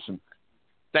Taxation.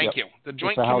 Thank you. The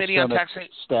Joint Committee on Taxation.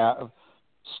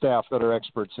 Staff that are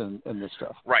experts in this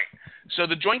stuff. Right. So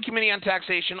the Joint Committee on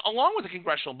Taxation, along with the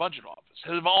Congressional Budget Office,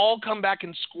 have all come back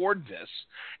and scored this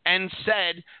and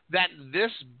said that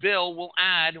this bill will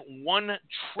add $1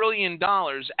 trillion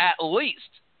at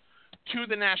least to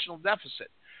the national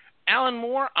deficit. Alan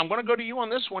Moore, I'm going to go to you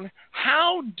on this one.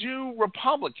 How do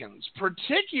Republicans,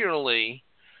 particularly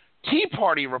Tea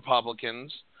Party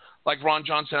Republicans, like Ron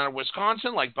Johnson out of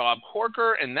Wisconsin, like Bob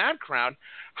Corker and that crowd,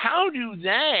 how do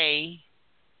they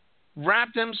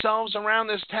wrap themselves around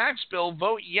this tax bill,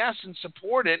 vote yes and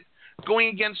support it, going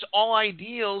against all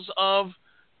ideals of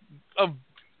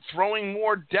throwing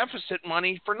more deficit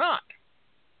money for naught?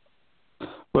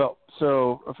 Well,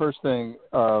 so first thing,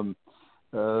 I'll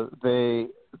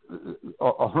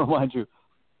remind you,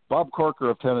 Bob Corker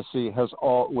of Tennessee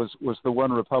was the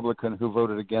one Republican who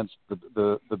voted against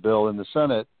the bill in the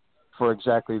Senate for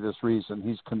exactly this reason.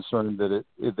 He's concerned that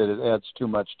it adds too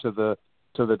much to the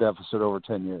deficit over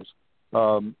 10 years.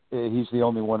 He's the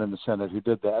only one in the Senate who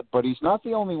did that, but he's not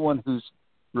the only one who's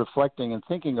reflecting and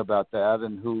thinking about that,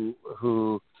 and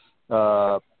who's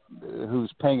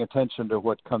paying attention to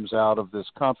what comes out of this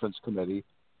conference committee,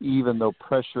 even though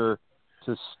pressure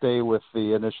to stay with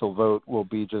the initial vote will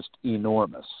be just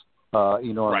enormous.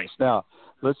 Right. Now,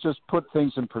 let's just put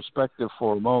things in perspective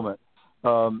for a moment.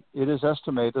 It is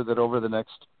estimated that over the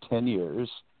next 10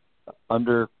 years,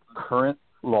 under current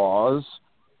laws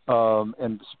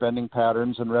and spending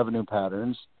patterns and revenue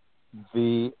patterns,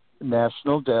 the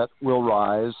national debt will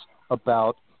rise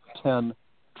about $10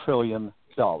 trillion.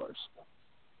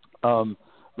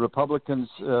 Republicans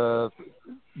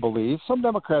believe, some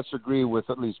Democrats agree with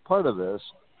at least part of this,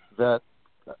 that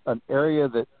an area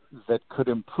that could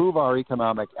improve our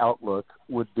economic outlook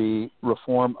would be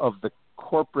reform of the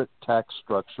corporate tax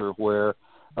structure, where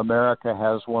America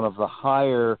has one of the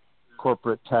higher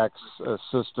corporate tax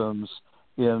systems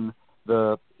in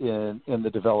the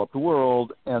developed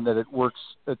world, and that it works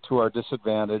to our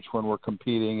disadvantage when we're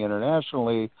competing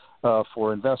internationally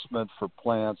for investment, for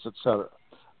plants, etc.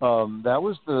 That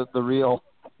was the real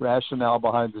rationale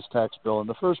behind this tax bill in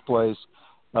the first place,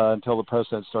 until the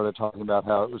president started talking about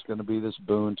how it was going to be this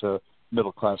boon to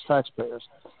middle-class taxpayers.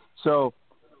 So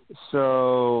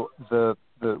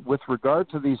with regard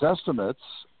to these estimates,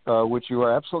 which you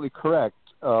are absolutely correct,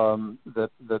 that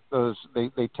those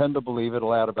they tend to believe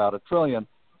it'll add about $1 trillion,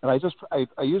 and I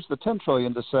use the $10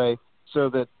 trillion to say so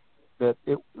that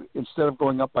it, instead of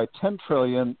going up by $10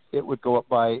 trillion, it would go up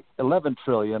by $11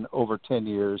 trillion over 10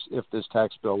 years if this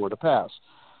tax bill were to pass.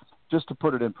 Just to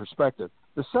put it in perspective.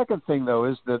 The second thing, though,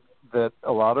 is that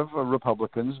a lot of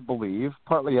Republicans believe,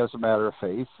 partly as a matter of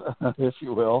faith, if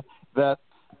you will, that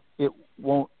it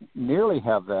won't nearly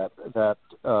have that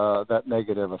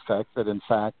negative effect. That in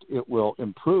fact it will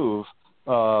improve.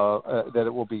 That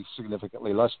it will be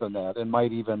significantly less than that, and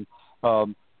might even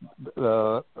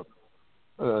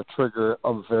trigger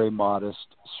a very modest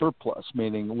surplus,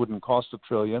 meaning it wouldn't cost $1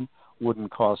 trillion,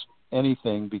 wouldn't cost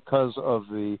anything because of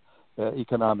the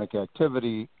economic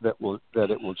activity that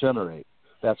it will generate.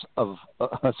 That's of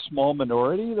a small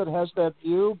minority that has that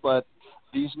view, but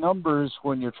these numbers,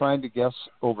 when you're trying to guess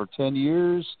over 10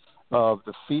 years of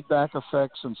the feedback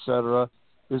effects, etc.,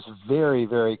 is very,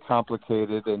 very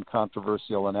complicated and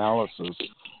controversial analysis.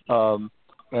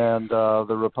 And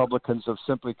the Republicans have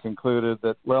simply concluded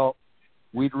that, well,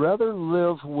 we'd rather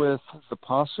live with the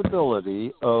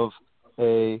possibility of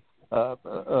an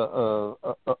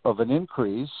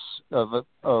increase of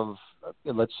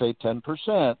let's say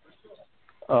 10%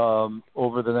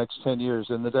 over the next 10 years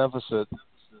in the deficit,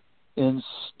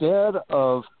 instead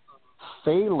of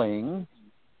failing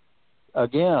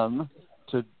again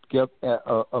to get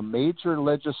a major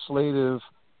legislative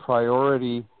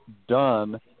priority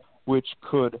done, which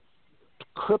could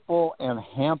cripple and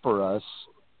hamper us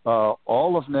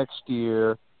all of next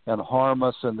year and harm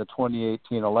us in the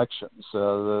 2018 elections.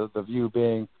 The view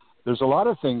being, there's a lot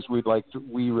of things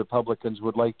we Republicans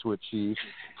would like to achieve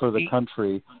for the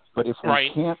country, but if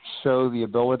we can't show the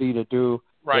ability to do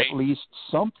at least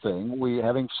something,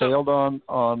 having failed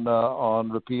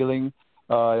on repealing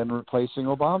and replacing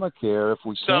Obamacare, if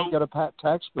we can't get a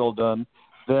tax bill done,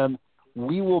 then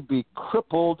we will be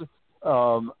crippled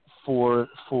for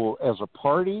as a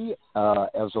party,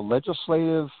 as a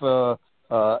legislative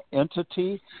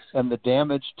entity, and the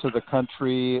damage to the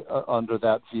country under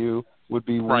that view would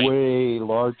be way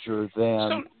larger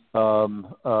than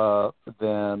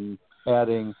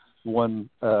adding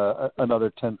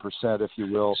another 10%, if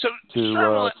you will,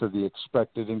 to the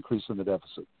expected increase in the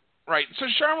deficit. Right. So,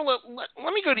 Sharmila,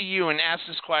 let me go to you and ask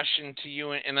this question to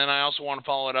you, and then I also want to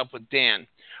follow it up with Dan.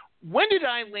 When did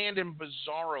I land in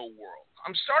bizarro world?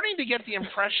 I'm starting to get the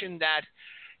impression that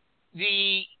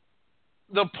the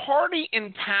party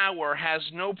in power has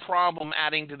no problem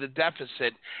adding to the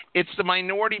deficit. It's the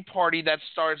minority party that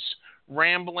starts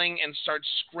rambling and starts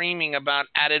screaming about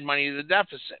added money to the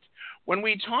deficit. When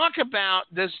we talk about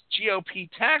this GOP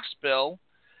tax bill,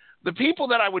 the people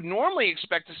that I would normally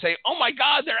expect to say, oh, my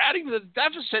God, they're adding to the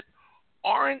deficit,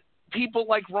 aren't people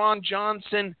like Ron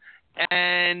Johnson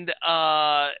and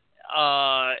Paul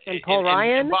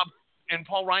Ryan and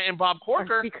Paul Ryan and Bob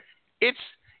Corker. It's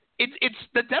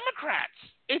the Democrats.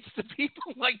 It's the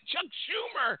people like Chuck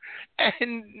Schumer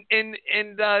and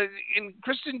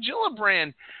Kristen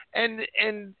Gillibrand and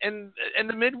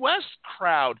the Midwest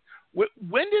crowd.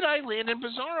 When did I land in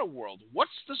bizarro world?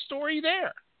 What's the story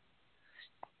there?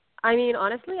 I mean,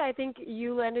 honestly, I think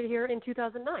you landed here in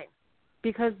 2009,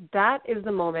 because that is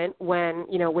the moment when,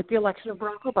 with the election of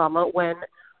Barack Obama, when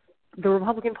the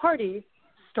Republican Party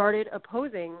started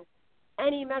opposing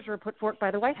any measure put forth by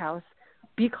the White House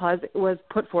because it was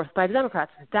put forth by the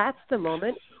Democrats. That's the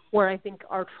moment where I think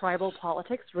our tribal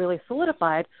politics really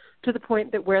solidified to the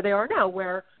point that where they are now,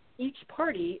 where each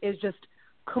party is just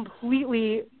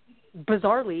completely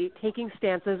bizarrely taking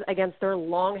stances against their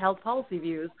long-held policy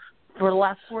views for the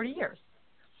last 40 years.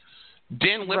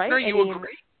 Dan Lipner, you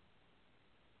agree?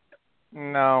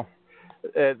 No.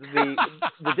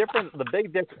 The difference, the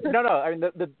big difference. No. I mean,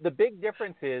 the big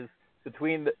difference is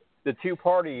between the two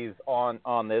parties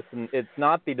on this, and it's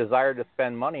not the desire to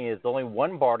spend money. It's only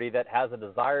one party that has a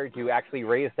desire to actually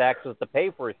raise taxes to pay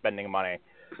for spending money,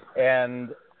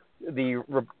 and the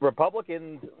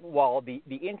Republicans, while the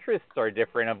interests are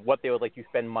different of what they would like to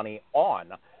spend money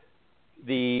on,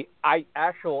 the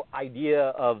actual idea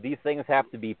of these things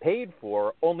have to be paid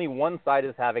for, only one side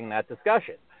is having that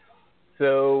discussion.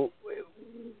 So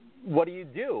what do you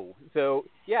do? So,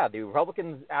 yeah, the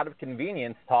Republicans, out of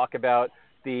convenience, talk about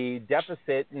the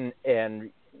deficit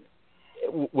and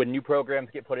when new programs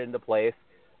get put into place.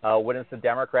 When it's the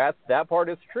Democrats, that part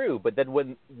is true. But then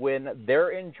when they're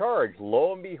in charge,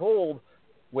 lo and behold,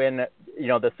 when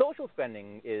the social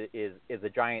spending is a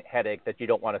giant headache that you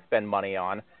don't want to spend money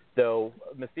on, though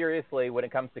mysteriously when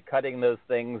it comes to cutting those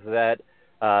things that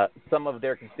some of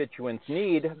their constituents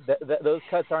need, those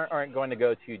cuts aren't going to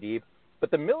go too deep. But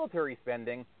the military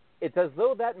spending, it's as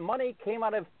though that money came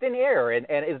out of thin air and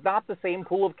is not the same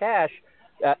pool of cash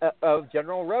of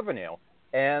general revenue.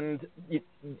 And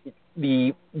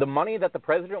the money that the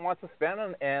president wants to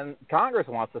spend and Congress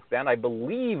wants to spend, I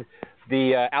believe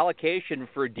the allocation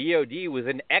for DOD was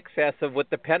in excess of what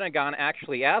the Pentagon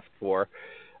actually asked for.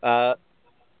 That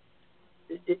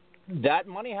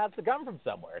money has to come from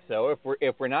somewhere. So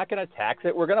if we're not going to tax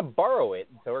it, we're going to borrow it.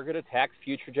 So we're going to tax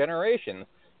future generations.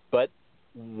 But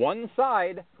one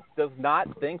side does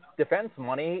not think defense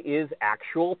money is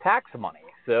actual tax money.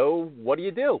 So what do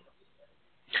you do?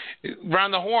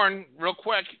 Round the horn, real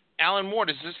quick. Alan Moore,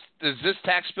 does this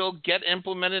tax bill get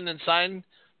implemented and signed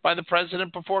by the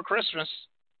president before Christmas?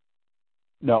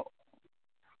 No.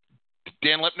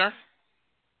 Dan Lipner?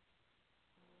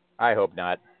 I hope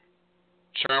not.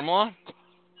 Sharmila?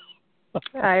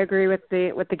 I agree with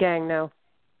the gang. No.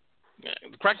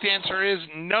 The correct answer is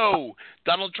no.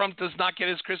 Donald Trump does not get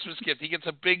his Christmas gift. He gets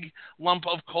a big lump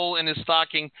of coal in his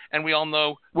stocking, and we all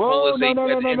know coal is an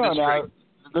industry. Now,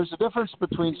 there's a difference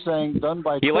between saying done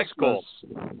by Christmas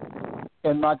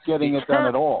and not getting it done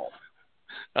at all.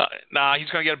 Nah, he's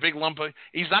going to get a big lump of.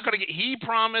 He's not going to get. He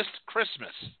promised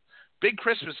Christmas, big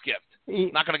Christmas gift.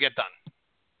 Not going to get done.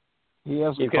 He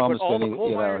hasn't promised any. Put all the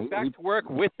coal miners back to work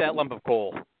with that lump of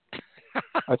coal.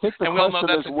 I think the question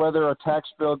is whether a tax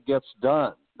bill gets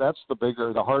done. That's the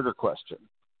harder question.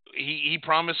 He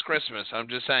promised Christmas. I'm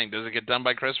just saying, does it get done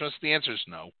by Christmas? The answer is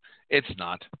no. It's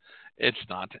not. It's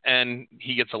not. And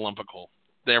he gets a lump of coal.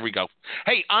 There we go.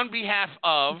 Hey, on behalf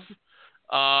of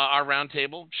our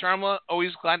roundtable, Sharmila,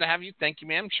 always glad to have you. Thank you,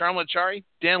 ma'am. Sharmila Chari,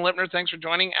 Dan Lipner, thanks for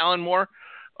joining. Alan Moore,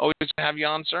 always good to have you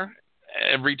on, sir,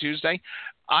 every Tuesday.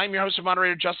 I'm your host and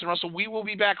moderator, Justin Russell. We will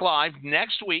be back live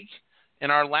next week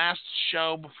in our last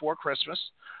show before Christmas,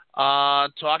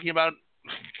 talking about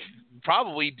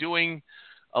probably doing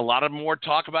a lot of more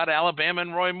talk about Alabama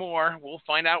and Roy Moore. We'll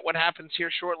find out what happens here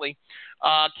shortly.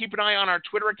 Keep an eye on our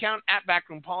Twitter account at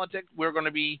Backroom Politics. We're going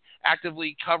to be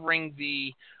actively covering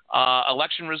the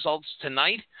election results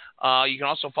tonight. You can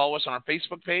also follow us on our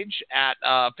Facebook page at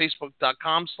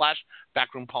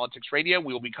facebook.com/BackroomPoliticsRadio.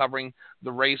 We will be covering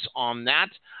the race on that.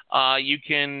 You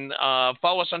can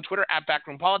follow us on Twitter at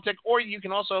Backroom Politics, or you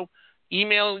can also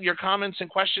email your comments and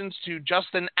questions to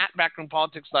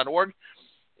justin@backroompolitics.org.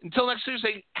 Until next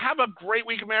Tuesday, have a great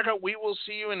week, America. We will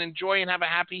see you and enjoy and have a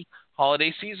happy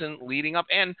holiday season leading up.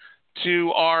 And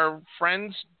to our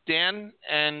friends, Dan,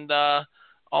 and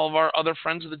all of our other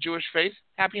friends of the Jewish faith,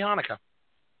 happy Hanukkah.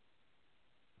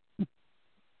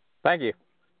 Thank you.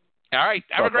 All right.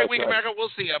 Have a great week, America. We'll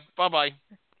see you. Bye-bye.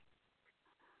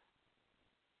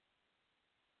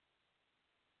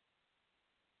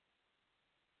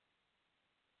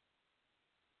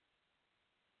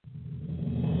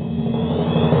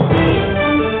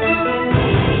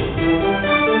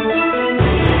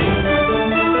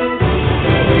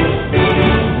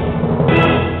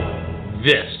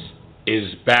 This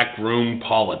is Backroom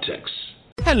Politics.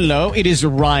 Hello, it is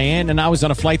Ryan, and I was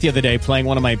on a flight the other day playing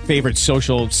one of my favorite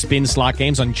social spin slot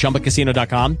games on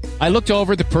ChumbaCasino.com. I looked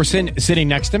over at the person sitting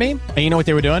next to me, and you know what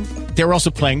they were doing? They were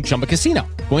also playing Chumba Casino.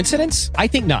 Coincidence? I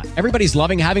think not. Everybody's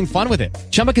loving having fun with it.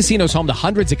 Chumba Casino is home to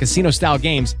hundreds of casino-style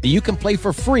games that you can play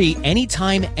for free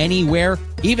anytime, anywhere,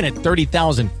 even at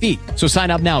 30,000 feet. So sign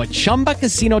up now at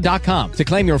ChumbaCasino.com to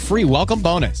claim your free welcome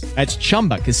bonus. That's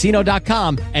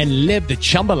ChumbaCasino.com and live the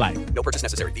Chumba life. No purchase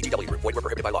necessary. VGW. Void where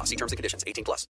prohibited by law. See terms and conditions. 18+.